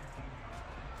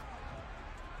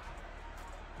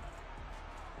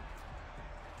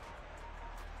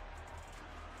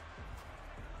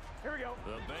 Here we go.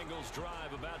 The Bengals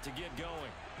drive about to get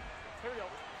going. Here we go.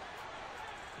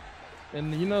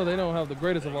 And you know they don't have the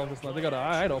greatest of offense line. They got an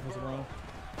alright offensive line.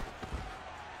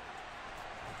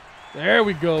 There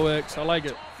we go, X. I like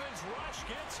it. Dolphins rush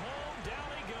gets home. Down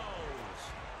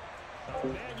he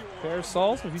goes. Pear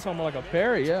sauce? If you talking about like a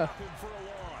pear, yeah. For a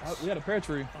loss. We had a pear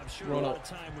tree I'm sure growing a lot up. of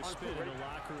time was spent in the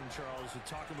locker room, Charles, and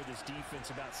talking with his defense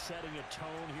about setting a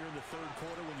tone here in the 3rd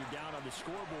quarter when you're down on the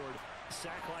scoreboard. A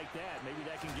sack like that, maybe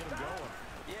that can get them going.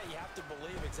 Yeah, you have to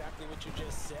believe exactly what you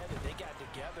just said, and they got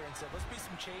together and said, let's be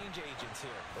some change agents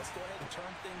here. Let's go ahead and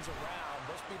turn things around.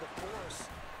 Let's be the force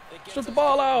that gets Strip the us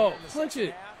ball going out. in the Switch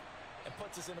second it. half and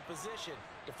puts us in a position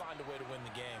to find a way to win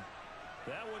the game.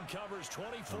 That one covers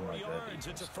 24 yards.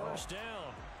 It's a first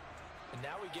down. And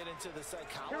now we get into the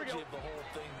psychology of the whole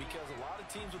thing because a lot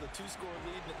of teams with a 2-score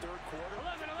lead in the 3rd quarter,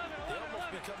 they almost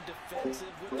become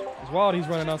defensive with their It's wild he's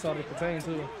running outside of the contain,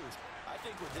 too. I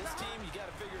think with this team, you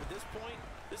got to figure at this point,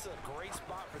 this is a great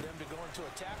spot for them to go into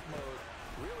attack mode,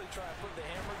 really try and put the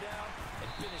hammer down and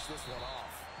finish this one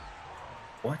off.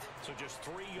 What? So just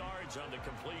 3 yards on the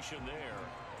completion there.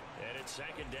 And it's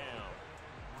 2nd down.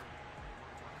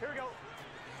 Here we go.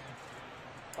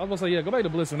 I was gonna say, yeah, go back to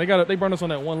blitzing. They burned us on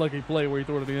that one lucky play where he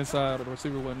threw it to the inside or the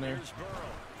receiver wasn't there. Here's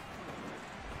Burrow.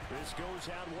 This goes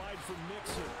out wide for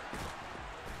Mixon.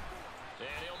 And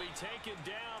he'll be taken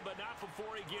down, but not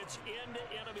before he gets into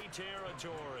enemy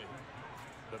territory.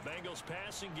 The Bengals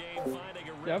passing game finding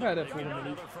a Yeah, I've had that rhythm. They for get him.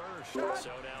 another first.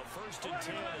 So now 1st and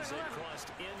 10 as they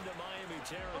crossed into Miami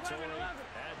territory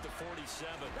at the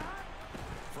 47.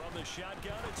 From the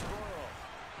shotgun, it's Burrow.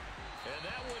 And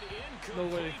that one No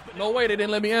incomplete. way. but No way they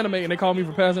didn't let me animate and they called me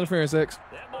for pass interference, X.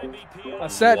 that might be PI. I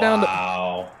sat down.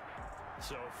 Wow.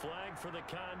 So flag for the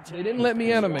contact. They didn't let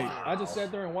me animate. I just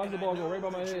sat there and watched the ball go right by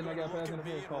my head and I got pass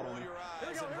interference called on me.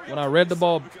 When I read the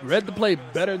play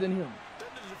better than him.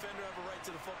 Doesn't the defender have a right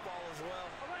to the football as well?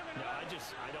 No, I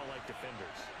don't like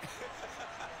defenders.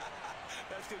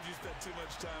 That's because you spent too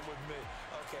much time with me.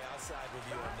 Okay, I'll side with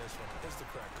you on this one. It's the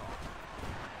correct call.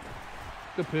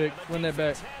 Good pick. Run that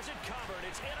back. Has it covered.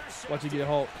 It's intercepted. Watch you get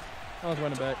halt. I was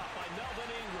running back. By Melvin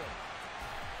Ingram.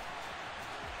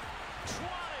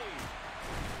 20.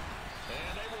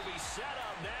 And they will be set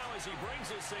up now as he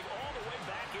brings this thing all the way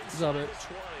back inside Good the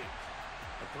job,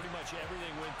 20. Pretty much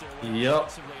everything went their way Yep.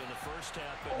 offensively in the first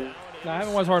half, but now an Nah, I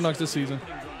haven't watched Hard Knocks this season.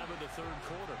 opening drive of the 3rd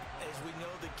quarter. As we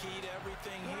know, the key to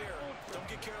everything here, don't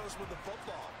get careless with the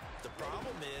football. The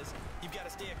problem is you've got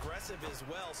to stay aggressive as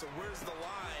well. So where's the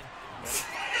line?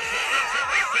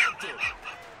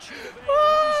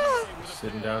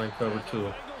 Sitting down in cover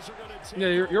 2. Yeah,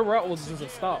 your route was just a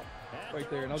stop right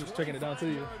there, and I was just checking it down to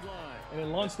you. And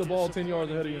then launch the ball 10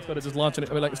 yards ahead of you instead of just launching it.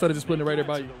 I mean, like, instead of just putting it right there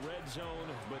by you.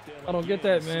 I don't get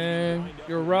that, man.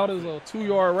 Your route is a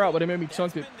 2-yard route, but they made me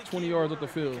chunk it 20 yards up the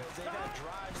field.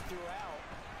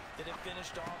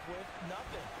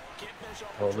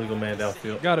 Oh, legal man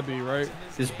downfield. Gotta be, right?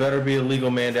 This better be a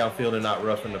legal man downfield and not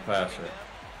roughing the passer.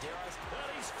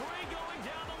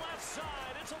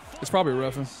 It's probably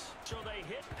roughing. So they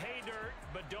hit pay dirt,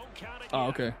 but don't count it Oh, yet.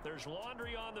 okay. There's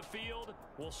laundry on the field.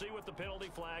 We'll see what the penalty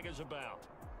flag is about.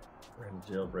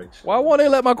 Jailbreaks. Why won't they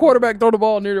let my quarterback throw the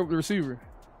ball near the receiver?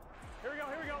 Here we go,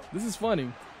 here we go. This is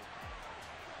funny.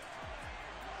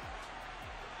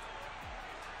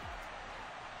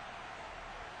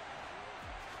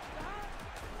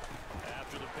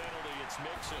 After the penalty, it's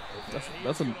Mixon.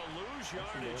 That's a. Gonna lose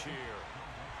yardage here.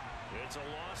 It's a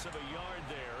loss of a yard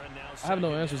there, and now I have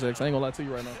no answers, X. I ain't gonna lie to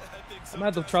you right now. I'm gonna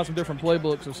have to try some different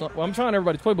playbooks or something. Well, I'm trying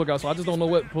everybody's playbook out, so I just don't know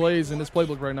what plays in this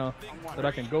playbook right now that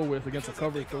I can go with against a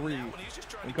cover 3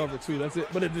 and cover 2. That's it.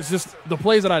 But it's just the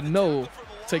plays that I know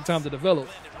take time to develop.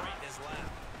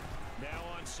 now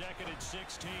on 2nd and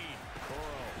 16.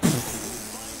 Burrow.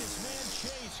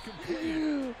 Chase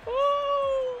complete.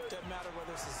 Doesn't matter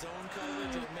whether it's a zone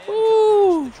coverage or man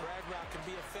Ooh. coverage, the drag route can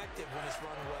be effective when it's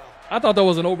run well. I thought that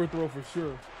was an overthrow for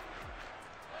sure.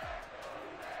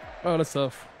 Oh, that's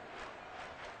tough.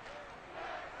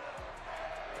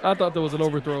 I thought that was an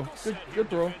overthrow. Good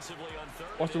throw.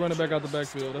 Watch the running back out the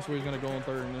backfield. That's where he's going to go on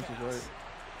 3rd, and this is right.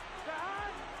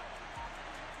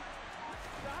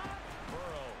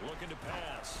 Burrow looking to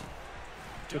pass.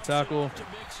 Good tackle. To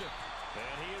Mixon.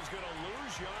 And he is going to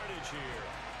lose yardage here.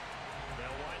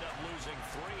 They'll wind up losing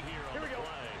 3 here on the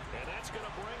play. And that's going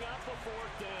to bring up a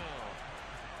 4th down.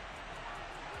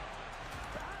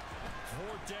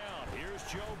 4th down. Here's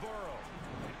Joe Burrow.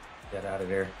 Get out of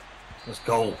there. Let's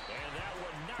go. And that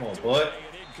one Come on, knocked boy. away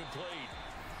and incomplete.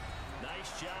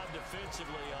 Nice job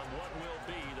defensively on what will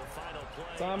be the final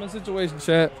play. Time and situation,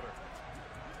 chat.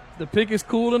 The pick is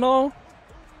cool and all,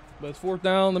 but it's 4th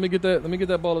down. Let me get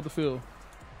that ball at the field.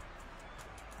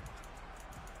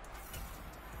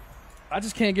 I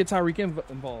just can't get Tyreek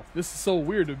involved. This is so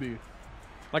weird to me.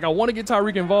 Like, I want to get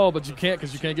Tyreek involved, but you can't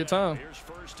because you can't get time. Here's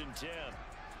 1st and 10.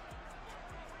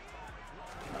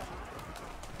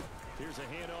 Here's a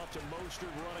handoff to Mostert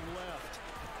running left.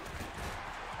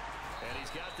 And he's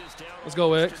got this down. Let's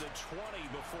go, X. To the 20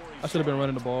 before he I should have been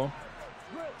running the ball.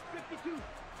 Drill, 52.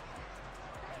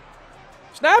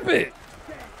 Snap it!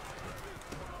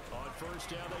 On 1st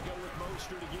down, they go with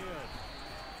Mostert again.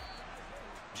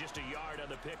 Just a yard on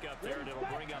the pickup there, and it'll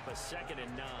bring up a 2nd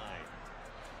and 9.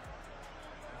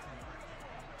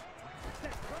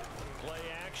 Play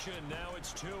action, now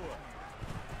it's Tua. All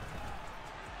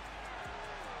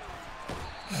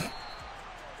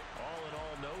in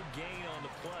all, no gain on the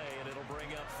play, and it'll bring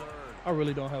up 3rd. I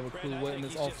really don't have a clue what in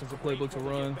this offensive playbook to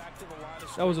run.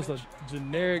 That was just a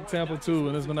generic Tampa 2,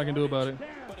 and there's nothing I can do about it.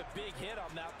 But a big hit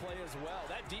on that play as well.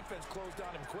 That defense closed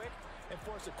on him quick and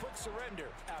forced a quick surrender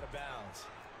out of bounds.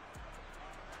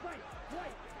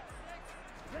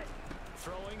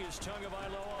 Throwing is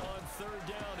Tagovailoa on 3rd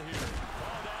down here.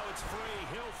 Oh, now it's free.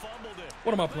 Hill fumbled it.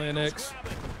 What am I playing next? And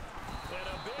a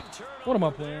big turnover What am I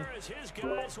playing? there as his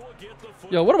guys will get the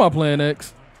football. Yo, what am I playing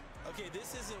next? Okay,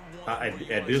 this isn't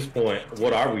one At this point,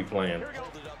 what are we playing?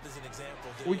 hold it up as an example.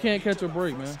 We can't catch a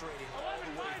break, man. Frustrating all the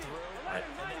way through. And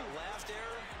that last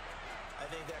error, I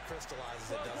think that crystallizes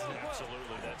it, doesn't it?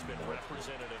 Absolutely. That's been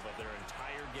representative of their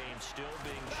entire game still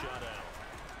being shut out.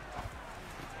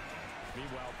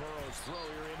 Meanwhile, Burrow's throw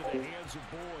here into the hands of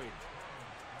Boyd.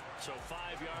 So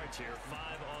 5 yards here, 5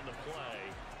 on the play.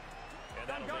 And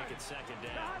that'll make it 2nd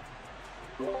down.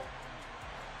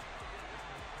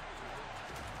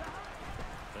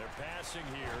 They're passing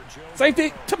here. Joe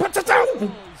Safety. Burrow. Touchdown.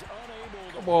 He's unable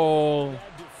to Come on.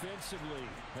 that defensively.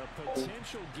 A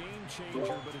potential game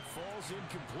changer, but it falls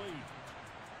incomplete.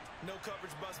 No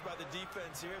coverage bust by the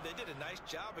defense here. They did a nice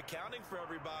job accounting for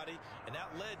everybody, and that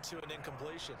led to an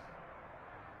incompletion.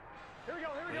 Here we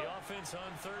go, here we The go. offense on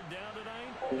 3rd down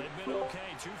tonight, they've been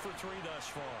okay. 2 for 3 thus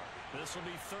far. This will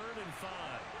be 3rd and 5.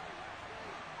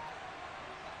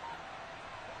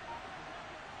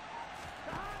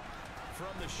 From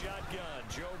the shotgun,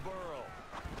 Joe Burrow.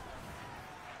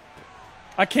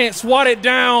 I can't swat it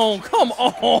down. Come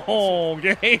on,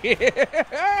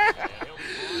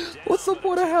 What's the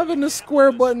point of having the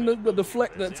square button to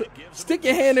deflect that? Stick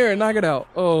your hand there and knock it out.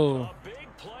 Oh, A big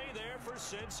play there for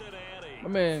Cincinnati. my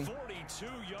man. 42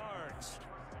 yards.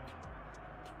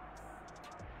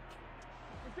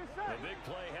 The big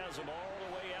play has them all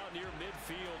the way out near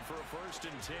midfield for a 1st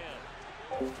and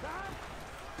 10.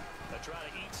 Try to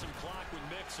eat some clock with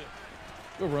Mixon.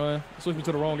 Good run. Switch me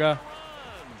to the wrong guy.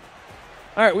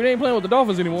 All right, we ain't playing with the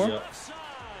Dolphins anymore. Yep.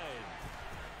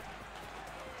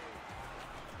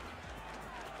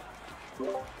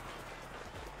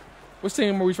 Which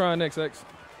team are we trying next, X?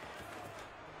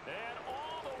 And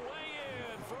all the way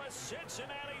in for a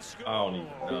Cincinnati score. I don't even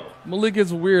know. Malik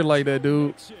is weird like that,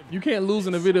 dude. You can't lose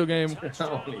in a video game. I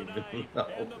don't even know.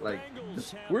 Like,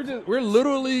 We're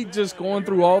literally just going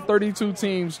through all 32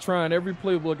 teams, trying every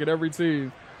playbook at every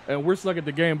team, and we're stuck at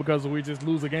the game because we just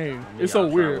lose a game. It's so I'll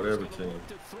try weird. whatever team.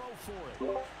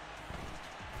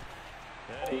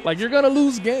 Like, you're gonna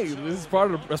lose games. This is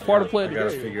part of playing I the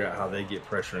gotta game. figure out how they get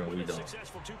pressure and we don't.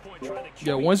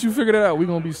 Yeah, once you figure that out, we're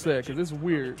gonna be set because it's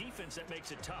weird.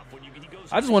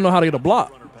 I just want to know how to get a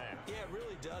block. Yeah, it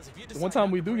really does. If you decide One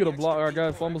time we do get a block, our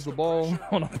guy fumbles the ball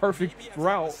on a perfect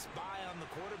route. spy on the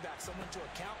quarterback, someone to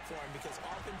account for him, because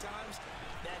oftentimes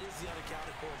that is the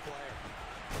unaccounted for player.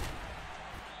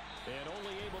 And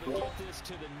only able to get this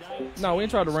to the 19. No, we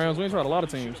ain't tried the Rams. We ain't tried a lot of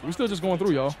teams. We still just going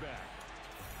through, y'all.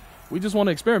 We just want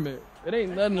to experiment. It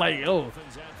ain't nothing like, oh,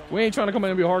 we ain't trying to come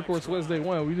in and be a hardcore Swiss day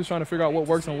one. We just trying to figure out what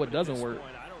works and what doesn't work.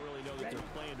 I don't really know that they're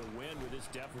playing to win with this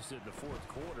deficit in the fourth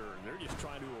quarter. And they're just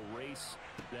trying to erase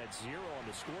that zero on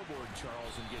the scoreboard,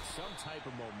 Charles, and get some type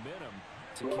of momentum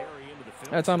to carry into the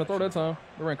film. Had time to throw that time.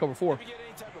 They ran cover 4. If you get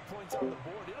any type of points on the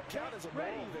board, it'll count as a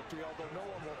moral victory, although no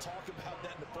one will talk about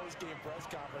that in the post-game press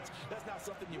conference. That's not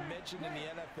something you mentioned in the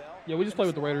NFL. Yeah, we just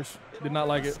played with the Raiders. Did not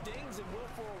like it. Stings and will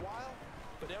for a while,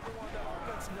 but everyone on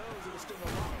offense knows it'll sting a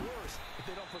lot worse if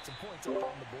they don't put some points up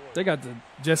on the board. They got the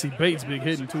Jesse Bates big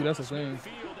hitting, too. That's the thing.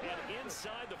 Field and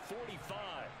inside the 45.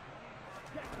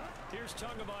 Here's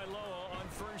Tagovailoa on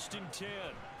 1st and 10.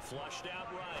 Flushed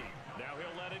out right. Now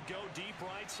he'll let it go deep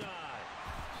right side.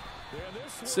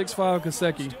 6'5"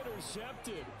 Kaseki.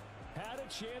 Intercepted. Had a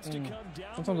chance to come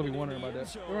down. Sometimes I'll be wondering about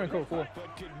that. We ran cover 4.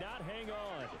 But could not hang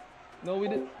on. No, we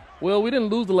didn't. Well, we didn't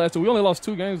lose the last 2. We only lost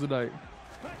 2 games tonight.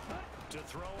 To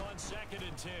throw on 2nd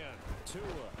and 10. Tua.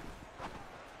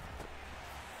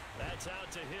 That's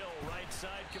out to Hill. Right side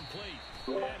complete.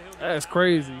 And he'll That's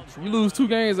crazy. You lose 2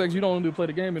 games, like you don't want to play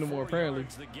the game anymore, 4 apparently.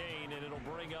 yards the gain, and it'll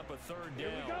bring up a 3rd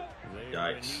down. They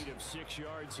are in Yikes. need of 6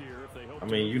 yards here if they hope I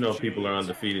to mean, you know win the people are Chiefs.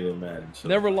 undefeated in Madden. So.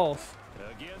 Never lost.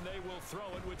 Again, they will throw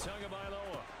it with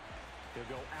Tagovailoa. He'll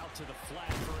go out to the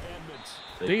flat for Edmonds.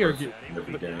 They are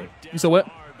perfect every game. You said what?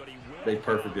 Hard, but he will They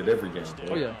perfect at every game.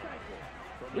 Oh, yeah.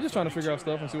 We're just trying to figure out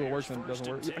stuff and see what works and doesn't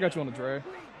work. I got you on the drag.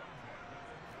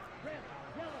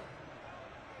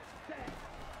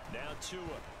 Now Tua.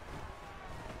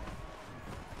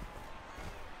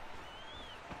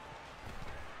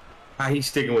 How he's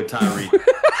sticking with Tyreek?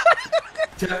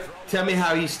 tell me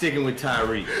how he's sticking with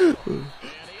Tyreek.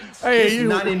 Hey, He's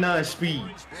 99 speed.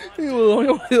 he was on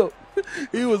your hip.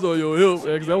 He was on your hip,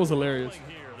 X. That was hilarious. Here,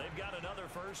 they've got another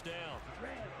 1st down.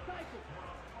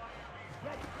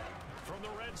 From the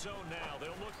red zone now, they'll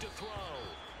look to throw.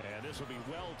 And this will be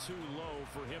well too low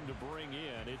for him to bring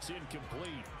in. It's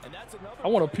incomplete. And that's another I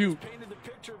want to play that's puke. painted the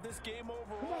picture of this game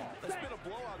overall. It's been a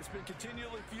blowout. It's been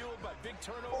continually fueled by big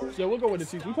turnovers. Yeah, we'll go with the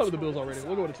Chiefs. We played with the Bills already.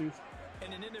 We'll go with the Chiefs.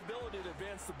 And an inability to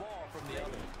advance the ball from the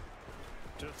other.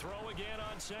 To throw again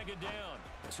on 2nd down.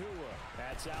 Tua.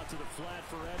 That's out to the flat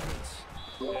for Edmonds.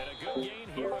 And a good gain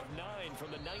here of 9 from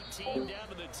the 19 down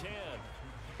to the 10.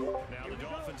 Now the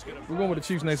Dolphins going to We're going with the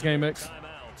Chiefs next game, X.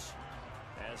 timeouts.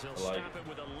 As he'll I like stop it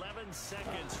with 11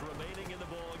 seconds remaining in the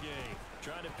ball game.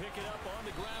 Trying to pick it up on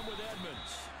the ground with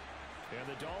Edmonds. And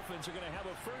the Dolphins are going to have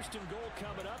a 1st and goal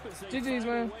coming up as they GG's,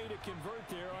 find man. a way to convert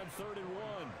there on 3rd and 1.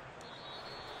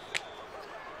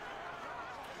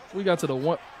 We got to the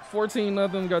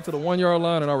 14-0. Got to the 1-yard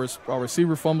line, and our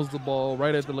receiver fumbles the ball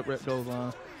right at the red goal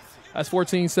line. That's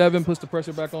 14-7. Puts the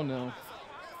pressure back on them.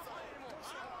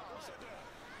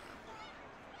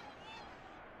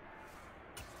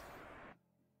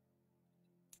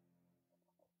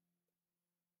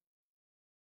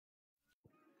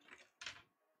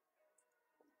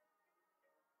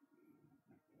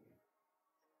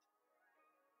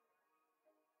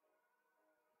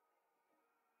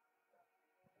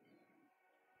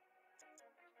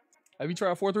 Have you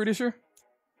tried 4-3 this year?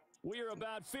 We are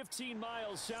about 15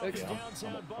 miles south Thanks. of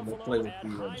downtown I'm Buffalo. gonna play with at the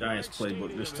Highmark Giants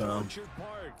playbook this Stadium in time. Orchard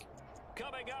Park.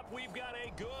 Coming up, we've got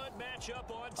a good matchup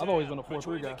on I've always tap been a 4-3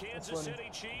 between guy. the That's Kansas funny. City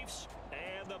Chiefs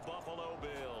and the Buffalo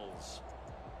Bills.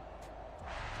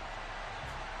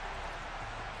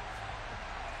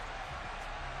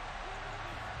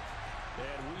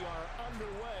 And we are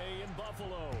underway in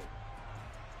Buffalo.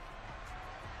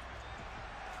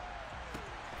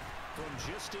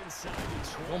 From just inside the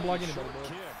 20, Don't block anybody, short bro.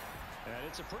 kick. And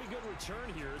it's a pretty good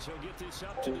return here as he'll get this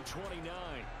up to the 29.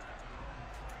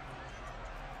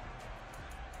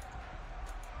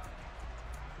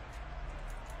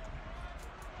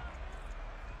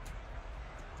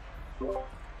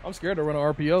 I'm scared to run an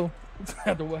RPO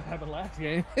after what happened last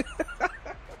game.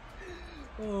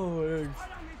 Oh, eggs.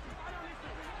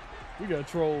 We got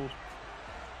trolled.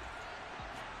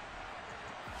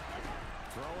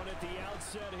 Throwing at the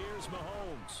outset, here's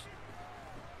Mahomes.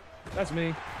 That's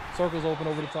me. Circle's open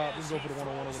over the top. Let's go for the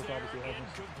one-on-one over the top. See what happens.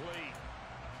 Incomplete.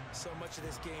 So much of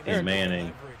this game Hey,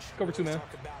 Manning. Cover 2 man.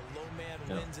 Talk about low man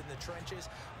wins in the trenches.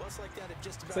 Well, it's like that if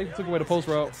just about Safety took every away the post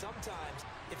position, route. but sometimes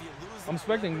if you lose I'm that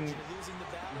expecting leverage, you're losing the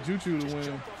battle, Juju to just win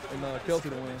jump up and the line Kelsey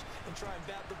to of win. scrimmage and try and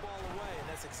bat the ball away, and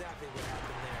that's exactly what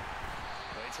happened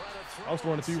there. I was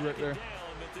throwing a few right there.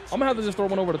 I'm gonna have to just throw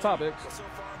one over the top, X. So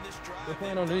far in this drive, They're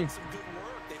playing they've done underneath. some good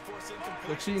work. They force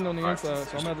They're incompletions cheating on the inside,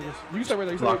 so I'm gonna have to just. You stay right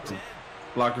there. You Block stay.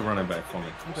 block the running back for me,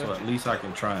 Okay. so at least I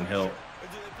can try and help.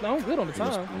 No, I'm good on the Give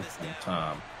us time. some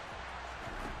time.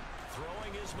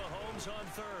 Throwing is Mahomes on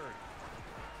third.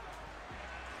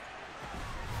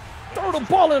 Throw the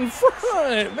ball in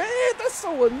front, man. That's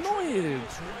so annoying.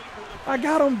 I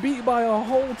got him beat by a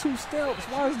whole 2 steps.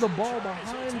 Why is the ball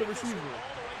behind the receiver? All the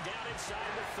way down inside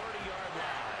the 30-yard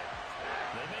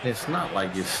line. It's not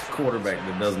like it's quarterback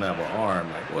that doesn't have an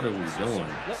arm. Like, what are we doing?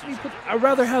 Let me put. I'd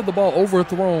rather have the ball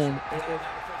overthrown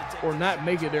or not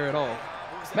make it there at all.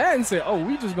 Madden said, "Oh,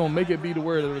 we just gonna make it be to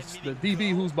where the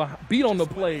DB who's beat on the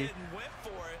play.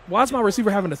 Why is my receiver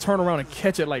having to turn around and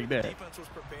catch it like that? defense was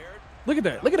prepared. Look at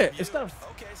that. Look at that. It's not.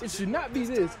 Okay, so It should not be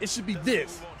this. It should be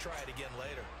this." we won't try it again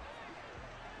later.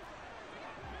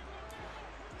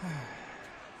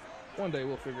 One day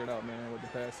we'll figure it out, man, with the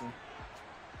passing.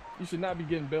 You should not be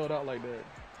getting bailed out like that.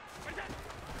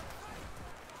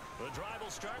 The drive will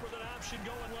start with an option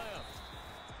going left.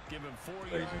 Give him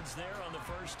 4 yards there on the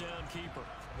first down keeper.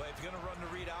 Well, if you're going to run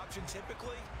the read option,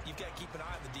 typically, you've got to keep an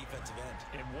eye on the defensive end.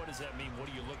 And what does that mean?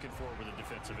 What are you looking for with a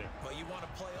defensive end? But you want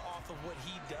to play off of what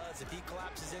he does. If he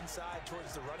collapses inside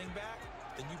towards the running back,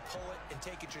 then you pull it and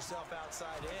take it yourself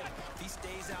outside in. If he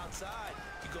stays outside,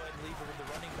 you go ahead and leave it with the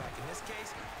running back. In this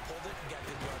case, pulled it and got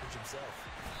good yardage himself.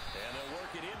 And they'll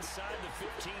work it inside the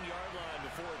 15-yard line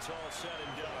before it's all said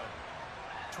and done.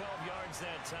 12 yards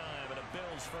that time, and a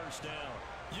Bills first down.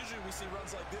 Usually we see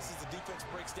runs like this as the defense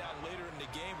breaks down later in the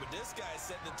game, but this guy's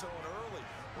setting the tone early.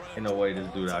 Ain't no way this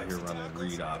dude out here running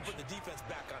read option Put the defense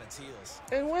back on its heels.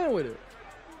 And win with it.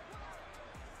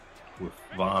 with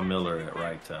Von Miller at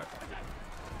right tackle.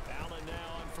 Allen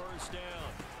now on first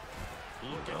down.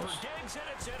 Looking for Diggs, and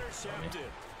it's intercepted.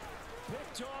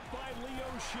 Picked off by Leo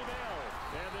Chanel.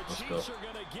 And the Chiefs are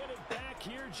going to get it back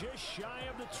here just shy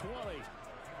of the 20.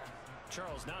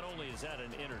 Charles, not only is that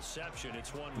an interception,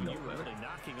 it's one when you're really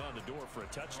knocking on the door for a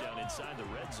touchdown inside the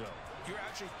red zone. You're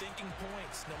actually thinking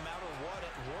points no matter what.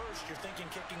 At worst, you're thinking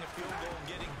kicking a field goal and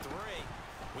getting 3.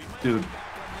 We might Dude. go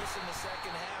back on this in the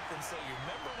second half and say, you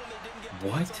remember when they didn't get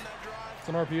What? points on that drive? It's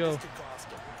an RPO. This could cost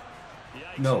them.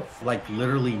 No, like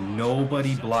literally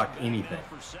nobody blocked anything.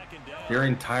 Their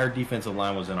entire defensive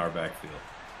line was in our backfield.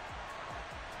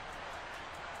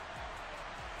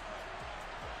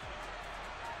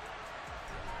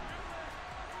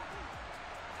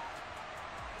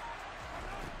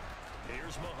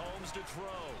 Here's Mahomes to throw.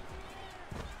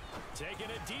 Taking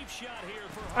a deep shot here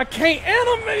for I can't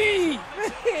animate!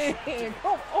 Man,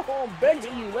 come on, I'm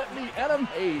begging you, let me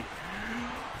animate.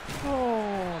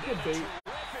 Oh, good bait.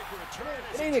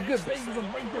 It ain't a good bait because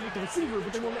I'm right there with the receiver,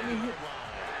 but they won't let me hit.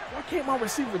 Why can't my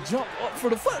receiver jump up for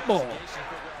the football? They're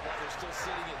still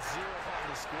sitting at 0 on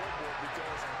the scoreboard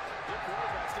because their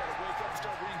quarterback's got to wake up and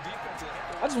start reading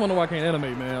defense. I just wonder why I can't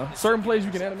animate, man. Certain plays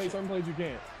you can animate, certain plays you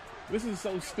can't. This is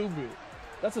so stupid.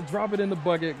 That's a drop it in the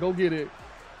bucket, go get it.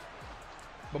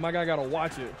 But my guy gotta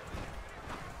watch it.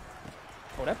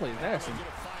 Oh, that play is nasty. Get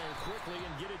a fire quickly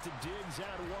and get it to Diggs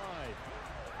out wide.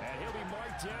 And he'll be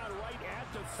marked down right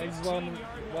at the 15-yard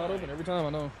Wide line. open every time, I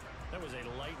know. That was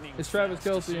a lightning It's Travis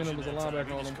fast Kelce and it decision was a that time. linebacker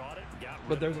He on just him. caught it, got rid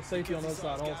But of there's it. a safety on the other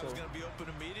Because side he saw his guy was also. going to be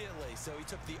open immediately, so he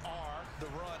took the R, the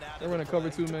run out They're of running the cover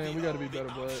play, 2, man. took We the gotta be O,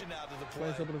 better, the bud. option out of the Plain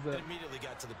play, simple as that. and immediately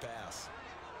got to the pass.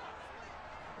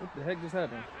 What the heck just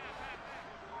happened?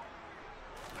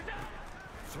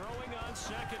 Throwing on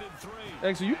 2nd and 3.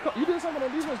 Actually, you did something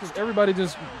on defense because everybody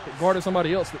just guarded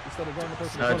somebody else instead of guarding the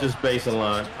person in I front of just base a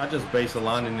line. I just base a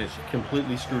line and it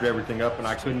completely screwed everything up, and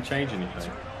I couldn't change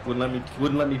anything. Wouldn't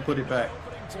let me put it back.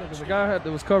 them. The guy that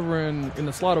was covering in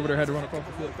the slot over there had to run across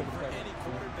the field to cover the pass. Any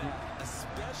quarterback,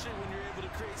 especially when you're able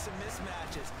to create some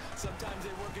mismatches. Sometimes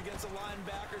they work against a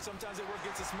linebacker, sometimes they work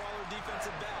against a smaller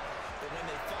defensive back. But when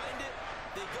they find it,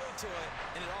 they go to to it,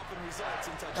 and it often results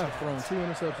in touchdowns. I've thrown 2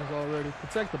 interceptions already.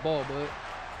 Protect the ball, bud.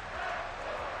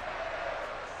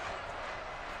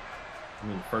 I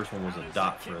mean, the first one was a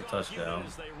dot for a touchdown.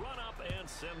 They run up and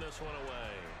send this one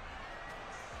away.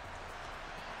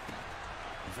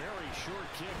 Very short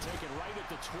kick taken right at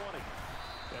the 20.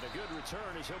 And a good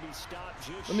return as he'll be stopped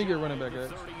just Let me get running back, the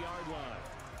guys. 30-yard line.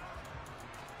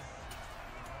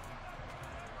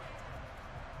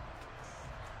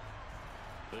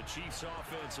 The Chiefs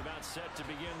offense about set to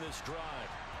begin this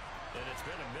drive. And it's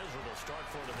been a miserable start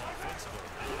for them offensively.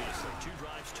 Obviously, 2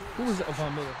 drives, 2. Who was that?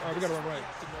 Von Miller. All right, we got to run right.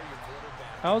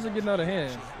 How is it getting out of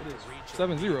hand? It is 7-0.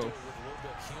 With a little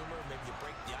bit of humor, maybe you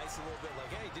break the ice a little bit.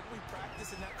 Like, hey, didn't we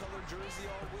practice in that colored jersey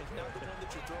all week? Not the one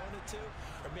that you're throwing it to?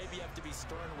 Or maybe you have to be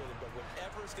stern with it. But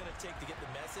whatever it's going to take to get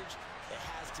the message, it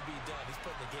has to be done. He's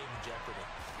putting the game in jeopardy.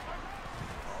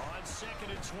 On 2nd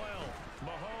and 12,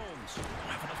 Mahomes.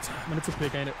 Man, it's a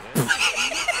pick, ain't it?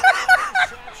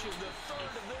 Interception, the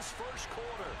third of this first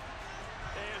quarter.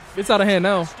 And It's out of hand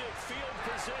now. field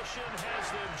possession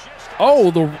has them just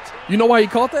Oh, you know why he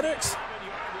caught that, X? 7-yard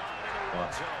line in the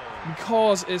red zone.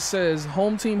 Because it says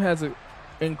home team has an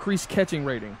increased catching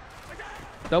rating.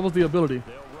 That was the ability.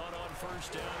 They'll run on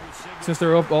first down with Sigurdsson Since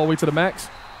they're up all the way to the max,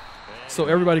 so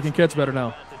everybody can catch better now.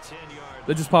 at the 10-yard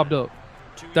They just popped up.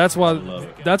 That's why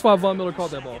Von Miller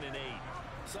caught that ball.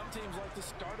 Some teams like to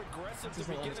start aggressive Just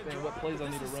to don't begin a understand what drive, plays I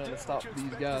but need to this is run to just stop what you're these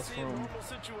expected guys to see in from- normal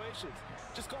situations.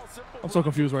 Just call simple I'm so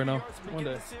confused right now. 2 yards to One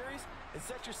begin day. the series and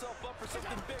set yourself up for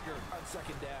something bigger on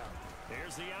 2nd down.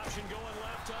 Here's the option going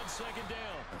left on 2nd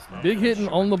down. Big hitting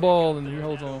on the ball, and he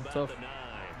holds on About tough. the 9.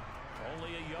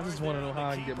 Only a I yard just want to there know on how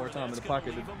the I can get more keeper. time in the That's gonna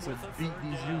pocket leave them to with a beat 3rd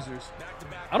these down. users.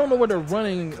 I don't know where they're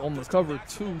running on the cover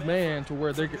 2-man to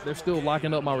where they're still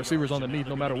locking up my receivers underneath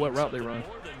no matter what route they run.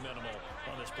 More than minimal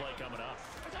on this play coming up.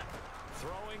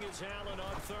 Throwing is Allen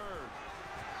on 3rd.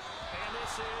 And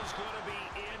this is going to be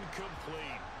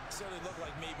incomplete. Certainly looked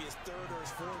like maybe his 3rd or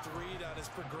his 4th read on his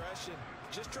progression.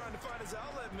 Just trying to find his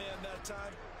outlet man that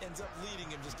time. Ends up leading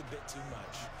him just a bit too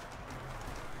much.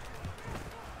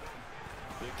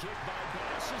 The kick by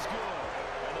Bass is good.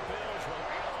 And the Bills will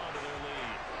add on to their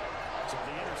lead. So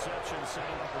the interception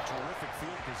setting up a terrific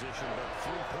field position, but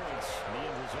 3 points in the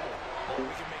end result.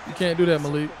 You can't do that,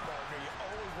 Malik. You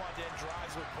always want to end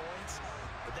drives with points,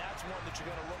 but that's one that you're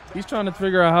going to look back. He's trying to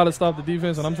figure out how to stop the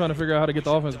defense, and I'm trying to figure out how to get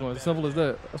the offense going. As simple as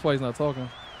that. That's why he's not talking.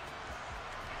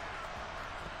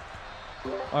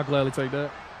 I'll gladly take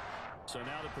that. So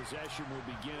now the possession will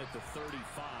begin at the 35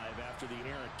 after the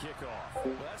errant kickoff.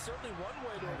 Well, that's certainly one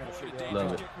way to avoid a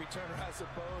Love dangerous it. kick returner, I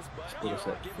suppose. But Put you us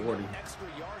are at giving 40. them extra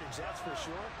yardage, that's for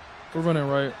sure. We're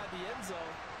running right. At the end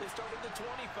zone, they started the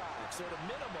 25. So at a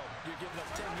minimum, you're giving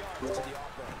up 10 yards to the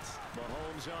offense.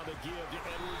 Mahomes on the give to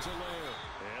Edwards-Helaire.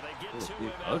 And they get to Big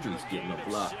him after Ugly's a getting gain a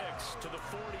of block. 6 to the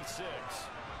 46.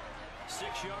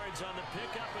 6 yards on the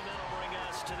pickup, and that'll bring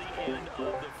us to the end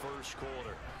of the first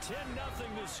quarter.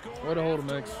 10-0 to score. Way to hold him,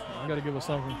 after X. one I got to give us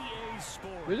something. EA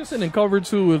Sports. They're just sitting in cover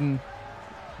 2, and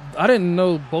I didn't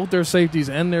know both their safeties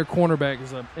and their cornerback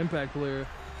is an impact player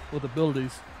with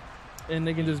abilities, and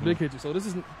they can just big hit you. So this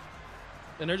isn't,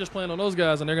 and they're just playing on those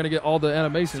guys, and they're going to get all the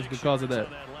animations 6 because of yards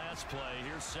that. on that last play.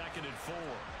 Here's 2nd and 4.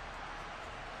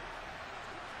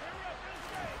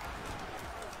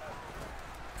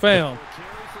 Fam,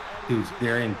 Dude,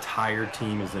 their entire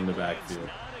team is in the backfield.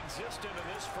 Non-existent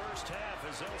in this first half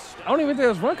as they'll stop I don't even think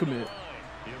that's run commit.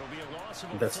 It'll be a loss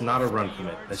of That's not a run 40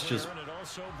 commit. yards That's just there, and it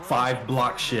also brings 5 up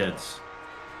block third sheds. So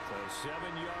 7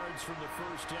 yards from the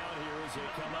first down here as they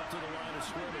come up to the line of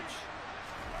scrimmage.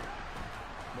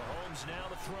 Mahomes now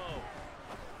to throw.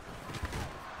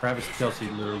 Travis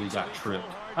Kelce literally got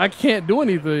tripped. I can't do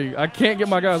anything. I can't get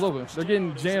my guys open. They're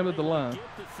getting jammed at the line. Get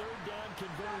the 3rd down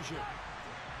conversion.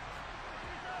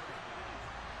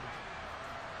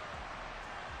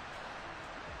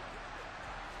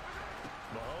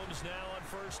 Mahomes now on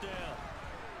first down.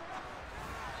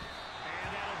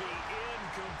 And that'll be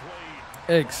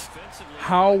incomplete. X,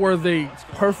 how were they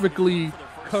perfectly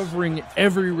covering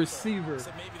every receiver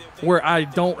where I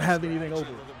don't have anything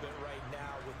open?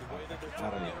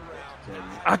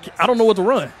 I don't know what to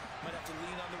run.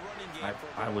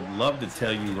 I would love to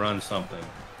tell you run something.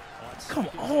 Come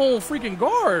on, freaking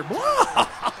guard.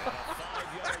 Block.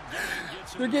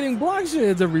 They're getting block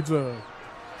sheds every time.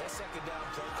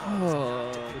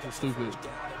 Oh, this is stupid. It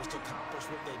was to accomplish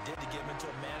what they did to get them into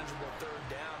a manageable 3rd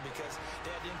down because they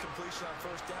had incompletion on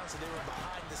first down, so they were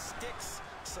behind the sticks,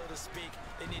 so to speak.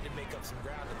 They needed to make up some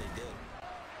ground, and they did.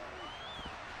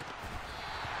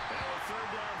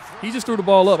 He just threw the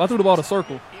ball up. I threw the ball to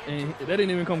circle, and that didn't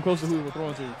even come close to who we were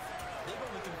throwing to.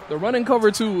 The running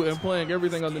cover 2 and playing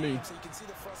everything underneath. So you can see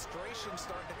the frustration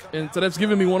starting to come And out. so that's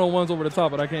giving me one-on-ones over the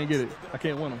top, but I can't get it. I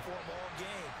can't win them.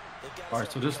 All right,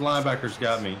 so this linebacker's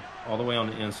got me all the way on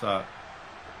the inside.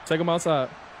 Take them outside.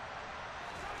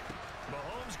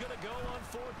 Mahomes going to go on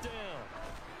 4th down.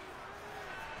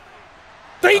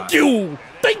 Thank you.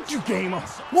 Thank you, Gamer.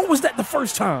 What was that the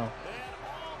first time?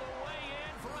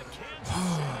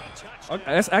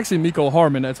 That's actually Miko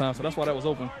Hardman that time, so that's why that was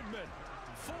open.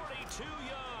 42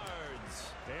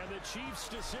 yards. And the Chiefs'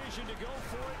 decision to go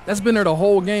for it. That's been there the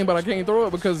whole game, but I can't throw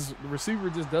it because the receiver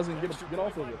just doesn't get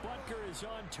off of it. Butker is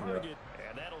on target,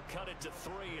 and that'll cut it to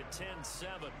 3 at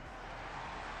 10-7.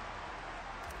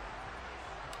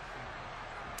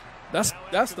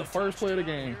 That's the first play of the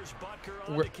game. Here's Butker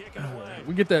on the kick and away.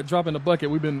 We get that drop in the bucket,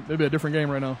 maybe a different game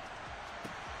right now.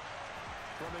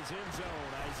 From his end zone,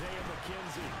 Isaiah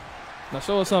McKenzie. Now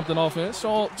show us something offense.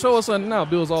 Show us something now,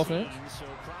 Bills offense. So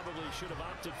probably should have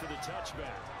opted for the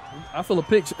touchback. I feel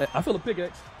a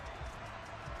pickaxe.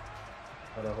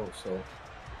 I don't hope so.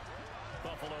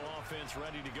 Buffalo offense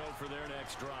ready to go for their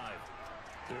next drive.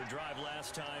 Their drive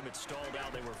last time, it stalled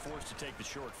out. They were forced to take the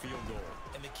short field goal.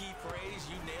 And the key phrase,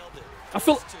 you nailed it. I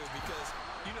feel. Because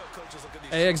you know coaches look at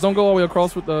these Hey, X, don't go all the way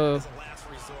across with the as a last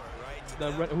resort,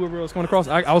 right? whoever was coming across.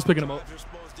 I was picking him up. You're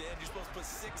supposed to end, you're supposed to put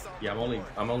 6 on. Yeah,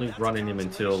 I'm only running him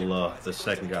until the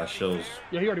second guy shows.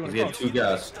 Yeah, he already went He had across. 2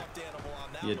 guys. Stuffed animal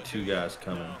on that He had one. 2 guys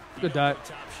coming. Good dot.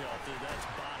 Top shelf, that's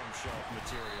bottom shelf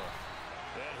material.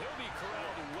 And he'll be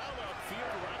corralled well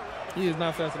upfield right around He is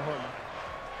not fast at Hardman.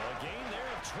 a gain there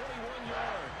of 21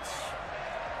 yards.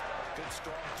 Good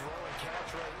strong throw and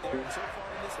catch right there. So far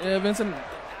in this Yeah, Vincent,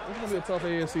 it's gonna be a tough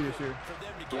AFC this year. for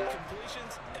them to get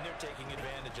completions, and they're taking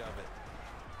advantage of it.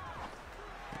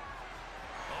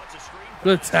 Oh, it's a screen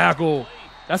Good pass. tackle.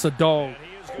 That's a dog. And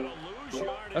he is going to lose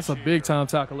yardage That's a here. big time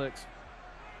tackle, X.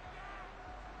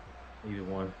 Either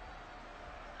one.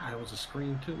 God, it was a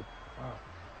screen too. Wow.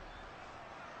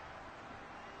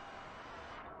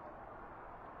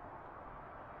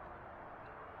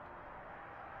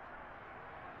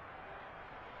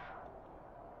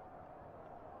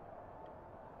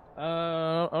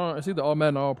 It's either all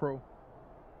Madden or all Pro.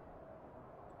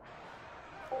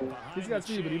 Behind He's got the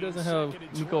speed, but he chains, doesn't have 2nd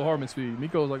and Miko 12. Hardman speed.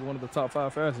 Miko's like one of the top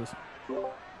 5 fastest.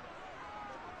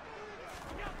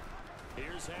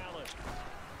 Here's Allen.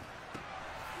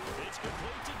 It's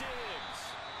complete to Diggs.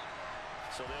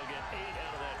 So they'll get 8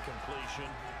 out of that completion,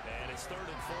 and it's 3rd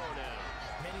and 4 now.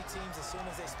 Many teams, as soon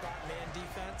as they spot man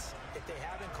defense, if they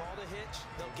haven't called a hitch,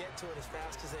 they'll get to it as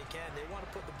fast as they can. They want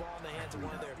to put the ball in the hands of one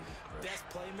of their best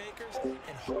playmakers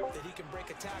and hope that he can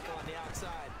break a tackle on the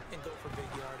outside and go for big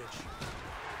yardage.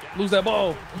 Lose that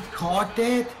ball. Caught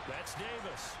that. That's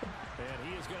Davis. And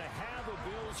he is going to have a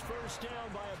Bills first down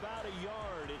by about a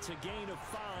yard. It's a gain of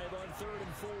 5 on 3rd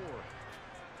and 4.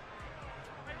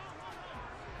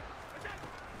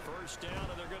 First down,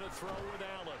 and they're going to throw with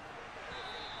Allen.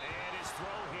 And his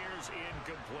throw here is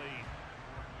incomplete.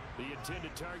 The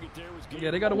intended target there was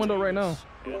Yeah, they got a window right now.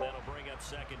 And that'll bring up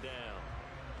 2nd down.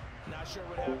 Not sure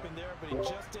what happened there, but he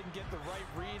just didn't get the right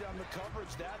read on the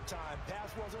coverage that time. Pass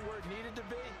wasn't where it needed to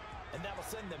be, and that'll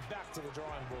send them back to the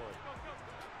drawing board.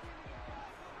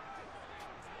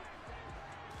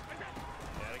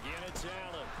 And again, it's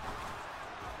Allen.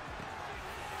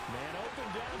 Man open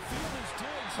downfield is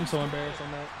Diggs. I'm so embarrassed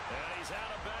on that. And he's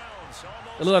out of bounds.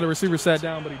 Almost It looked like the receiver sat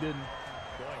down, but he didn't.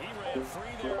 Boy, he ran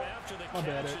free there after the My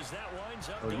bad, catch Ed. as that winds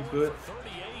up Oh, you going good? for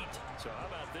 38. So how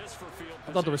about this for field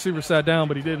I thought the position? receiver sat down,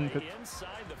 but he didn't.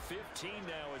 Inside the 15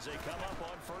 now as they come up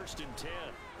on 1st and 10.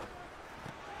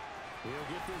 He'll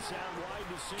get this out wide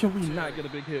to Can we Singletary. not get a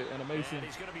big hit? Animation. And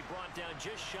he's going to be brought down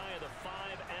just shy of the 5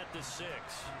 at the 6.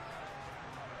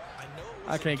 I know it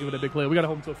I was can't give it a big play. We got to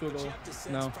hold him to a field but goal. you have to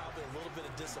sense No. probably a little bit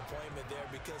of disappointment there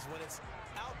because when it's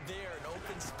out there in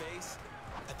open space,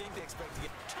 I think they expect to get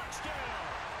Touchdown!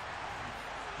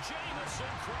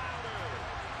 Jamison Crowder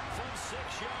from 6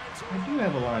 yards I do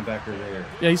have a linebacker there.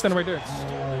 Yeah, he's standing right there.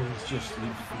 Oh, he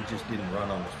just didn't run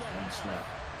on the snap.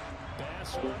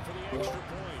 pass on for the extra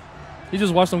point. He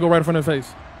just watched him go right in front of his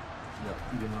face. Yep,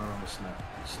 he didn't run on the snap.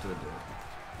 He stood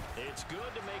there. It's good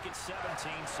to make it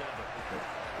 17-7.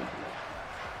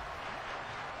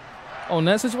 On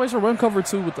that situation, run cover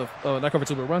 2 with the not cover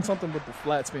 2, but run something with the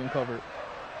flats being covered.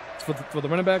 It's for the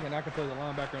running back, and I can play the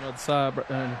linebacker on the other side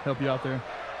and help you out there.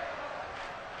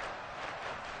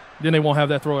 Then they won't have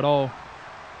that throw at all.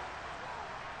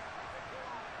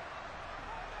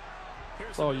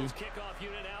 Here's all the you. Bills kickoff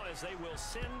unit out as they will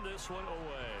send this one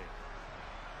away.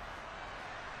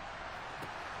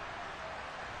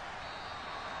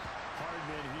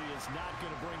 Hardman, he is is not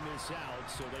going to bring this out,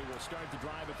 so they will start the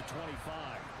drive at the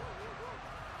 25.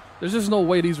 There's just no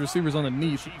way these receivers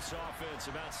underneath Chiefs offense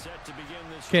about set to begin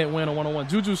this can't win a one-on-one.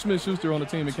 Juju Smith-Schuster on the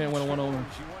team and can't win a one-on-one. You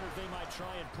wonder if they might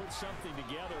try and put something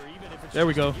together, even if it's there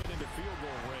we just go. to get into field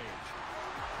goal range.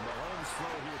 Mahomes throw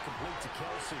here complete to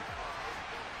Kelsey.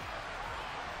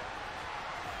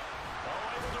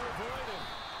 Able to avoid him.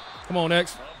 Come on,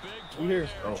 X. A big We play here.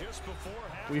 there just before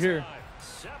We here. halftime.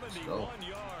 71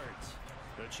 yards.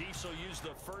 The Chiefs will use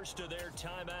the first of their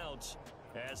timeouts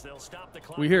as they'll stop the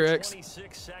clock. We here, with X.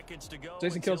 26 seconds to go.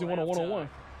 Jason until Kelsey won a one-on-one.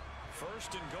 halftime.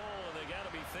 First and goal, and they got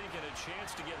to be thinking a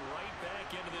chance to get right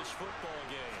back into this football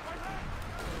game.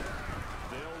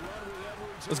 They'll run with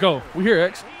Edwards. Let's go. We here,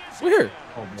 X. We here.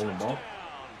 Oh, bowling ball.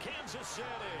 Kansas City.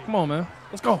 Come on, man.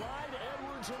 Let's go.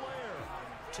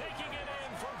 Taking it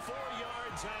in from 4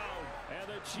 yards out. And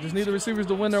the Chiefs Just need the receivers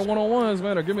to win their one-on-ones,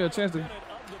 man, or give me a chance to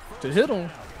hit them.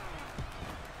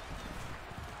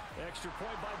 Extra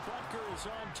point by Butker is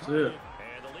on That's target. it.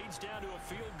 And the lead's down to a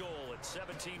field goal at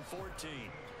 17-14.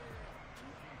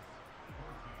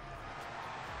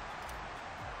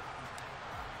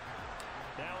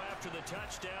 Now after the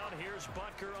touchdown, here's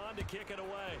Butker on to kick it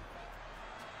away.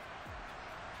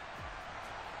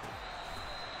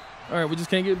 All right, we just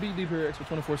can't get beat deep here, X, for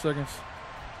 24 seconds.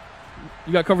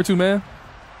 You got cover 2, man.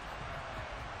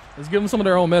 Let's give them some of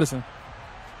their own medicine.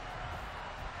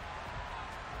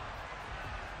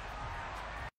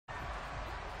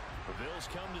 The Bills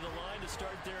come to the line to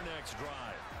start their next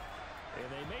drive.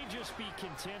 And they may just be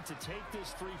content to take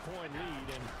this 3-point lead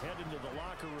and head into the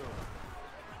locker room.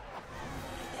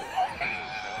 The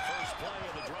first play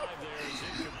of the drive there is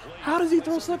incomplete. How does he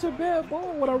throw such a bad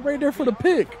ball when I'm right there for the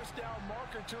pick? First down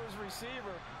marker to his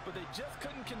receiver, but they just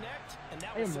couldn't connect. And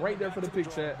that I was am right there back for the to pick,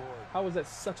 drawing chat. board. How is that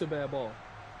such a bad ball?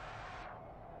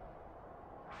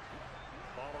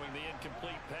 Following the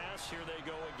incomplete pass, here they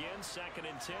go again. 2nd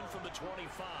and 10 from the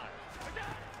 25.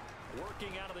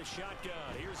 Working out of the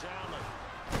shotgun. Here's Allen.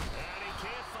 And he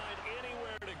can't find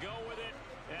anywhere to go with it.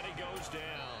 And he goes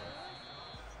down.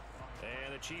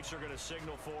 And the Chiefs are going to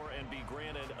signal for and be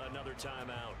granted another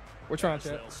timeout. We're trying, As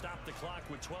chat. they'll stop the clock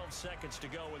with 12 seconds to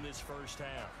go in this first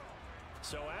half.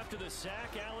 So after the sack,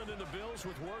 Allen and the Bills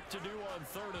with work to do on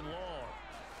 3rd and long.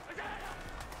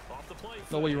 Off the play.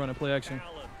 No way you running play action.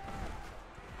 Allen.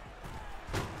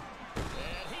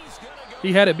 And he's gonna go.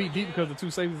 He had it beat deep because the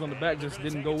 2 safeties on the back just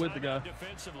didn't go with the guy.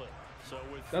 Defensively. So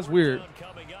with That's 4th weird. down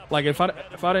coming up, Like, if I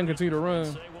didn't continue to we'll run,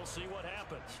 see what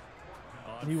happens.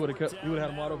 he would have had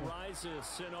him wide open.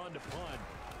 Sent on to punt.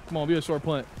 Come on, be a short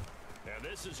punt. And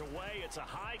this is away. It's a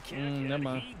high kick. Never and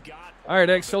mind. he got All right,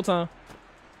 X, showtime.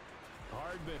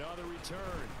 Hardman on the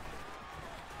return.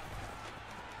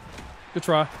 Good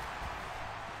try.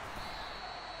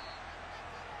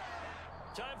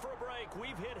 Time for a break.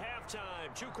 We've hit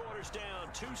halftime. 2 quarters down.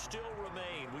 2 still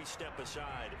remain. We step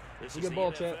aside. This We is get the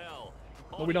ball, NFL. chat.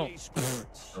 on No, we don't. EA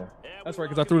Sports. And That's we right,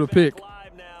 'cause I welcome threw you the pick. back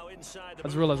live now inside the I just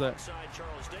booth realized that. alongside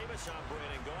Charles Davis. I'm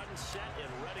Brandon Gordon, set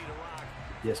and ready to rock.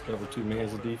 Yes, cover 2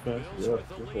 man's of defense. Bills Yeah, with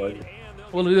the just lead, like it. and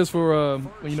they'll Well, get it is for when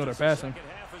first you know they're as the passing, second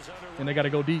half is underway. and they got to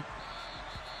go deep.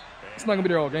 It's not gonna be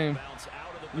there all game. Bounce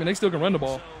out of the I mean, they still can run the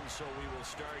ball. zone, so we will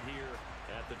start here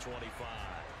at the 25.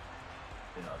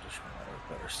 Yeah, I'll just run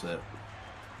a better set.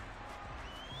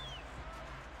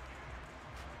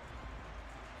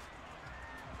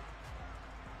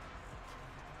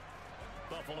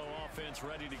 Buffalo offense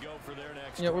ready to go for their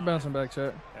next Yeah, we're drive. bouncing back,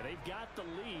 chat. And they've got the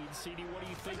lead. CD, what do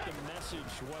you think the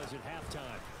message was at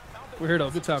halftime? We're here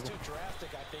though. Good tackle. Too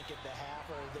drastic, I think, at the half,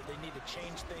 or that they need to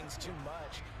change things too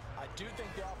much. I do think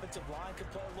the offensive line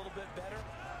could play a little bit better.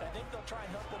 I think they'll try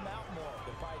and help them out more.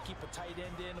 They'll probably keep a tight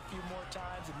end in a few more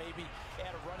times and maybe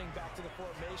add a running back to the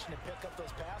formation and pick up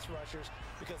those pass rushers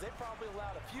because they probably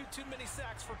allowed a few too many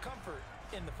sacks for comfort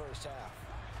in the first half.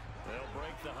 They'll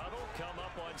break the huddle, come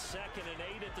up on 2nd and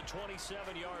 8 at the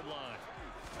 27-yard line.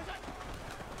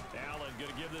 Allen going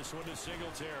to give this one to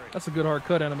Singletary. That's a good hard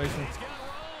cut animation. He's got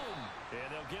room. And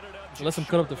they'll get it up just Let them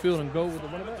cut up the short field and go with the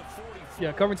first running down back. at the 44.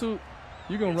 Yeah, cover 2.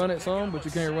 You can run it Pick up some, but a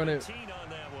you can't run it 17 on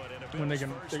that one, and a when they Bills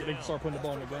can first they can down. start putting the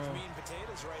ball on the ground. Meat and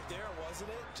potatoes right there, wasn't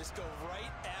it? Just go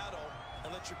right at them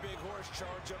and let your big horse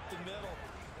charge up the middle.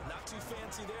 Not too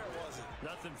fancy there, was it?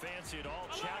 Nothing fancy at all,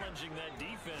 challenging that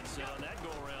defense on that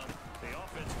go-around. The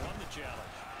offense won the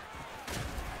challenge.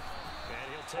 And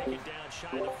he'll take it down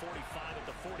shy of 45 at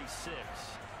the 46.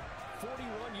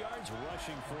 41 yards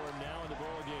rushing for him now in the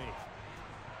ball game.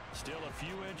 Still a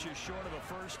few inches short of a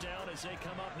first down as they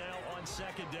come up now on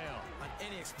second down. On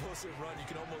any explosive run, you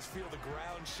can almost feel the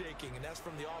ground shaking, and that's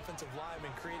from the offensive linemen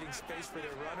creating space for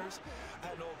their runners. I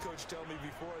had an old coach tell me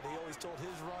before, they always told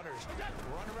his runners,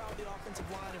 run around the offensive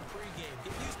line in pregame.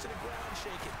 Get used to the ground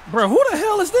shaking. Bro, who the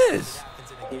hell is this?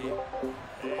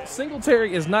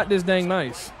 Singletary is not this dang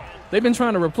nice. They've been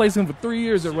trying to replace him for 3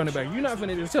 years at running back. You're not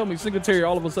finna just tell me Singletary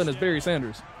all of a sudden is Barry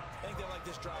Sanders.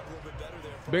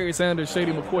 Barry Sanders,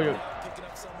 Shady McCoy.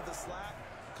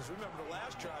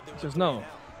 Just no.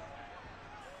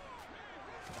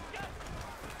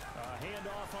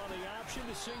 Handoff on the option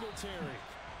to Singletary.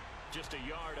 Just a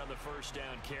yard on the first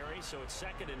down carry, so it's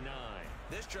 2nd and 9.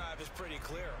 This drive is pretty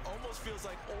clear. Almost feels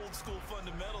like old school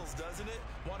fundamentals, doesn't it?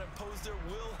 Want to impose their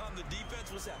will on the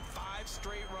defense. Was that 5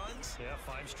 straight runs? Yeah,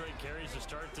 5 straight carries to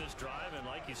start this drive, and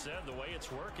like you said, the way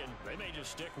it's working, they may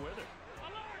just stick with it.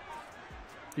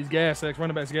 He's gas, X.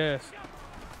 Running back's gas.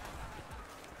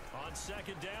 On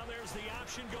second down, there's the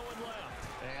option going left.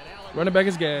 And Allen Running back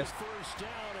is gas. First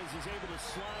down as he's able to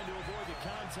slide to avoid the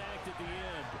contact at the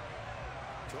end.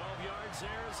 12 yards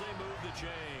there as they move the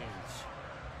chains.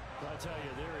 I'll tell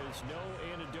you, there is no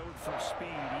antidote for speed,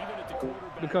 even at the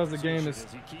quarterback because the game is.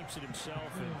 as he keeps it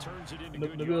himself and turns it into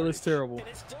good The bill is yardage. terrible. And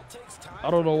it still takes time. I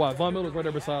don't know why. Von Miller's right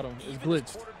there beside him. It's Even as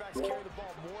glitched. quarterbacks carry the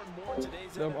ball more and more in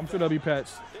today's I'm NFL, sure that'll be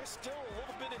patched. they're still a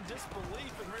little bit in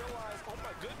disbelief and realize, oh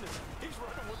my goodness, he's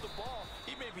running with the ball.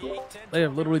 He may be 8, 10. They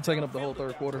have literally taken up the whole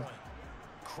third quarter.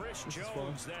 Chris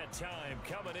Jones that time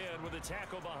coming in with a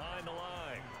tackle behind the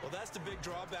line. Well, that's the big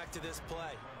drawback to this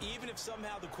play. Even if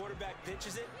somehow the quarterback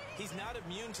pitches it, he's not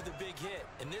immune to the big hit.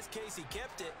 In this case, he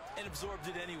kept it and absorbed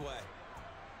it anyway.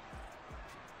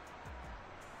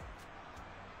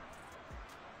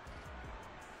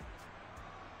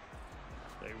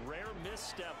 A rare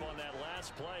misstep on that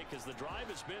last play because the drive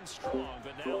has been strong,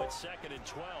 but now it's 2nd and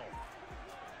 12.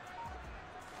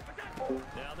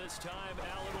 Now this time,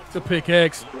 Allen will Good pick,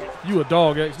 X. You a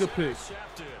dog, X. Good pick.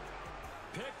 intercepted.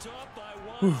 Picked up by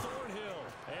Juan Thornhill,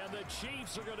 and the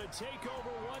Chiefs are going to take over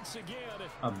once again.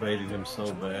 I baited him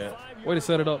so bad. Way to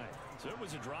set it up. So it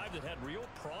was a drive that had real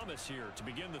promise here to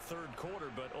begin the third quarter,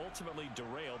 but ultimately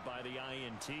derailed by the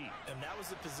INT. And that was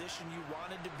the position you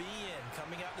wanted to be in.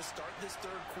 Coming out to start this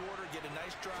third quarter, get a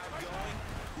nice drive going,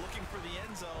 looking for the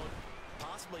end zone,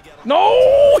 possibly get a...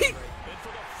 No! And for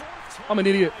the 4th time I'm an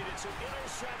idiot. tonight, it's an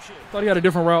interception. Thought he had a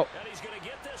different route. And he's going to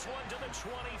get this one to the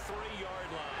 23-yard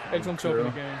line. X, I'm choking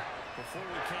the game. Before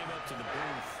we came up to the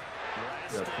booth,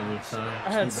 Got plenty of time.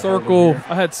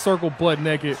 I had circle butt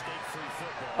naked.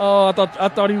 Oh, I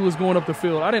thought he was going up the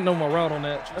field. I didn't know my route on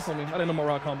that. That's on me. I didn't know my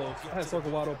route combos. I had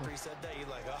circle wide open.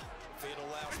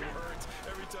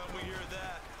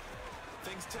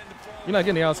 You're not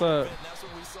getting the outside.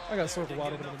 I got circle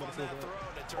wide open in the middle of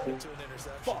the field.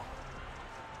 Fuck.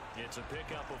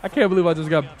 I can't believe I just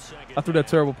got. I threw that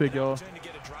terrible pick, y'all.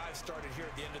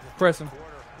 Pressing.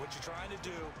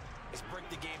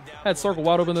 Had circle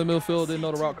wide open in the middle field. Didn't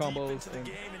know the route combos. And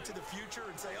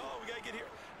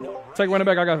take running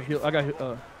back. I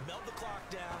got.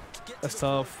 That's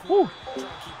tough. Whew.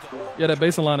 Yeah, that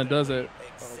basin line does that.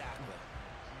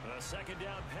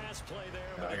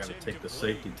 I got to take the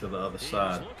safety to the other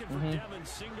side.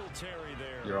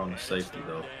 You're on the safety,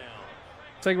 though.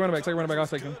 Take running back. Take running back. I'll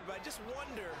take him.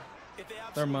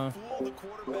 Never mind. The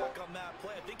quarterback on that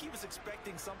play. I think he was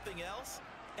expecting something else.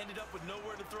 Ended up with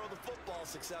nowhere to throw the football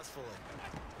successfully.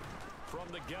 From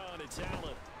the gun, it's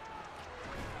Allen.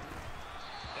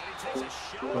 And he takes a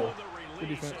shot on the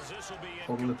release as this will be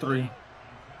Over the 3.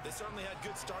 They certainly had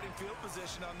good starting field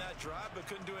position on that drive, but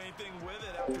couldn't do anything with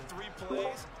it after 3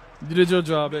 plays. You did your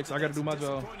job, X. I got to do my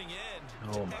job.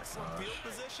 Oh my Excellent gosh. field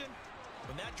position.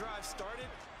 When that drive started,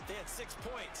 they had 6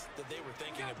 points that they were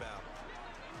thinking about.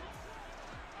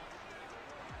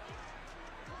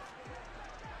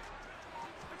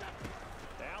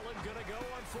 Allen gonna go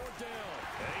on 4th down.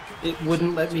 It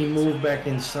wouldn't let me move back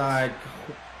inside.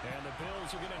 And the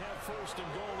Bills are going to have 1st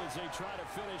and goal as they try to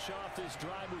finish off this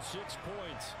drive with 6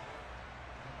 points.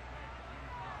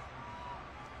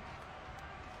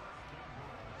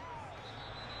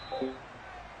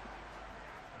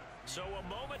 So a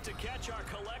moment to catch our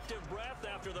collective breath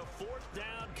after the 4th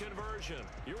down conversion.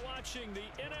 You're watching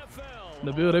the NFL.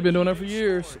 The Bill, they've been doing that for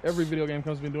years. Every video game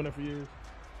company's been doing that for years.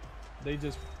 They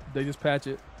just patch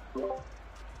it.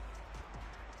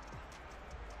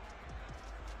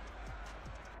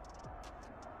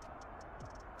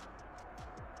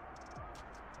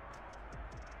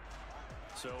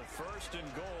 So 1st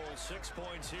and goal, 6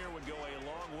 points here would go a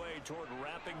long way toward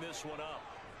wrapping this one up.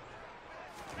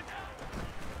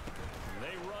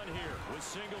 They run here with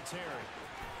Singletary.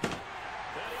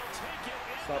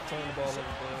 Stop turning the ball over,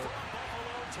 bro.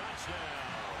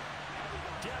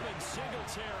 Devin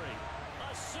Singletary,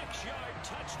 a 6-yard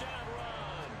touchdown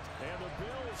run. And the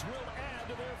Bills will add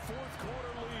to their fourth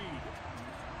quarter lead.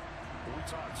 We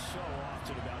talk so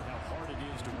often about how hard it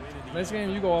is to win in the Next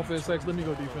game, you go offense, X. Let me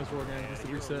go defense for a game just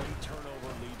to reset.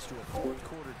 Turnover leads to a fourth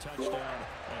quarter touchdown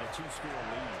and a 2-score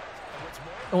lead.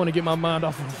 I want to get my mind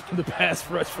off of the pass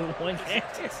rush for one game.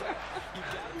 You've got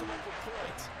to come up with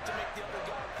points to make the other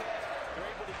guy pay.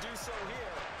 They're able to do so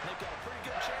here, and they've got a pretty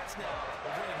good chance now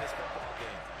of winning this football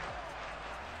game.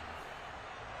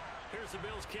 Here's the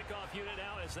Bills kickoff unit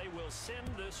now as they will send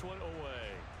this one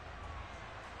away.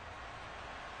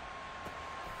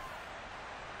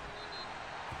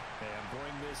 And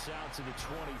bring this out to the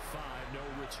 25. No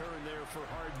return there for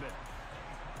Hardman.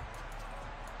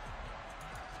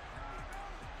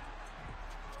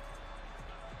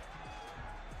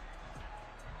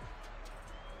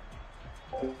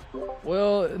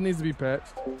 Well, it needs to be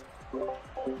patched.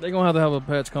 They're going to have a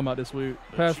patch come out this week.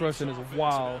 Pass rushing is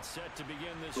wild. Set to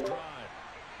begin this drive.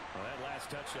 Well, that last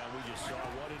touchdown we just saw,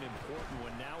 what an important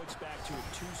one. Now it's back to a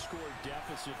 2-score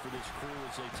deficit for this crew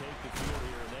as they take the field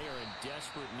here, and they are in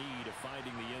desperate need of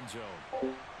finding the end zone.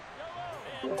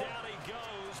 And down he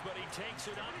goes, but he takes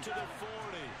it up to the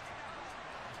 40.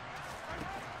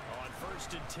 On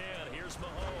 1st and 10, here's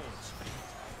Mahomes.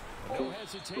 No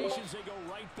hesitations, they go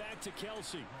right back to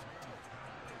Kelsey.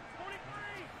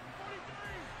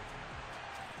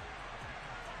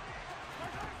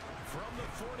 From the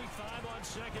 45 on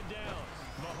 2nd down,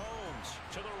 Mahomes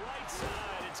to the right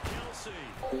side, it's Kelsey.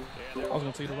 I was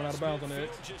going to see the run out of bounds on the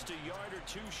X. Just a yard or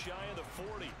 2 shy of the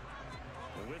 40.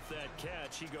 With that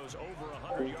catch, he goes over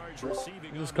 100 yards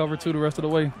receiving. Just cover 2 the rest of the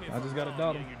way. I just got to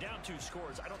doubt him. You're down 2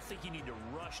 scores. I don't think you need to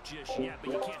rush just yet,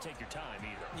 but you can't take your time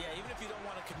either. Yeah, even if you don't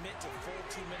want to commit to full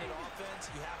 2-minute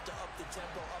offense, you have to up the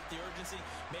tempo, up the urgency.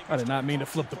 Maybe I did not mean to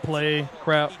flip the play.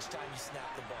 Crap. Each time you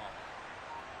snap the ball.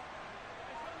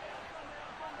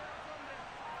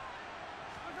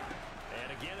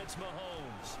 And again, it's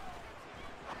Mahomes.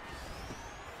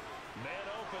 Man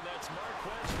open, that's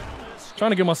Marquez Valdez.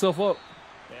 Trying to get myself up.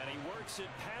 And he works it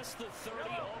past the 30,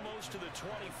 almost to the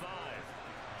 25.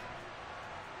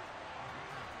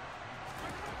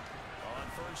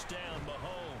 On 1st down,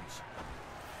 Mahomes.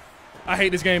 I hate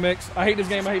this game, X. I hate this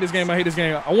game. I hate this game. I hate this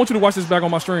game. I want you to watch this back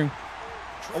on my stream.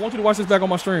 I want you to watch this back on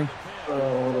my stream.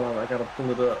 Oh, hold on. I got to pull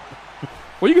it up.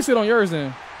 Well, you can sit on yours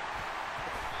then.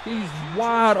 He's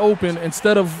wide open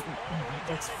instead of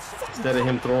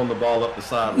him throwing the ball up the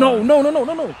sideline.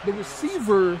 No. The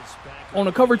receiver on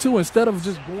a cover 2, instead of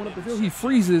just going up the field, he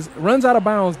freezes, runs out of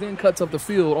bounds, then cuts up the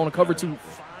field on a cover 2.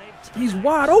 He's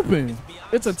wide open.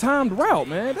 It's a timed route,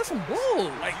 man. That's some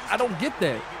bull. Like, I don't get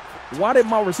that. Why did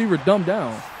my receiver dumb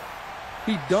down?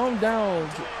 He dumbed down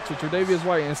to Tre'Davious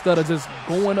White instead of just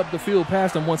going up the field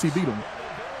past him once he beat him.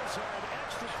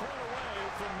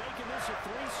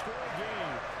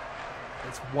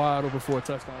 It's wide open for a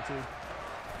touchdown, too.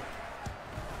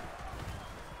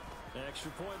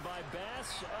 Extra point by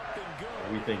Bass, up and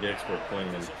go. We think expert playing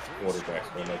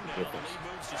quarterbacks going to make a difference.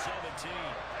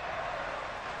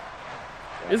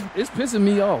 It's pissing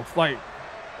me off. Like,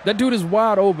 that dude is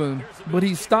wide open, but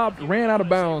he stopped, ran out of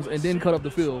bounds, and then cut up the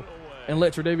field and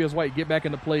let Tre'Davious White get back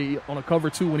into play on a cover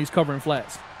 2 when he's covering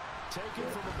flats. Taken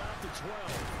from about the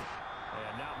 12.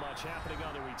 And not much happening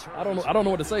on the return. I don't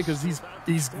know what to say because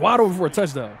he's wide open for a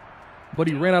touchdown, but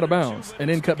he ran out of bounds and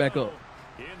then cut back up.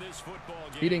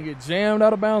 He didn't get jammed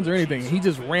out of bounds or anything. He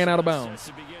just ran out of bounds.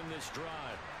 To begin this drive.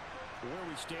 Where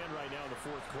we stand right now in the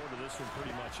fourth quarter, this one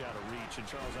pretty much out of reach. And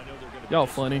Charles, I know they're going to be y'all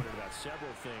funny. About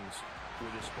several things with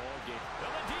this ball game.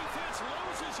 And the defense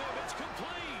loses him. It's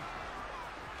complete.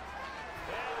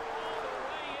 And all the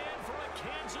way in for a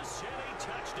Kansas City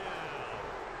touchdown.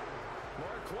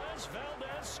 Marquez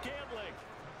Valdez-Scantling,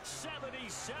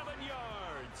 77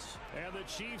 yards. And the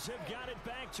Chiefs have got it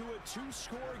back to a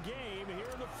 2-score game here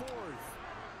in the fourth.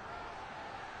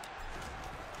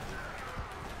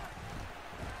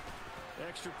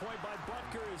 Extra point by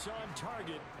Butker is on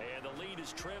target, and the lead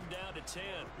is trimmed down to 10.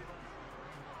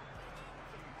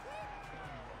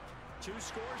 2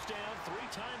 scores down, 3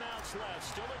 timeouts left.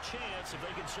 Still a chance if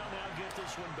they can somehow get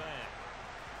this one back.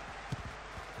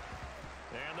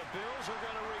 And the Bills are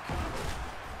going to recover.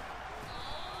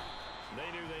 They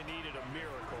knew they needed a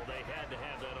miracle. They had to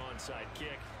have that onside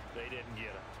kick. They didn't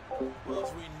get it. Well,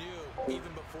 as we knew,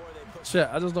 even before they put Shit,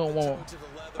 I just don't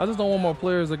want more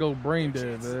players to go brain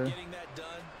dead, man. getting that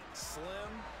done, slim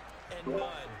and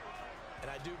none.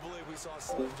 And I do believe we saw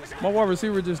Slim just My wide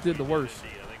receiver just did the worst. I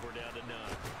think we're down to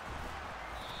none.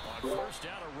 On First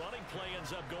down, a running play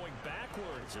ends up going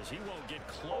backwards as he won't get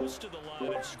close to the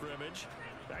line of scrimmage.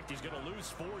 In fact, he's going to lose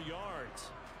 4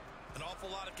 yards. An awful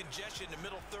lot of congestion in the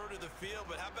middle third of the field,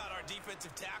 but how about our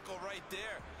defensive tackle right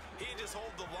there? He didn't just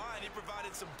hold the line, he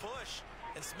provided some push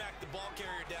and smacked the ball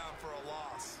carrier down for a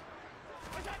loss.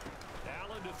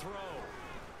 Allen to throw.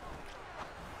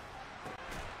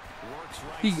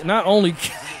 He not only.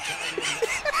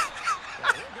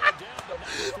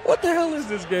 What the hell is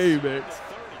this game, man?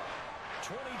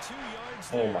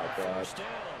 Oh my God.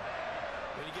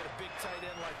 When you get a big tight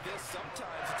end like this,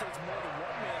 sometimes it takes more than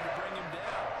one man to bring him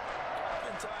down.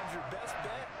 Oftentimes your best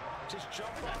bet, just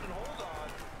jump on and hold on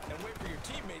and wait for your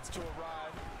teammates to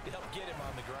arrive to help get him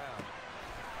on the ground.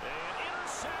 And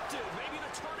intercepted, maybe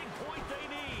the turning point they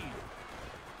need.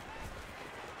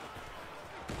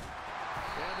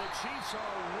 And the Chiefs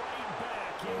are right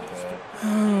back in this.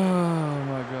 Oh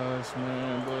my gosh,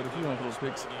 man! But if you don't throw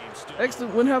picks, X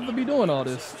wouldn't have to be doing all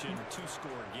this.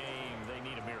 Two-score game, they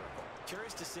need a miracle.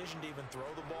 Curious decision to even throw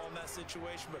the ball in that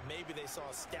situation, but maybe they saw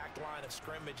a stacked line of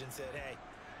scrimmage and said, hey,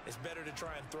 it's better to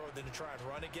try and throw than to try and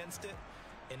run against it.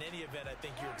 In any event, I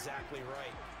think you're exactly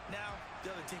right. Now,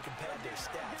 the other team can pad their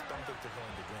stats, but I don't think they're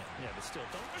going to win. Yeah, but still,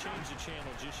 don't change the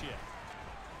channel just yet.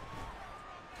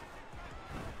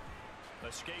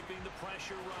 Escaping the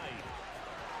pressure right.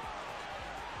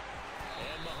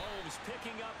 And Mahomes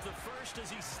picking up the first as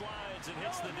he slides and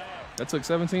hits the deck. That took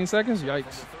 17 seconds?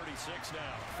 Yikes. From the 36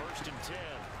 now, 1st and 10.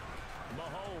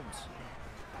 Mahomes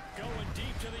going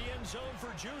deep to the end zone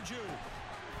for Juju.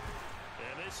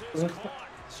 And this is caught.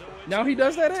 So Now he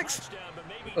does that, X?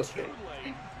 Okay.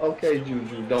 Okay,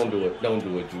 Juju. Don't do it. Don't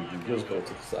do it, Juju. Just go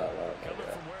to the sideline.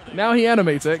 Now he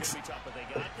animates, X. But they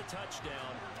got the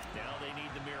touchdown. Now they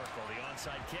need the miracle. The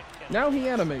onside kick. Now he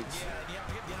animates. Yeah,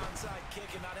 you get the onside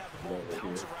kick and not have the ball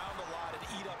bounce around a lot and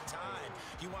eat up time.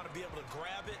 You want to be able to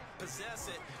grab it, possess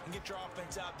it, and get your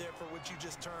offense out there for what you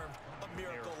just termed a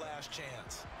miracle last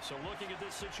chance. So looking at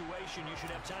this situation, you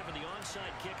should have time for the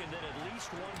onside kick and then at least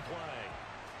one play.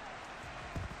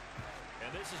 And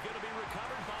this is going to be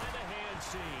recovered by the hands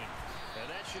team. And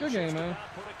that should Good game, man.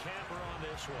 put a capper on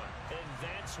this one. And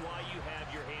that's why you have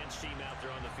your hands team out there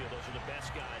on the field. Those are the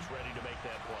best guys ready to make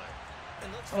that play.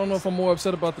 I don't know if I'm more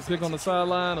upset about the pick on the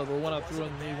sideline or the one I threw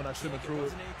in the knee when I shouldn't have threw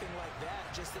it.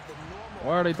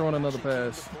 Why are they throwing another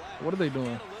pass? What are they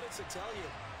doing?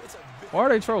 Why are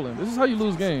they trolling? This is how you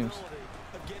lose games.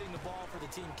 Of getting the ball for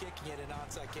the team kicking it in an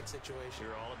onside kick situation.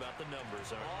 You're all about the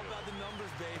numbers, aren't All you? about the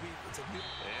numbers, baby. It's a new.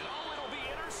 And it'll be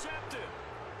intercepted.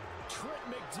 Trent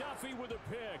McDuffie with a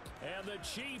pick. And the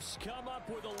Chiefs come up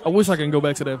with a I wish I can go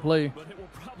back to that play. But it will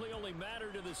probably only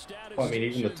matter to the status. I mean,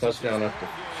 even the touchdown at the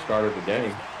start of the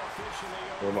game,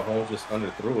 where Mahomes just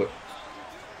underthrew it.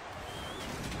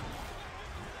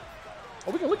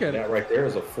 Oh, we can look at it. That right there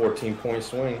is a 14-point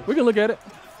swing. We can look at it.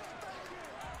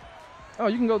 Oh,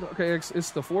 you can go. Okay,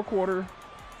 it's the fourth quarter.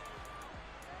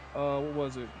 What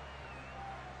was it?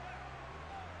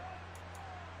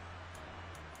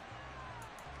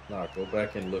 Nah, go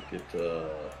back and look at. Is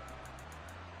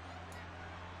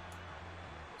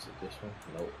it this one?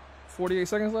 Nope. 48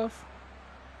 seconds left?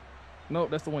 Nope,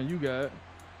 that's the one you got.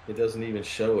 It doesn't even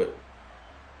show it.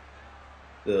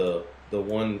 The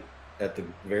one at the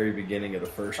very beginning of the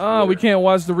first. Ah, we quarter can't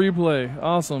watch the replay.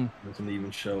 Awesome. doesn't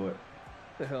even show it.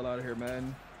 Get the hell out of here,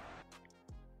 man.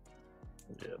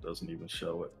 Yeah, it doesn't even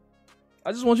show it.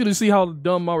 I just want you to see how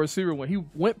dumb my receiver went. He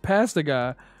went past the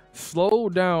guy,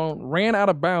 slowed down, ran out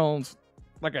of bounds,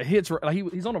 like a hitch. Like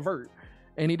he's on a vert,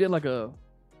 and he did like a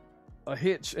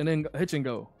hitch and then hitch and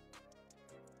go.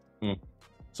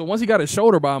 So once he got his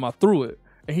shoulder by him, I threw it,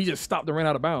 and he just stopped and ran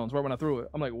out of bounds right when I threw it.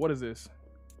 I'm like, what is this?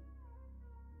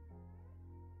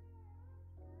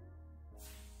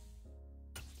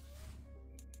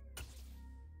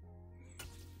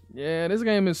 Yeah, this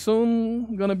game is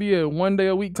soon gonna be a 1 day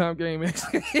a week type game.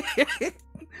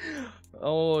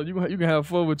 Oh, you can have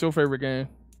fun with your favorite game.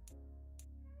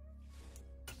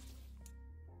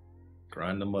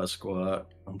 Grind the mud squad.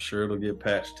 I'm sure it'll get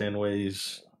patched 10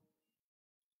 ways.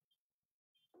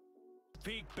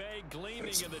 Peak Bay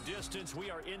gleaming in the distance. We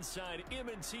are inside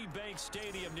M&T Bank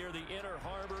Stadium near the Inner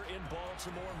Harbor in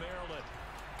Baltimore, Maryland.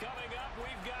 Coming up,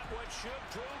 we've got what should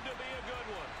prove to be a good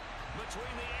one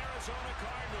between the Arizona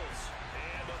Cardinals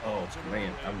and the Oh, man.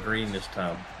 I'm green this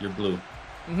time. You're blue.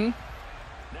 Mm-hmm.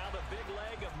 Now the big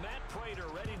leg of Matt Prater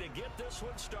ready to get this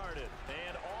one started.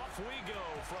 And off we go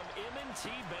from M&T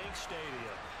Bank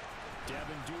Stadium.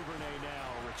 Devin Duvernay now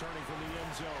returning from the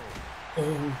end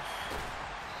zone.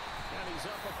 And he's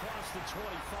up across the 25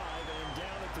 and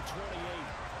down at the 28.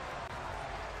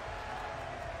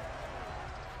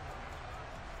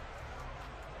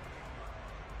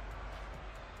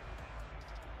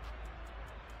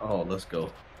 Oh, let's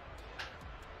go.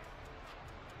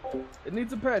 It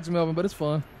needs a patch, Melvin, but it's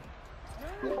fun.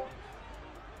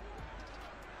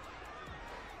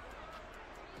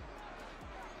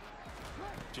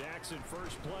 Jackson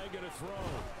first play gonna throw.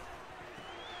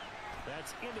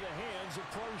 That's into the hands of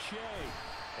Prochet.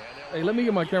 Hey, let me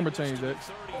get my camera changed,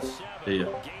 X. Yeah. Gain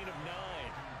of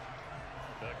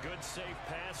 9. A good safe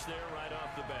pass there right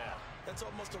off the bat. That's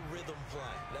almost a rhythm play.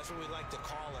 That's what we like to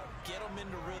call it. Get them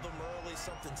into rhythm early,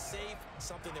 something safe,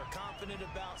 something they're confident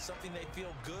about, something they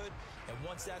feel good. And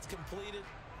once that's completed,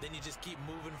 then you just keep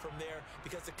moving from there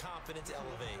because the confidence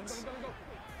elevates.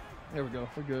 There we go.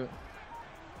 We're good.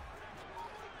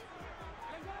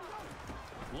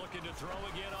 Looking to throw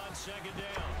again on second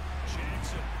down.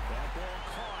 Jackson. That ball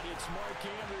caught. It's Mark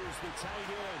Andrews, the tight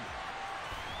end.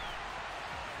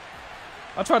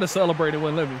 I tried to celebrate it,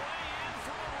 wouldn't let me.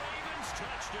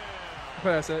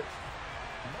 Pass it.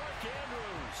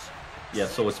 Yeah,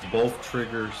 so it's both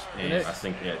triggers and I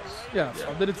think X. Yeah,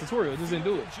 I did a tutorial. It just didn't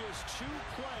do it. Just 2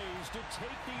 plays to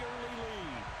take the early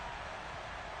lead.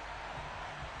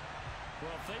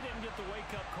 Well, if they didn't get the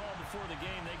wake-up call before the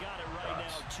game, they got it right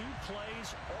now. 2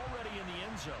 plays already in the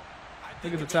end zone. I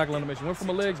think it's a tackle animation. Went from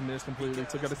a legs, missed completely.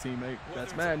 Took out a teammate.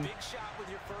 That's Madden. Big shot with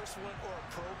your first one or a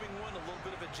probing one, a little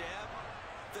bit of a jab.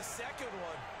 The second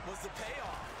one was the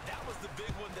payoff. That was the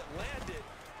big one that landed.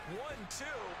 1-2,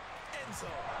 end zone.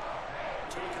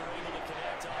 Tucker able to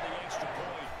connect on the extra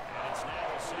point. And it's now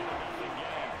a 7-0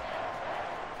 game.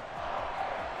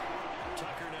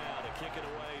 Tucker now to kick it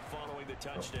away following the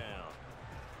touchdown.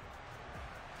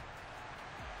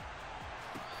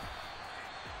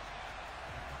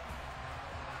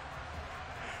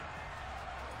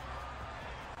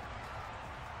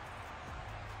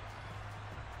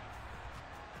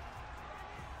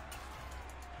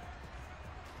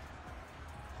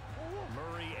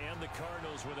 Murray and the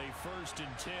Cardinals with a 1st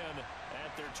and 10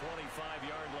 at their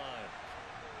 25-yard line.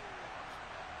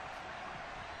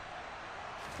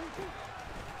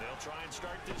 They'll try and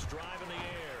start this drive in the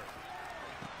air.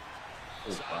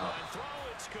 Sideline throw,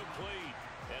 it's complete.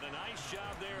 And a nice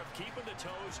job there of keeping the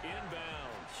toes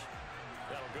inbounds.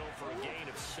 That'll go for a gain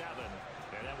of 7,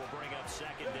 and that will bring up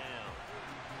second down.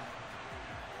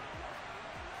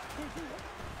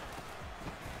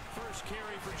 First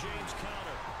carry for James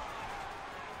Conner.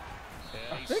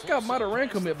 I think I might have ran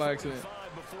commit by accident.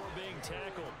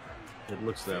 It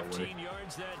looks that way.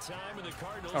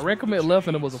 I ran commit left,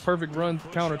 and it was a perfect run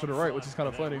counter to the right, which is kind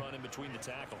of funny.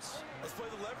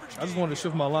 I just wanted to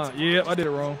shift my line. Yeah, I did it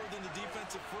wrong. And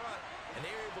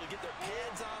they're able to get their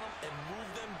pads on them and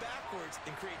move them backwards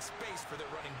and create space for their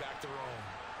running back to roam.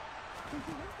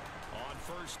 On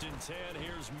 1st and 10,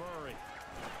 here's Murray.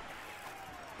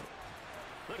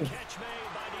 The catch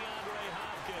made by DeAndre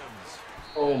Hopkins.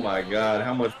 Oh my God,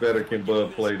 how much better can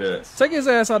Bud play that? Take his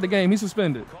ass out the game. He's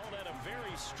suspended. Call that a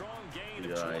very strong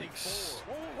gain of 24.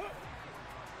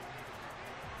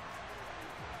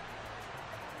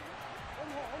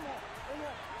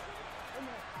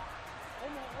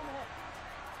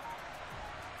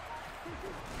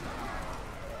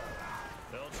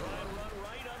 They'll try and run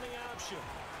right on the option.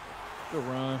 Good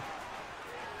run.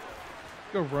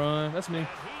 Good run. That's me.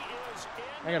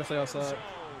 I gotta stay outside.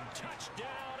 Touchdown,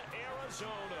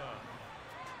 Arizona.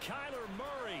 Kyler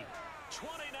Murray,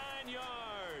 29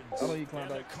 yards. I know you climbed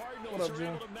back. The Cardinals What up, are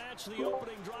Jim? able to match the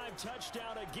opening drive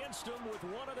touchdown against them with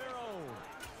one of their own.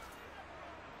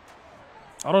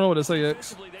 I don't know what to say,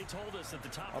 X.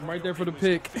 I'm right there for the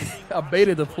pick. I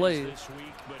baited the play.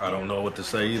 I don't know what to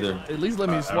say either. At least let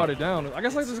me swat it down. I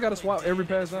guess I just got to swat every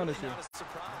pass down this year.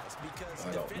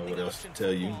 I don't know what else to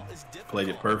tell you. Played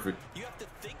it perfect. You have to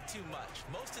think too much.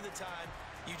 Most of the time,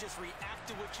 you just react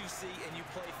to what you see and you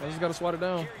play fast. I just got to swat it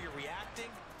down. Here you're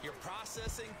reacting, you're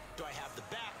processing. Do I have the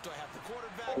back? Do I have the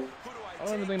quarterback? Who do I I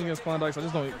don't have anything against Klondikes. I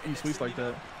just don't eat sweets like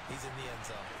that. He's in the end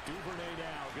zone. Duvernay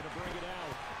now gonna bring it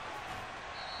out.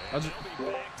 I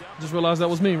just realized that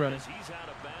was me running. He's out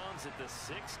of bounds at the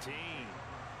 16.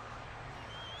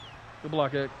 Good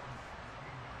block, X.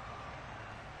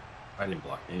 I didn't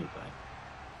block anything.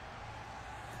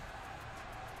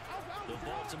 The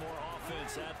Baltimore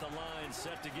offense at the line,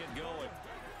 set to get going.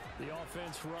 The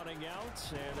offense running out,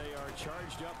 and they are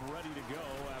charged up, ready to go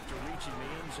after reaching the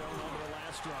end zone on their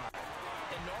last drive.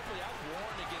 And normally I've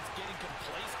warned against getting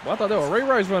complacent. Well, I thought they were Ray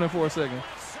Rice running for a second.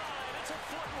 Left side, it's a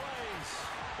foot race.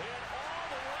 And all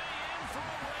the way in for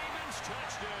a Ravens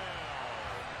touchdown.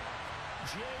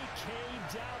 J.K.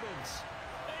 Dobbins,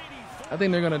 84. I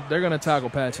think they're gonna tackle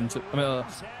patch and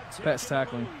patch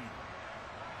tackling.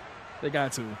 They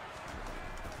got to.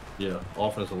 Yeah,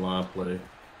 offensive line play.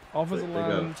 Offensive They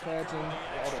line got patching. And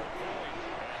that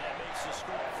makes the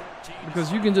score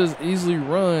Because you can just easily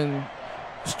run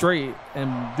straight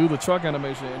and do the truck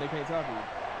animation, and they can't tackle you.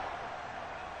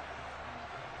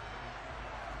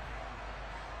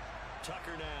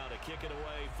 Tucker now to kick it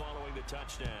away following the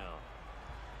touchdown.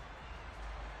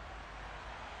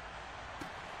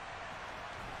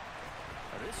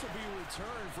 This will be a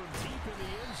return from deep in the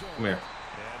end zone. Come here.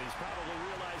 And he's probably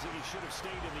realizing he should have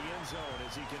stayed in the end zone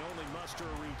as he can only muster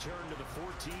a return to the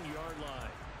 14-yard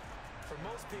line. For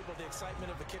most people, the excitement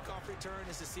of a kickoff return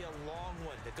is to see a long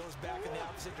one that goes back in the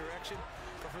opposite direction.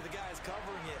 But for the guys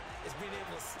covering it, is being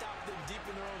able to stop them deep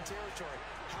in their own territory.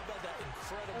 How about that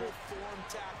incredible form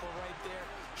tackle right there?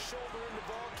 Shoulder in the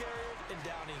ball carrier, and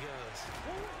down he goes.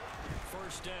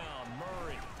 First down,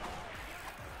 Murray.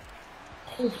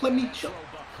 Oh, let me jump.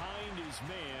 Behind his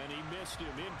man, he missed him.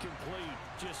 Incomplete.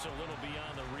 Just a little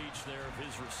beyond the reach there of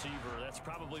his receiver. That's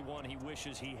probably one he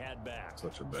wishes he had back.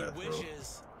 Such a bad throw.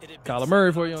 Kyler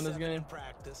Murray for you on this game.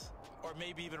 Practice, or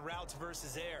maybe even routes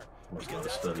versus air. Must have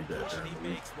studied that down the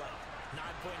week.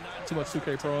 Too much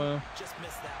 2K Pro. Just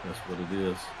missed that. That's what it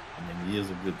is. I mean, he is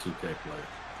a good 2K player.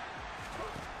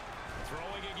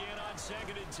 Throwing again on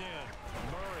 2nd and 10.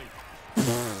 Murray.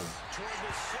 Toward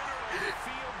the center of the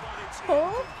field, but it's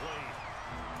incomplete.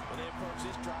 Well, they approached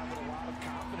this drive with a lot of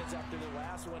confidence after the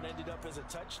last one ended up as a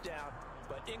touchdown.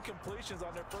 But incompletions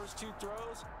on their first 2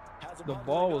 throws. The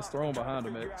ball was thrown behind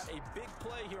him. A big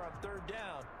play here on 3rd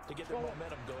down to get their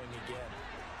momentum going again.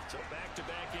 So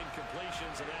back-to-back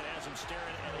incompletions, and that has him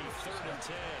staring at a 3rd and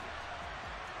 10.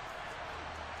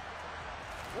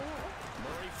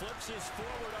 Murray flips his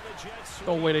forward on a jet sweep.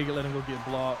 No way they can let him go get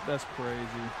blocked. That's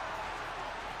crazy.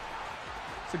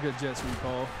 It's a good jet sweep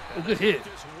call. A good hit.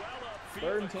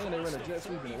 3rd and 10, they ran a jet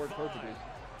sweep and it worked perfectly.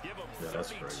 Yeah,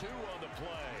 that's crazy.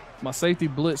 My safety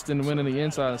blitzed and went in the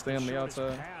inside and stayed on the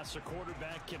outside.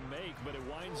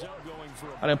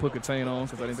 I didn't put contain on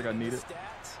because I didn't think I needed it.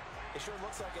 It sure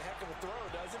looks like a heck of a throw,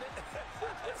 doesn't it?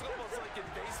 It's almost like in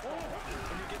baseball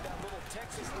when you get that little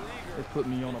Texas leaguer. They put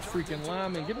me on a freaking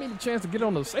lineman. Give me the chance to get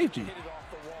on the safety. Hit it off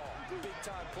the wall. Big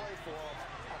time play for him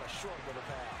on a short little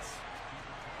pass.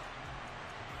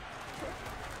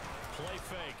 Play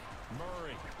fake.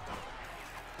 Murray.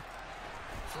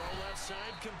 Throw left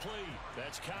side complete.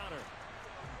 That's counter.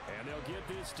 And they'll get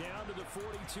this down to the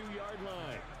 42-yard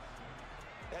line.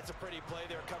 That's a pretty play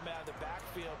there coming out of the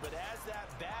backfield. But as that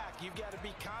back, you've got to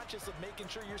be conscious of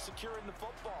making sure you're securing the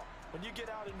football. When you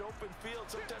get out in open field,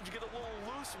 sometimes you get a little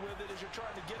loose with it as you're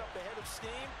trying to get up ahead of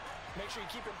steam. Make sure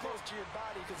you keep it close to your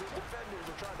body because his defenders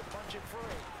are trying to punch it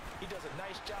free. He does a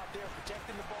nice job there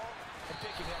protecting the ball and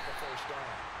picking up the first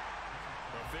down.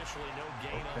 Officially no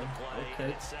gain on the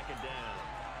play. It's 2nd down.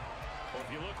 Well,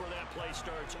 if you look where that play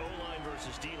starts, O-line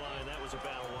versus D-line, that was a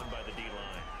battle won by the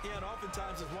D-line. Yeah, and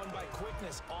oftentimes it's won by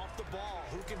quickness off the ball.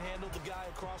 Who can handle the guy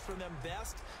across from them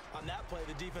best? On that play,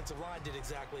 the defensive line did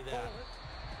exactly that.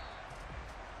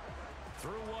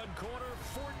 Through one quarter,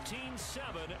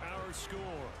 14-7 our score.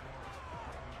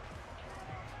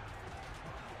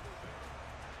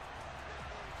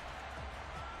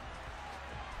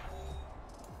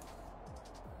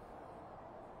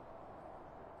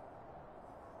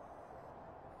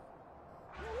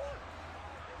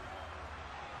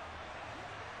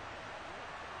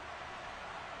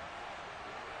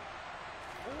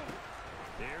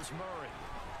 There's Murray.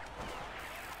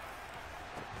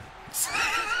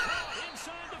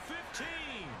 Inside the 15.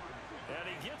 And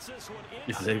he gets this one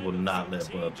inside. They will not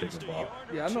let Bud pick the ball.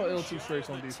 Yeah, I know L2 strafes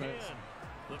on defense.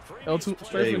 L2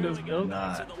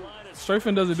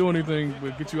 strafing doesn't do anything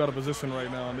but get you out of position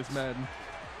right now on this Madden.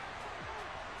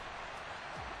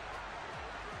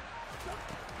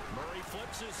 Murray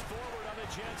flips his forward on a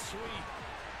jet sweep.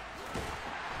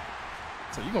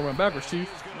 So you're going to run backwards, Chief.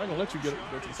 I'm not going to let you go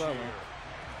to the sideline.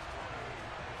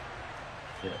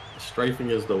 Yeah, strafing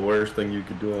is the worst thing you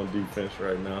could do on defense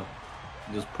right now.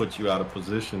 It just puts you out of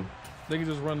position. They can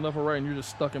just run left or right and you're just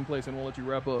stuck in place and won't let you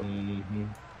wrap up. Mm-hmm.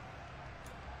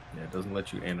 Yeah, it doesn't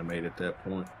let you animate at that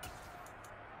point.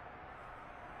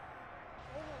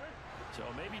 So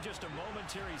maybe just a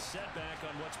momentary setback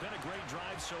on what's been a great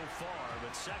drive so far,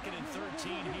 but 2nd and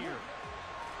 13 here.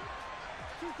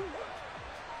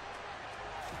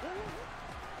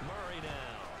 Murray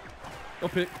now. Go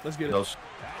pick. Let's get it. Those.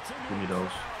 Give me those.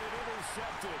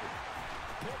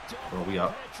 Oh, we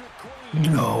out.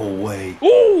 No way.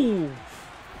 Ooh!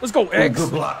 Let's go, X.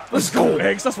 Good block. Let's go,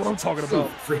 X. That's what I'm talking about.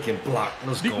 Freaking block.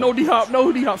 Let's go. No D-hop.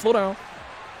 No D-hop. Slow down.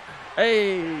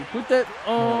 Hey, put that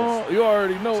you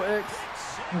already know, X.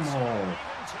 Come on.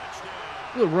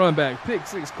 Good run back. Pick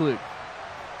 6 click.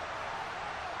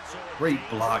 Great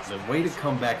blocks. And way to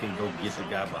come back and go get the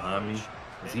guy behind me.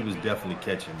 'Cause he was definitely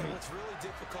catching me. It's really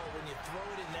difficult when you throw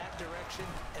it in that direction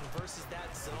and versus that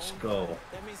zone. Let's go.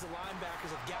 That means the linebackers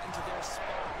have gotten to their spot.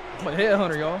 I'm a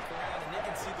headhunter, y'all. And they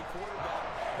can see the quarterback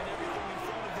and everything in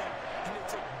front of them. And they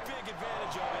took big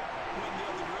advantage of it. Went the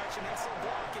other direction, had some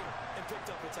blocking, and picked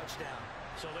up a touchdown.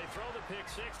 So they throw the pick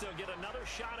six. They'll get another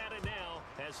shot at it now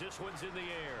as this one's in the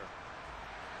air.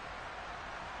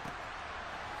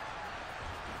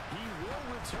 He will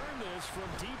return this from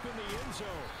deep in the end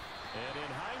zone. And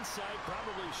in hindsight,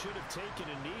 probably should have taken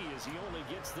a knee as he only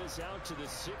gets this out to the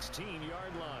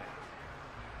 16-yard line.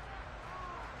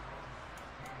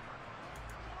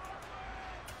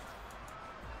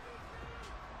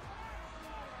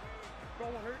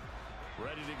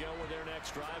 Ready to go with their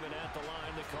next drive, and at the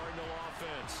line, the Cardinal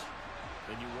offense.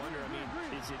 And you wonder, I mean,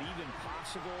 is it even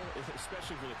possible,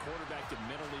 especially for the quarterback, to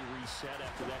mentally reset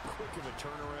after that quick of a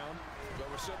turnaround? But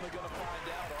we're certainly going to find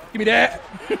out. Give me that.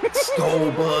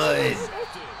 Go, bud.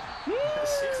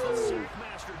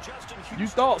 You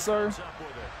thought, sir.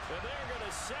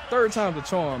 Third time's a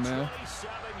charm, man.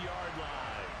 27-yard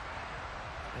line.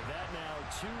 And that now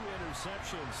 2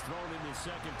 interceptions thrown in the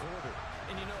second quarter.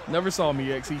 And you know, Never saw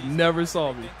me, X. He never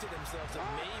saw me. to themselves that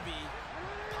maybe,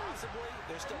 possibly,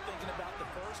 they're still thinking about the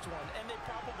first one, and they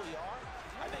probably are.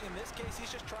 I think in this case, he's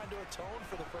just trying to atone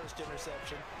for the first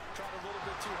interception. Tried a little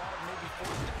bit too hard, maybe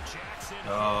forced it. Jackson.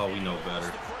 Oh, we know better.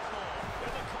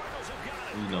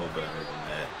 We know better than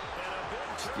that.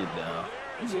 Let's get down.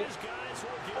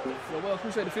 Well,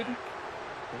 appreciate the 50.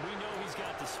 We know he's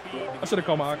got the speed. I should have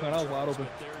called my icon. I was wide open.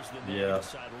 Yeah.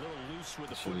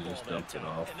 Should have just dumped it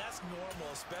off. And that's normal,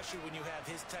 especially when you have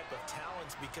his type of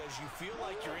talents, because you feel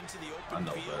like you're into the I open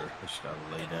know field. better. I just gotta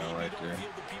lay And down maybe right don't there.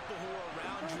 feel the people who are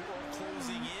around you or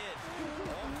closing in.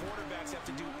 All quarterbacks have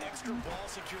to do extra ball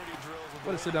security drills.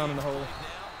 Let it sit down in the hole.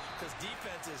 Because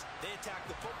defenses, they attack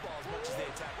the football as much as they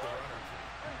attack the runner.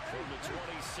 From the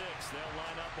 26, they'll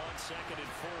line up on 2nd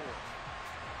and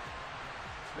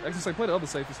 4. Actually, say play the other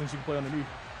safety since you can play underneath.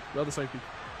 The other safety.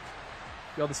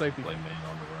 The other safety. Play man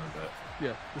on the run back.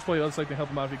 Yeah, just play the other safety and help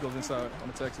him out if he goes inside on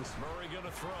the Texas. Murray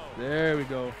gonna throw. There we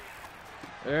go.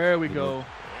 There we go. And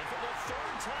for the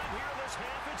 3rd time here this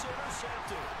half, it's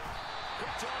intercepted.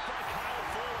 Picked off by Kyle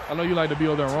Fuller. I know you like to be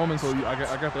over there in Roman, so I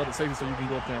got the other safety so you can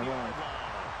go up there and run. Now,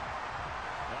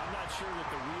 I'm not sure that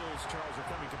the wheels, Charles, are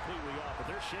coming completely off, but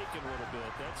they're shaking a little bit.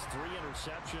 That's 3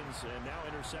 interceptions, and now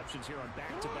interceptions here on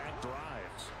back-to-back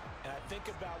drives. And I think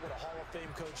about what a Hall of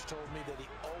Fame coach told me, that he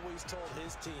always told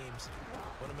his teams,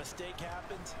 when a mistake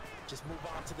happens, just move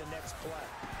on to the next play.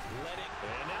 Let it.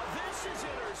 And now this is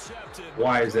intercepted.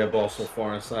 Why is that ball so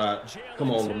far inside? Come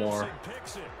on, Lamar.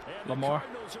 Lamar.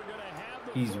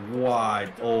 He's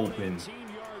wide open.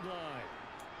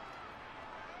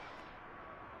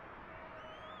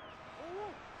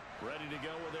 Ready to go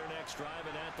with their next drive,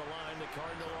 and at the line, the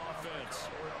Cardinal offense.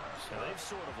 So they've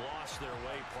sort of lost their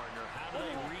way, partner. How do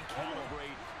they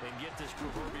recalibrate and get this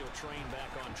proverbial train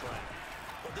back on track?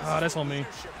 Ah, that's on me.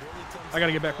 I got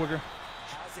to get back quicker.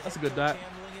 That's a good dot.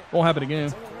 Won't happen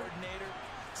again.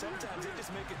 Sometimes they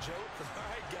just make a joke. All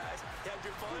right, guys, have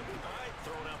your fun. All right,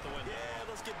 Throw it out the window. yeah,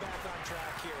 let's get back on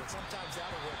track here. And sometimes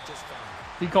that'll work just fine.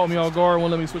 He caught me off guard.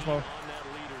 Won't let me switch On that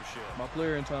leadership. my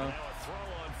player in time. Now a throw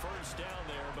on 1st down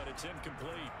there, but it's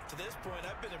incomplete. To this point,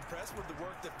 I've been impressed with the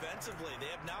work defensively. They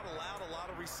have not allowed a lot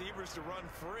of receivers to run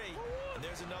free. And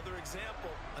there's another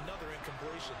example, another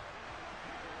incompletion.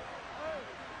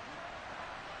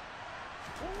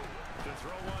 To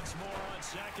throw once more on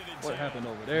 2nd and 10. What happened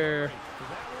over there?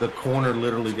 The corner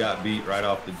literally got beat right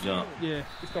off the jump. Yeah,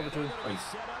 he's covered 2.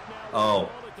 Oh,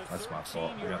 that's my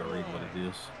fault. I gotta read what it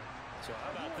is. So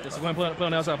how about that? Just play on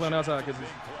the outside. Play on the outside. Cause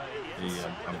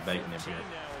Yeah, I'm baiting him here.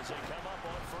 Now as they come up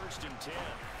on 1st and 10.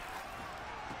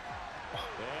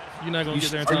 you're not gonna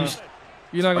get there in Are time. you,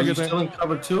 You're not are gonna you get still there. in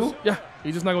cover 2? Yeah,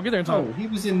 he's just not gonna get there in No, time. he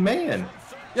was in man.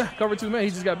 Yeah, cover 2 man. He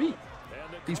just got beat.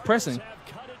 He's pressing. Have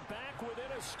cut it back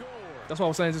within a score. That's why I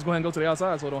was saying just go ahead and go to the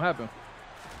outside so it don't happen.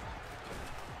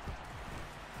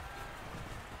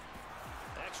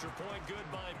 Extra point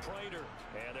good by Prater.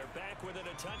 And they're back within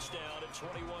a touchdown at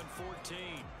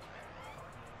 21-14.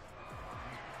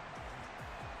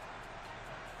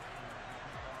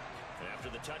 After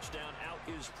the touchdown, out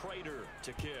is Prater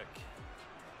to kick.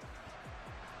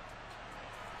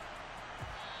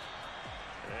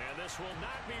 And this will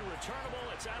not be returnable.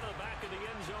 It's out of the back of the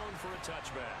end zone for a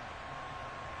touchback.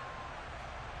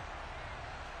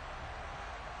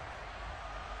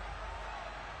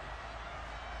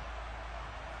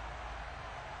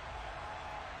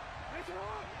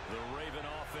 The Raven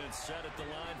offense set at the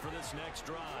line for this next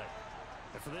drive.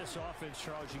 And for this offense,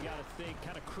 Charles, you got to think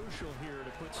kind of crucial here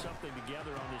to put something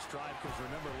together on this drive because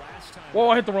remember last time. Whoa,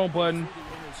 I hit the wrong button.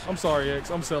 I'm sorry,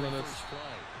 X. I'm selling this.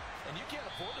 And you can't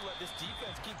afford to let this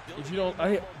defense keep building. If you don't, I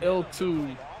hit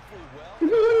L2.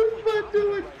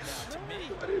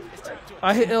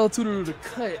 I hit L2 to do the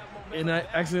cut, and I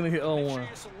accidentally hit L1.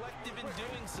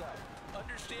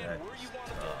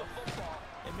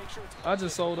 I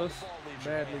just sold us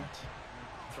badly.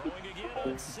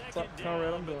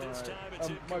 Conrad, I'm doing all right.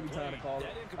 I might be tired of calling.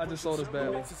 I just sold us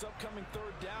badly.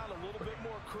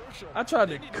 I tried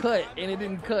to cut, and it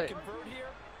didn't cut.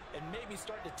 And maybe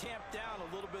start to tamp down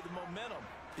a little bit of momentum.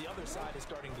 The other side is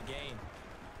starting to gain.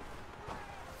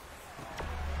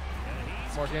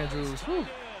 Mark Andrews. Whew.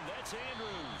 That's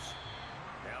Andrews.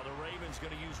 Now the Ravens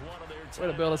going to use one of their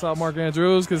way to bail us out, Mark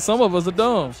Andrews, because some of us are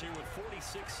dumb. With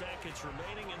 46 seconds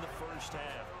remaining in the first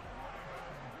half.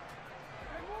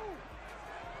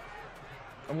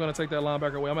 I'm going to take that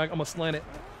linebacker away. I'm going to slant it.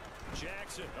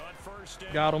 Jackson on first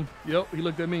down. Got him. Yep, he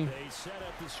looked at me. They set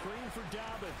up the screen for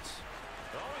Dobbins.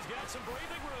 Oh, he's got some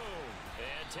breathing room.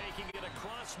 And taking it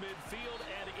across midfield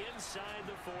and inside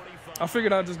the 45. I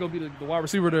figured I'd just go be the wide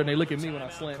receiver there, and they look at me when I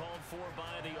slant. Called for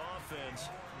by the offense.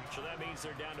 So that means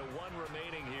they're down to one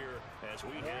remaining here as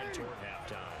we head toward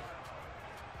halftime.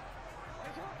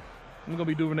 I'm going to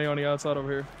be Duvernay on the outside over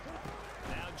here.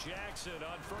 Now Jackson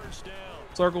on first down.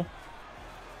 Circle.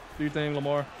 Do your thing,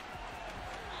 Lamar. And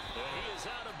he is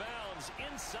out of bounds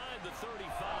inside the 35.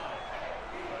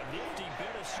 A nifty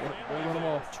bit of scrambling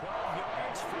there. 12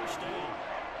 yards, first down.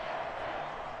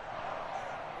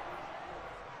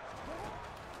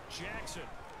 Jackson.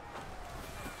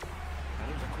 And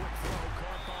there's a quick throw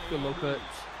caught by Good low cut.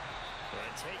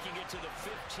 And taking it to the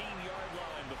 15-yard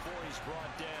line before he's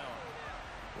brought down.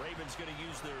 Ravens going to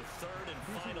use their third and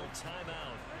final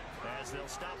timeout as they'll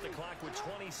stop the clock with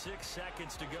 26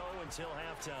 seconds to go until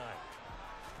halftime.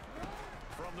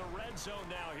 From the red zone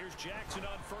now, here's Jackson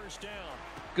on first down.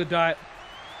 Good diet.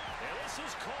 And this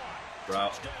is caught.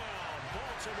 Drop. Touchdown,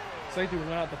 Baltimore. Safety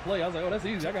went out to play. I was like, oh, that's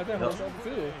easy. I got that first off the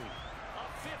field.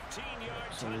 A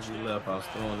 15-yard As soon as he touchdown. left, I was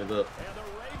throwing it up. And the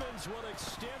Ravens will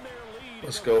extend their lead.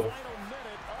 Let's in go. the final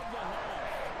minute of the half.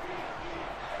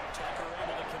 Tucker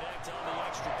able to connect on the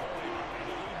extra point. And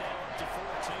the lead now up to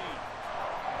 14.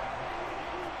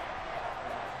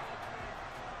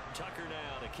 Tucker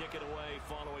now to kick it away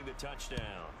following the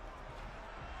touchdown.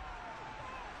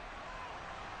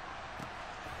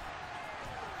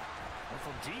 And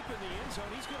from deep in the end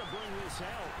zone, he's going to bring this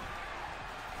out.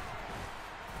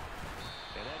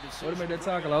 Way to make that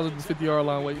tackle. I was at the 50-yard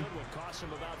line waiting. Cost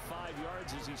him about 5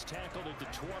 yards as he's tackled at the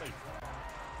 20.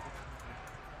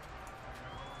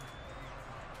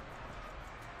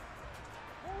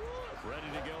 Ready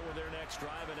to go with their next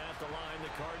drive, and at the line,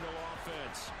 the Cardinal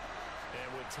offense. And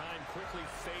with time quickly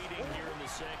fading here in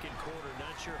the second quarter,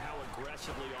 not sure how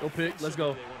aggressively Go pick. Let's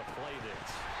go. they want to play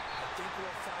this. I think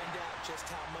we'll find out just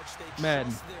how much they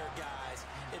Madden. trust their guys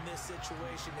in this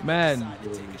situation. If Madden. they decide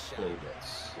to take a shot.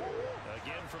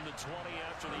 Again from the 20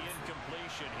 after the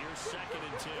incompletion. Here's second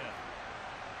and 10.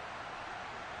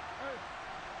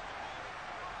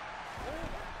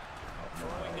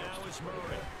 Throwing now is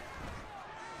Murray.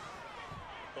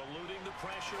 Eluding the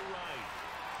pressure right.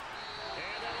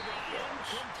 And that'll be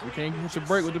incomplete. We can't catch a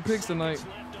break with the picks tonight.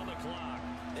 Left on the clock.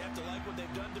 They have to like what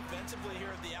they've done defensively here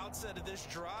at the outset of this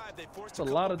drive. They forced It's a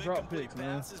lot of drop picks,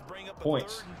 man.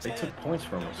 Points. They took points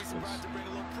from us. To bring a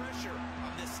little pressure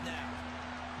on this snap.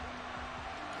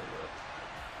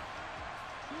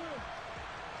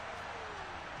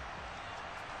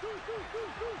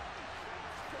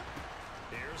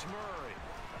 Here's Murray.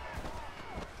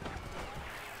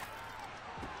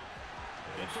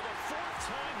 And for the fourth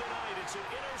time tonight, it's an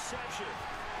interception.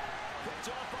 Picked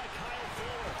off by Kyle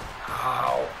Fuller.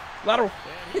 Ow. Lateral. And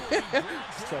he'll be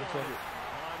brought Try to cover down it.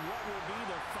 on what will be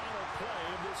the final play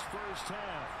of this first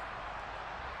half.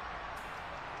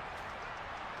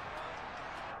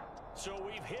 So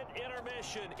we've hit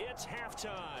intermission. It's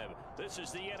halftime. This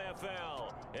is the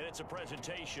NFL, and it's a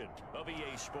presentation of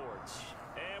EA Sports.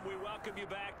 And we welcome you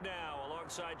back now.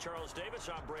 Alongside Charles Davis,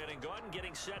 I'm Brandon Gunn,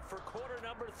 getting set for quarter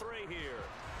number 3 here.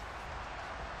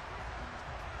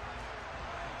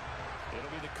 It'll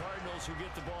be the Cardinals who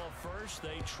get the ball first.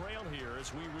 They trail here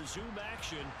as we resume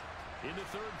action in the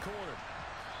third quarter.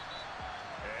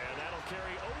 And that'll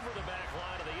carry over the back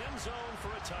line of the end zone for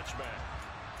a touchback.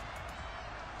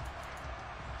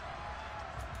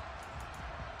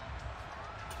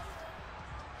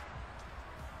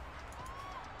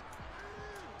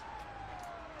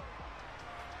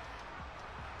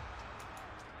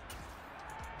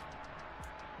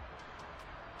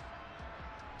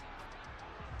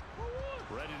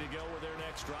 Ready to go with their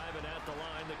next drive, and at the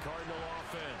line, the Cardinal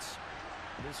offense.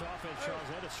 This offense, Charles,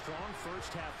 had a strong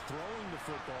first half throwing the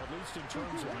football, at least in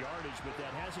terms of yardage, but that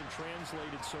hasn't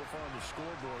translated so far on the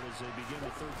scoreboard as they begin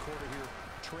the third quarter here,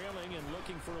 trailing and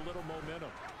looking for a little momentum.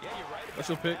 Yeah, you're right about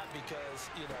That's your pick. that because,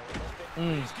 you know,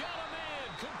 He's got a man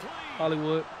complete.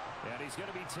 Hollywood. And he's going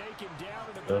to be taken down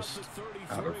at about the 33.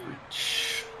 Out of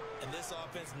reach. and this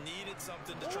offense needed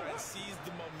something to try and seize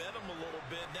the momentum a little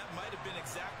bit. That might have been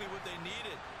exactly what they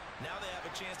needed. Now they have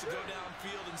a chance to go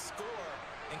downfield and score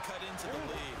and cut into the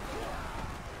lead.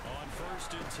 On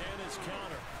 1st and 10 is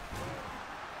counter.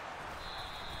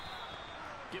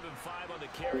 Give him 5 on the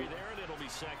carry there, and it'll be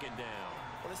 2nd down.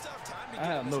 Well, it's tough time to I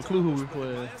have get no clue who we play.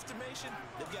 play. In my estimation,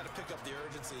 they've got to pick up the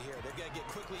urgency here. They've got to get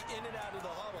quickly in and out of the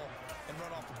huddle and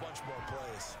run off a bunch more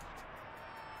plays.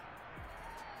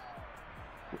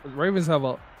 Ravens have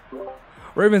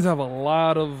a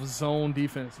lot of zone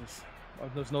defenses.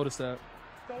 I've just noticed that.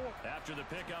 After the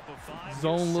pickup of 5,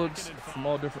 Zone looks from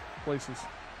all different places.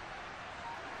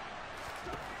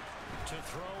 To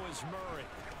throw is Murray.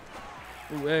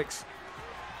 Ooh, X.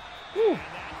 Woo. And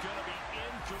that's going to be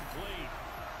incomplete.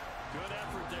 Good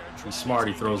effort there. He's smart.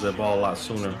 He throws that ball a lot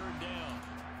sooner.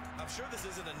 I'm sure this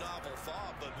isn't a novel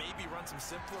thought, but maybe run some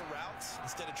simpler routes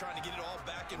instead of trying to get it all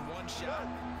back in one shot.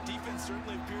 Defense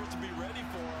certainly appears to be ready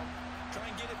for him. Try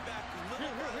and get it back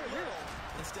little by little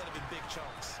instead of in big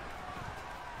chunks.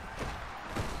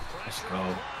 Let's go.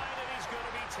 And he's going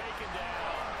to be taken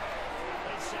down.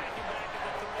 They sack him back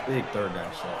at the 30. Big third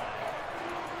down shot.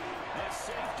 The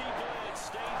safety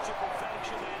blitz staged to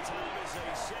perfection. That time is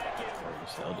a second.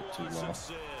 Just held it too long.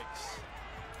 6.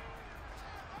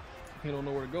 He don't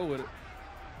know where to go with it.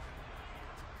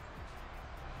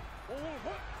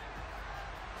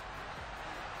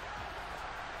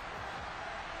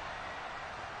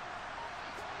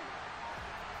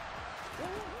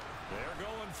 They're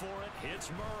going for it. Hits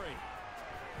Murray.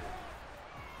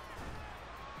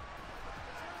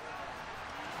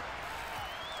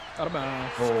 Out of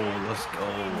bounds. Oh, let's go.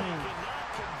 Cannot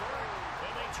convert,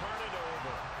 and they turn it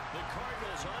over. The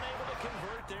Cardinals unable to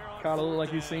convert there on Kind of look like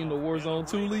 4th he's seen the down. Warzone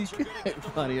 2 leak. And the Ravens are gonna get the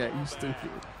Funny ball that, you back.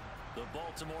 stupid. The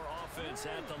Baltimore offense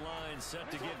at the line,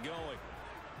 set to get going.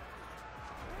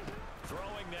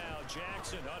 Throwing now,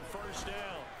 Jackson on 1st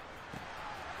down.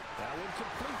 That one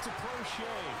complete to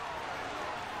Crochet.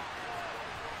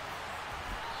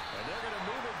 And they're going to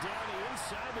move it down to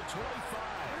inside the 25.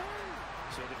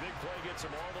 So the big play gets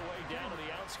them all the way down to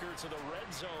the outskirts of the red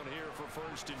zone here for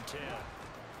 1st and 10.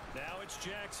 Now it's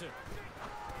Jackson.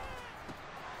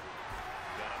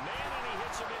 Got a man, and he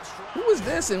hits him in stride. Who is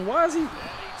this and why is he? And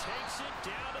he takes it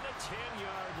down to the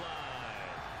 10-yard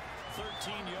line.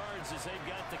 13 yards as they've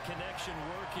got the connection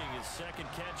working. His 2nd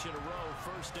catch in a row,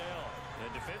 1st down. And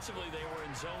defensively, they were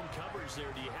in zone coverage there.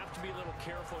 Do you have to be a little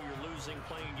careful? You're losing,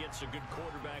 playing against a good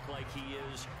quarterback like he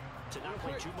is, to not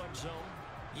play too much zone?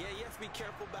 Yeah, you have to be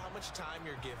careful about how much time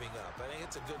you're giving up. I think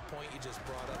it's a good point you just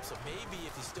brought up. So maybe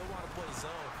if you still want to play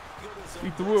zone, you go to zone.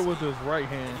 He threw it with his right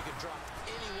and hand. you can drop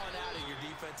anyone out of your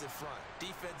defensive front,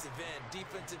 defensive end,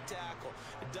 defensive tackle.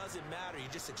 It doesn't matter. You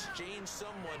just exchange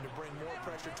someone to bring more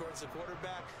pressure towards the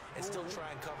quarterback and still try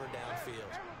and cover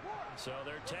downfield. So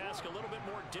their task a little bit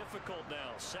more difficult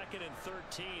now. 2nd and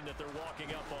 13 that they're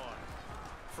walking up on.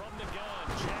 From the gun,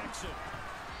 Jackson.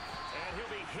 And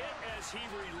he'll be hit as he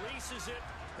releases it,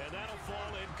 and that'll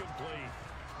fall incomplete.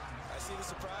 I see the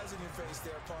surprise in your face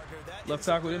there, partner. That Left is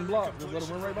a tackle didn't very block. Just let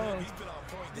him run right completion by him. He's been on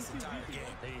point this entire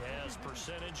game. He has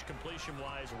percentage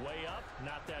completion-wise way up,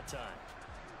 not that time.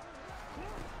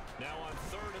 Now on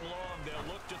 3rd and long, they'll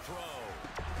look to throw.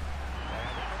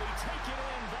 And that'll be taken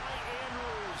in by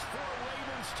Andrews for a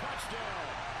Ravens touchdown.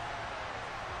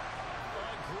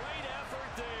 A great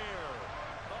effort there.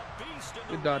 A beast in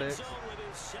the Good dot, red X. zone with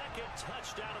his 2nd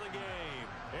touchdown of the game.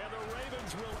 And the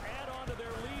Ravens will add on to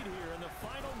their lead here in the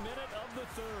final minute of the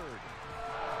 3rd.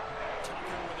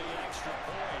 Tucker with the extra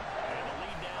point. And the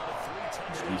lead down to 3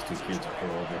 touchdowns. These two kids are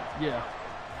horrible. Yeah.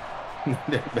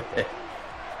 They're bad.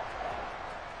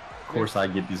 Of course I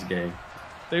get this game.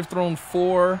 They've thrown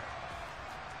 4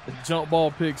 jump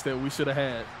ball picks that we should have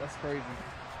had. That's crazy.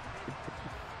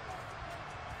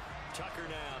 Tucker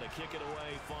now to kick it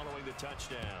away following the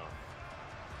touchdown.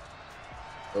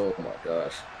 Oh my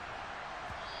gosh.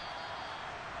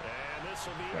 And this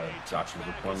will be a Doctor's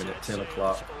touchback appointment as at that 10 sails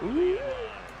o'clock. over the end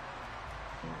line.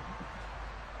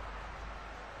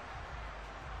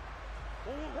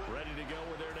 Ready to go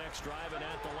with their next drive, and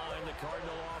at the line, the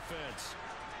Cardinal offense.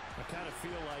 I kind of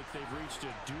feel like they've reached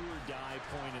a do-or-die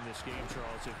point in this game,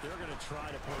 Charles. If they're going to try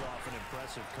to pull off an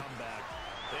impressive comeback,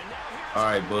 All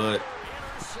right, bud.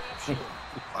 Interception.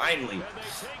 Finally. And they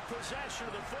take possession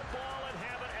of the football and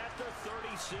have it at the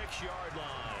 36-yard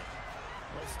line.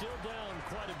 Well, still down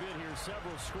quite a bit here,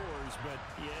 several scores, but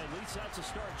yeah, at least that's a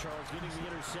start, Charles, getting the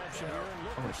interception here. And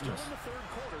look, we're still in the third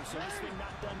quarter, so this thing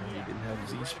not done He yet. didn't have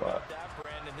You're right Z-spot. about that,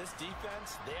 Brandon. This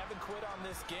defense, they haven't quit on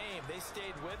this game. They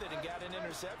stayed with it and got an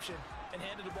interception and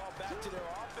handed the ball back to their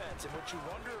offense. And what you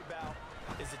wonder about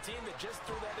is the team that just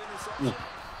threw that interception.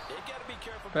 They got to be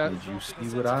careful. Pat, did you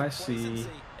see what I see?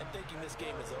 And thinking this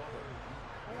game is over.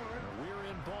 We're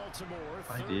in Baltimore.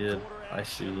 I Third did. quarter I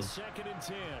action, see. 2nd and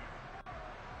 10.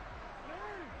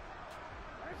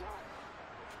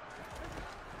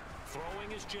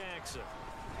 Throwing is Jackson.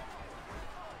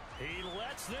 He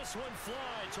lets this one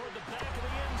fly toward the back of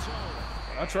the end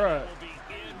zone. I tried. It will be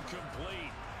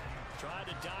incomplete. Tried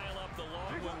to dial up the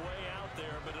long one way out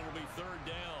there, but it'll be third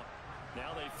down.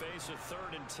 Now they face a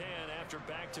 3rd and 10 after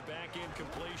back-to-back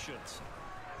incompletions.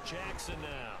 Jackson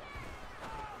now.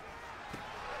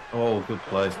 Oh, good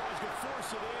play.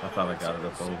 I thought I got it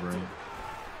up over him.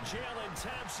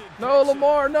 No,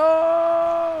 Lamar,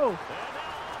 no! And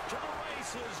now off to the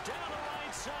races down the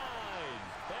right side.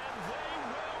 And they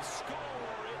will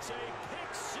score. It's a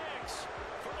pick 6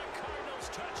 for the Cardinals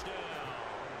touchdown.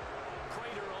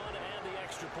 Prater on and the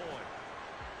extra point.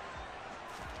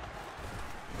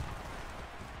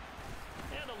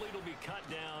 And the lead will be cut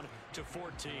down to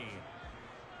 14.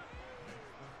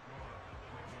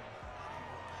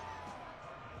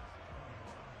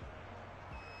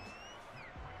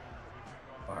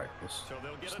 All right, let's So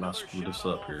they'll get not another screw this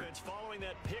shot up on here. offense following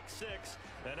that pick 6,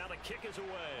 and now the kick is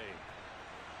away.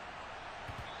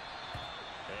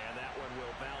 And that one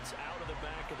will bounce out of the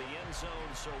back of the end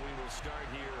zone, so we will start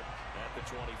here at the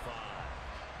 25.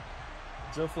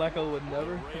 Joe Flacco would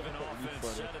never. Raven offense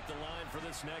Funny. set at the line for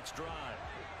this next drive.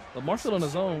 Lamar still on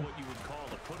his own. What you would call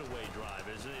a put-away drive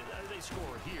is they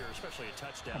score here, especially a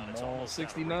touchdown. It's Come on, almost out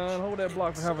of 69. reach. Hold that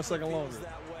block for half a second Feels longer.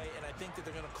 that way, and I think that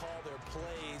they're going to call their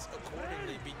plays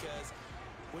accordingly, because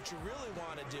what you really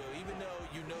want to do, even though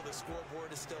you know the scoreboard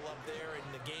is still up there and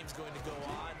the game's going to go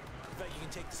on, in fact, you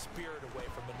can take the spirit away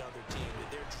from another team.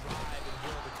 That their drive and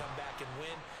will to come back and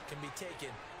win can be taken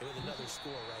with another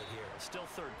score right here. Still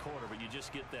third quarter, but you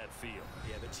just get that feel.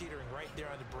 Yeah, they're teetering right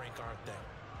there on the brink, aren't they?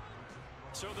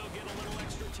 So they'll get a little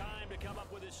extra time to come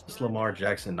up with his. Does Lamar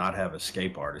Jackson not have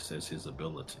escape artist as his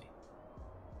ability?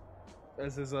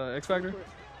 As his X Factor?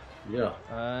 Yeah.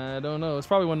 I don't know. It's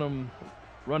probably one of them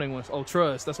running ones. Oh,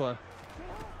 trust. That's why.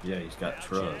 Yeah, he's got Now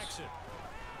trust. Jackson.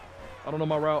 I don't know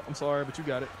my route. I'm sorry, but you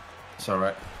got it. It's all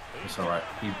right. It's all right.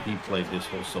 He played this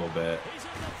whole so bad. He's in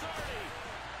the 30.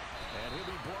 And he'll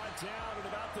be brought down at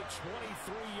about the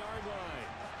 23-yard line.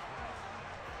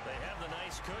 They have the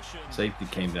nice cushion. Safety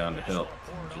came down to help.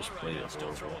 Just played it Still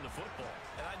horrible. throwing the football.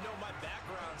 And I know my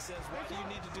background says, why do you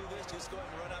need to do this? Just go ahead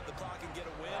and run out the clock and get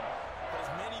a win. But as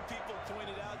many people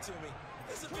pointed out to me,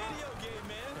 it's a video game,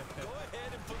 man. Go ahead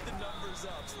and put the numbers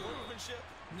up. Sportsmanship,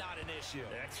 not an issue.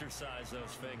 Exercise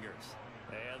those fingers.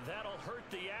 And that'll hurt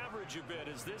the average a bit,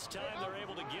 as this time they're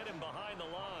able to get him behind the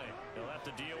line. They'll have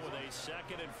to deal with a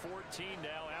 2nd and 14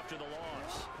 now after the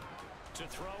loss. To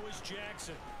throw is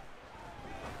Jackson.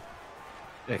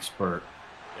 Expert.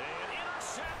 And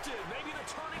intercepted. Maybe the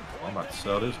turning point. I'm about to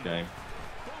sell this game.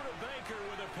 Buda Baker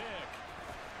with a pick.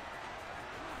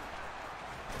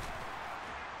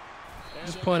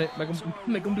 Just punt it.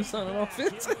 Make him do something on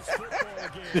offense. Now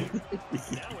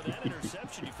with that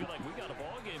interception, you feel like we got a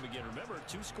ball game again. Remember,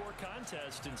 2-score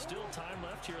contest and still time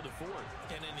left here in the 4th.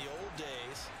 And in the old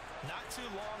days, not too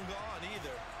long gone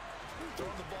either.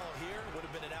 Throwing the ball here would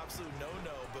have been an absolute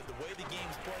no-no, but the way the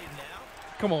game's played now,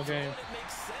 Come on, game. it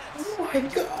makes sense. Oh my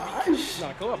gosh.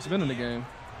 Nah, Co-op's been in the game.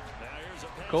 Now here's a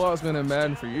pass. Co-op's been in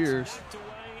Madden for years. Backed away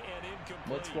and incomplete.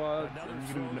 Mud squad, Another and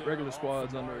you can do throw regular there squads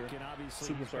off the under mark, and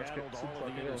obviously he's Superstar battled all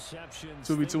of the KO. interceptions.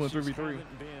 2v2 and Things just 3v3.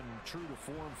 haven't been true to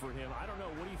form for him. I don't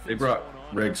know what he They thinks brought going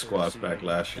on reg out there, squads CD. back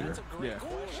last year. That's a great Yeah.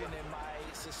 question, and my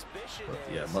suspicion But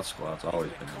is yeah, Mud Squad's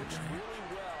always been in the coached game. really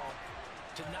well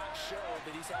to not show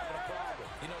that he's having a problem.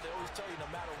 You know, they always tell you no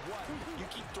matter what, you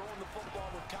keep throwing the football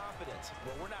with confidence.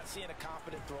 Well, we're not seeing a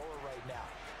confident thrower right now.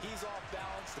 He's off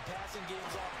balance, the passing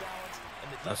game's off balance, and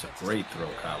the That's a defense is great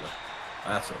taking throw, advantage. Kyler.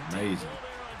 That's amazing. Still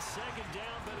there on 2nd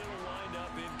down, but it'll wind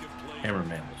up incomplete.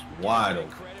 Cameraman was wide Give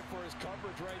open. credit for his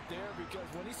coverage right there, because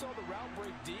when he saw the route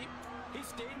break deep, he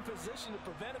stayed in position to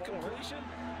prevent a completion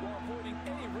while avoiding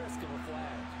any risk of a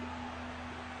flag.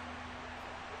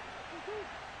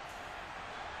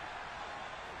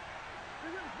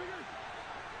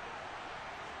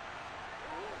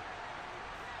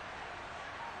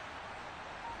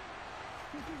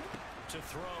 To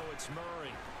throw, it's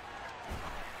Murray.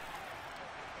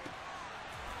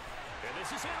 And this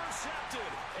is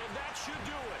intercepted, and that should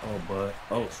do it. Oh, but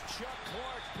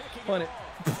Funny.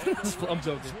 I'm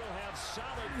joking.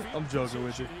 I'm joking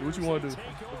with you. What you want to do?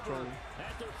 I'm trolling.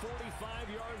 At their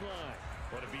 45-yard line.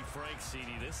 But to be frank, CD,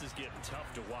 this is getting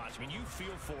tough to watch. I mean, you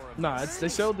feel for him. Nah, they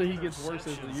showed that he gets worse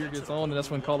as the year gets on, and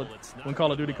that's when Call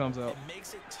of Duty comes out.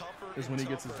 Is when he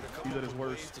gets he's at his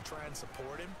worst.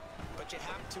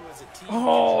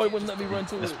 Oh, it wouldn't let me run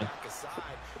to it.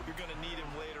 You're going to need him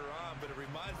later on, but it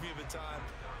reminds me of a time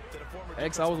that a former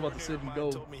X, I was about to sit and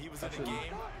go. told me he was in a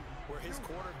game where his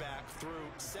quarterback threw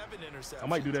 7 interceptions. I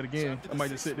might do that again. I might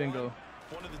just sit there and go.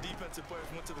 One of the defensive players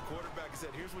went to the quarterback and said,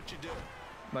 "Here's what you do."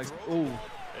 Like, ooh.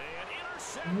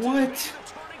 What?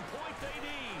 Turning point they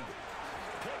need.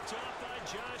 Picked up by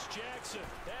Josh Jackson,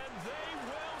 and they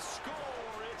will score.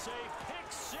 It's a pick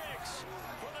 6.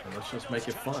 Let's just make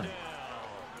it fun.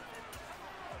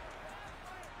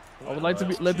 I would like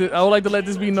to let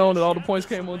this be known that all the points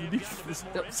came on the defense.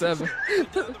 Yep, 7.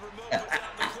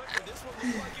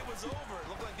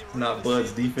 Not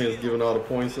Bud's defense giving all the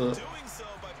points up.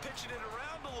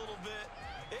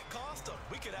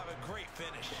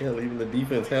 Hell, even the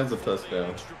defense has a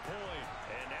touchdown.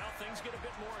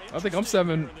 I think I'm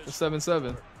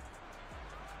 7-7.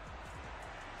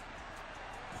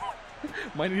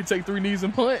 Might need to take 3 knees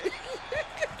and punt.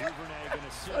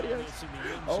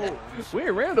 Oh, we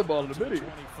ain't ran the ball in a minute.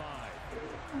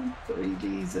 3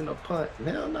 Gs and a punt.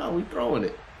 Hell no, we throwing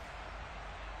it.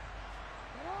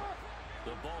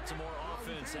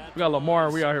 We got Lamar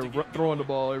and we out here throwing the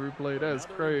ball every play. That's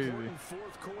crazy.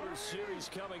 Fourth quarter series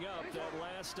coming up. That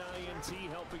last INT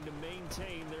helping to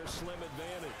maintain their slim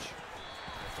advantage.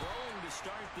 Throwing to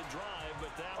start the drive,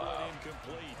 but that one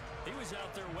incomplete. He was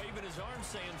out there waving his arms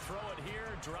saying, throw it here,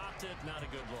 dropped it, not a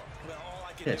good look. Well, all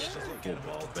I can do is Catch just look at him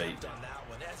football, with contempt on that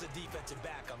one. As a defensive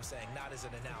back, I'm saying, not as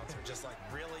an announcer. Just like,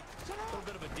 really? A little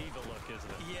bit of a diva look,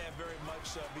 isn't it? Yeah, very much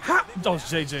so. Those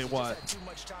JJ Watt. Too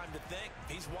much time to think.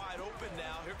 He's wide open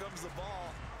now. Here comes the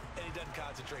ball, and he doesn't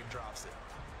concentrate and drops it.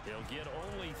 He'll get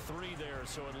only 3 there,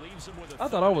 so it leaves him with a I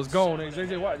thought I was gone, and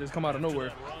JJ Watt just come out of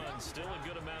nowhere. Still a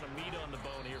good amount of meat on the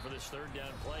bone here for this 3rd down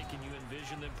play. Can you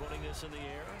envision them putting this in the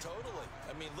air? Totally.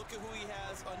 I mean, look at who he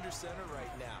has under center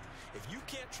right now. If you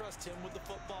can't trust him with the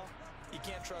football, you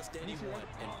can't trust anyone.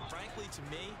 And frankly, to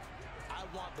me, I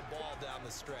want the ball down the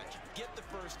stretch. Get the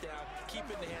first down, keep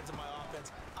it in the hands of my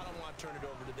offense. I don't want to turn it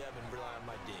over to them and rely on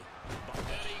my D.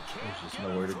 There's just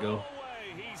nowhere to go.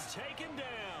 He's taken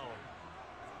down.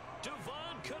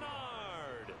 Devon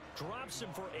Kennard drops him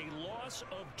for a loss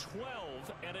of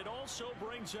 12, and it also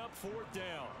brings up 4th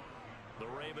down. The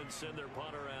Ravens send their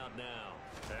punter out now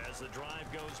as the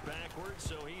drive goes backwards,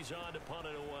 so he's on to punt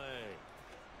it away.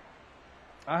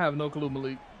 I have no clue,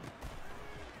 Malik.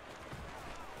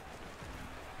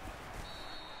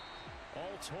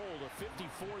 All told, a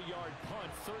 54-yard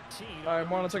punt, 13. All right,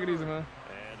 Marlon, take it easy, man.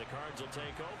 And the Cards will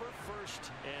take over, 1st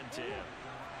and 10.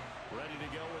 Ready to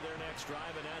go with their next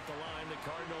drive, and at the line, the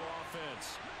Cardinal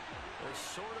offense. They're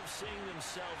sort of seeing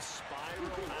themselves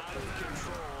spiral out of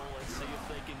control. Let's see if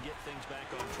they can get things back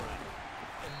on track.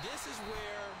 And this is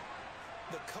where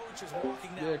the coach is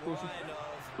walking that line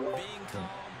of being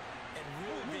calm and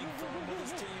really being firm with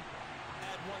his team.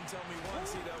 I had one tell me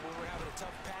once, when we're having a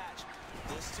tough patch,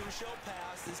 this too shall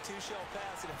pass, this too shall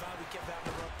pass, and if we kept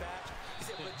having a rough patch, he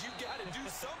said, but you got to do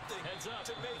something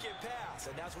to make it pass,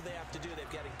 and that's what they have to do. They've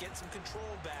got to get some control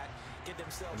back, get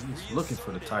themselves He's looking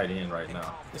for the tight end right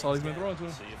now. That's all he's been throwing to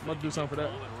him. I'm about to do something for that.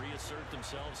 Reassert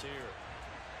themselves here.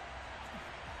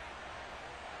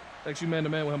 Thanks, you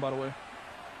man-to-man with him, by the way.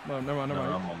 No, never mind. I'm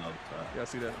on the other side. Yeah, I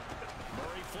see that.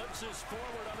 Murray flips us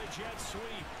forward on a jet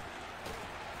sweep.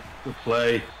 Good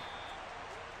play.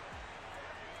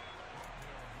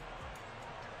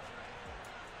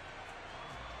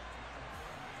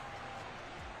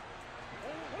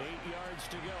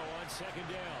 To go on 2nd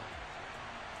down.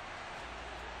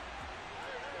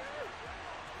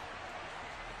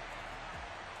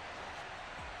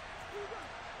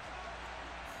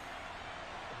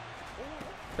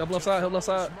 Help left side, help left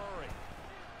side.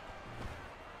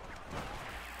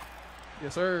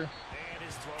 Yes, sir. And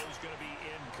his throw is going to be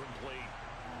incomplete.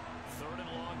 3rd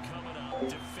and long coming up.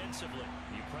 Defensively,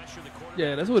 you pressure the quarterback.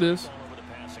 Yeah, that's what it is. Over the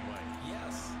passing lane.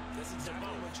 Yes, this is exactly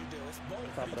what you do. It's both.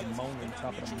 Top of the morning,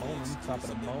 top of the morning, top of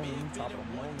the morning, top of the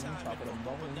morning, top of the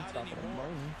morning, top of the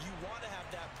morning. You want to have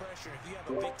that pressure. If you have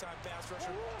a big-time pass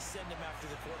rusher, send him after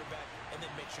the quarterback, and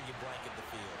then make sure you blanket the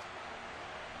field.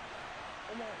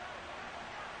 Come on.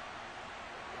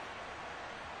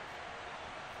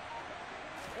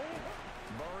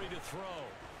 Murray to throw.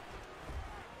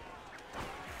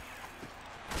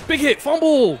 Big hit,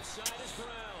 fumble.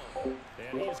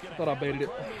 And he's Thought I baited it.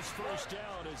 his first down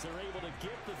as they're able to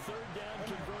get the third down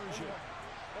conversion.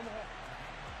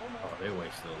 Oh, they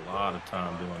wasted a lot of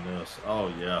time doing this. Oh,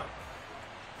 yeah.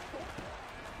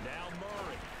 Now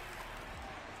Murray.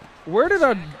 Where did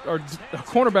our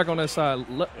cornerback on that side?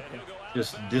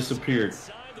 Just disappeared.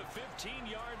 Inside the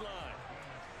 15-yard line.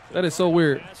 That is so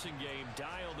weird. Passing game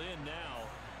dialed in now.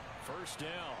 First down.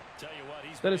 Tell you what,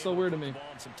 he's That is so been weird to able me. put the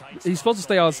ball in some tight He's supposed to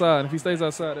stay spots. outside. If he stays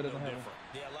outside, that doesn't happen.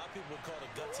 Yeah, a lot of people would call it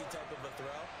a gutsy type of a throw.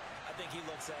 I think he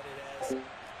looks at it as,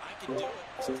 I can do it.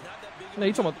 So it's not that big of No,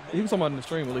 he was talking about in the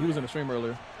stream. He was in the stream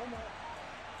earlier.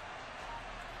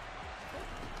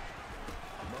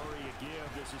 Murray again.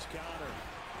 This is Connor.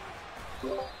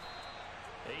 8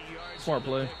 yards Smart on the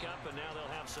play. pickup, and now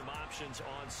they'll have some options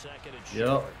on second and Yep.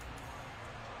 short.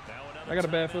 Now another I got a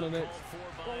bad timeout feeling called next.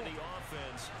 for by the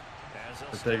offense as they'll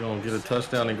If they're going to get a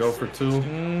touchdown and go for 2.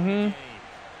 Mm-hmm.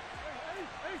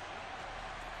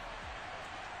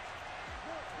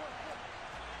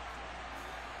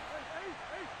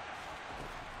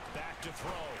 back to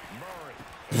throw. Murray.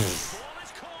 Ball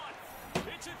is caught.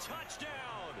 It's a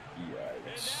touchdown. And now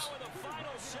in the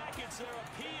final seconds, they're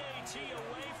a PAT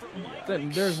away from likely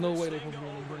There's no way they can shooting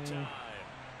win the game. overtime.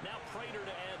 Now Prater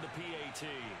to add the PAT.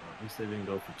 At least they didn't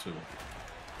go for 2.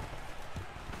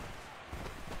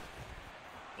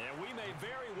 And we may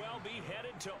very well be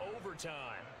headed to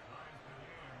overtime.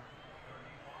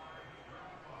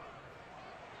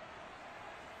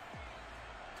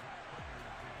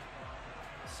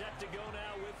 Set to go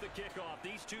now with the kickoff.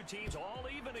 These two teams all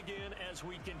even again as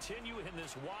we continue in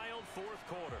this wild fourth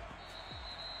quarter.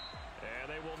 And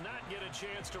they will not get a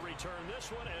chance to return this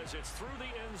one as it's through the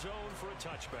end zone for a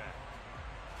touchback.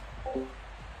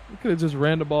 You could have just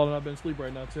ran the ball and I've been asleep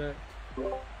right now, Chad. The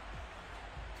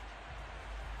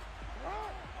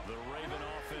Raven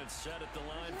offense set at the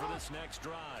line for this next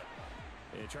drive.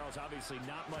 And Charles, obviously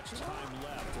not much time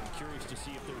left. I'm curious to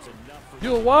see if there's enough for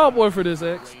You're a wild boy for this,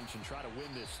 X. range and try to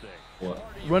win this thing. What?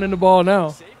 Running the ball now.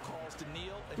 safe calls to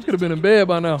kneel and You could have been in bed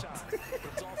by now. It's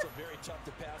also very tough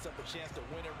to pass up a chance to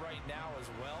win it right now as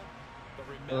well. But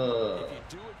remember, if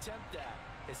you do attempt that,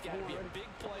 it's got to be a big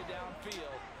play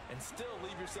downfield and still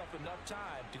leave yourself enough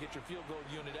time to get your field goal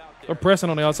unit out there. They're pressing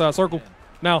on the outside circle.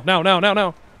 Now. Going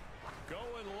long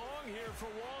here for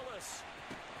Wallace.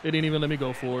 They didn't even let me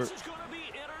go for This it. is going to be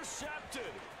intercepted.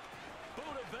 Buda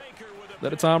Baker with a Let the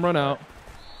big time run out.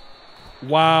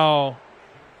 Wow.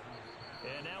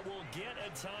 And now we'll get a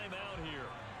timeout here.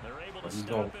 They're able to He's stop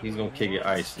gonna- it he's with gonna kick it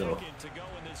 1 ice, though. second to go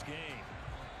in this game.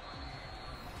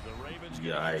 The Ravens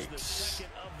gonna use the Yikes.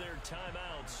 second of their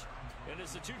timeouts. And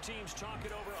as the two teams talk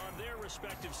it over on their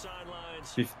respective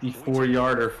sidelines.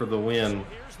 54-yarder for the win. So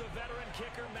here's the veteran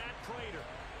kicker, Matt Prater.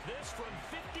 This from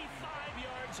 55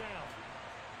 yards out.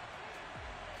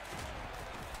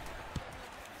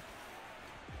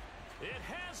 It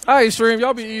has All right, stream.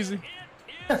 Y'all be easy.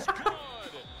 It is good. From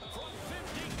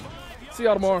 55 yards See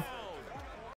y'all tomorrow.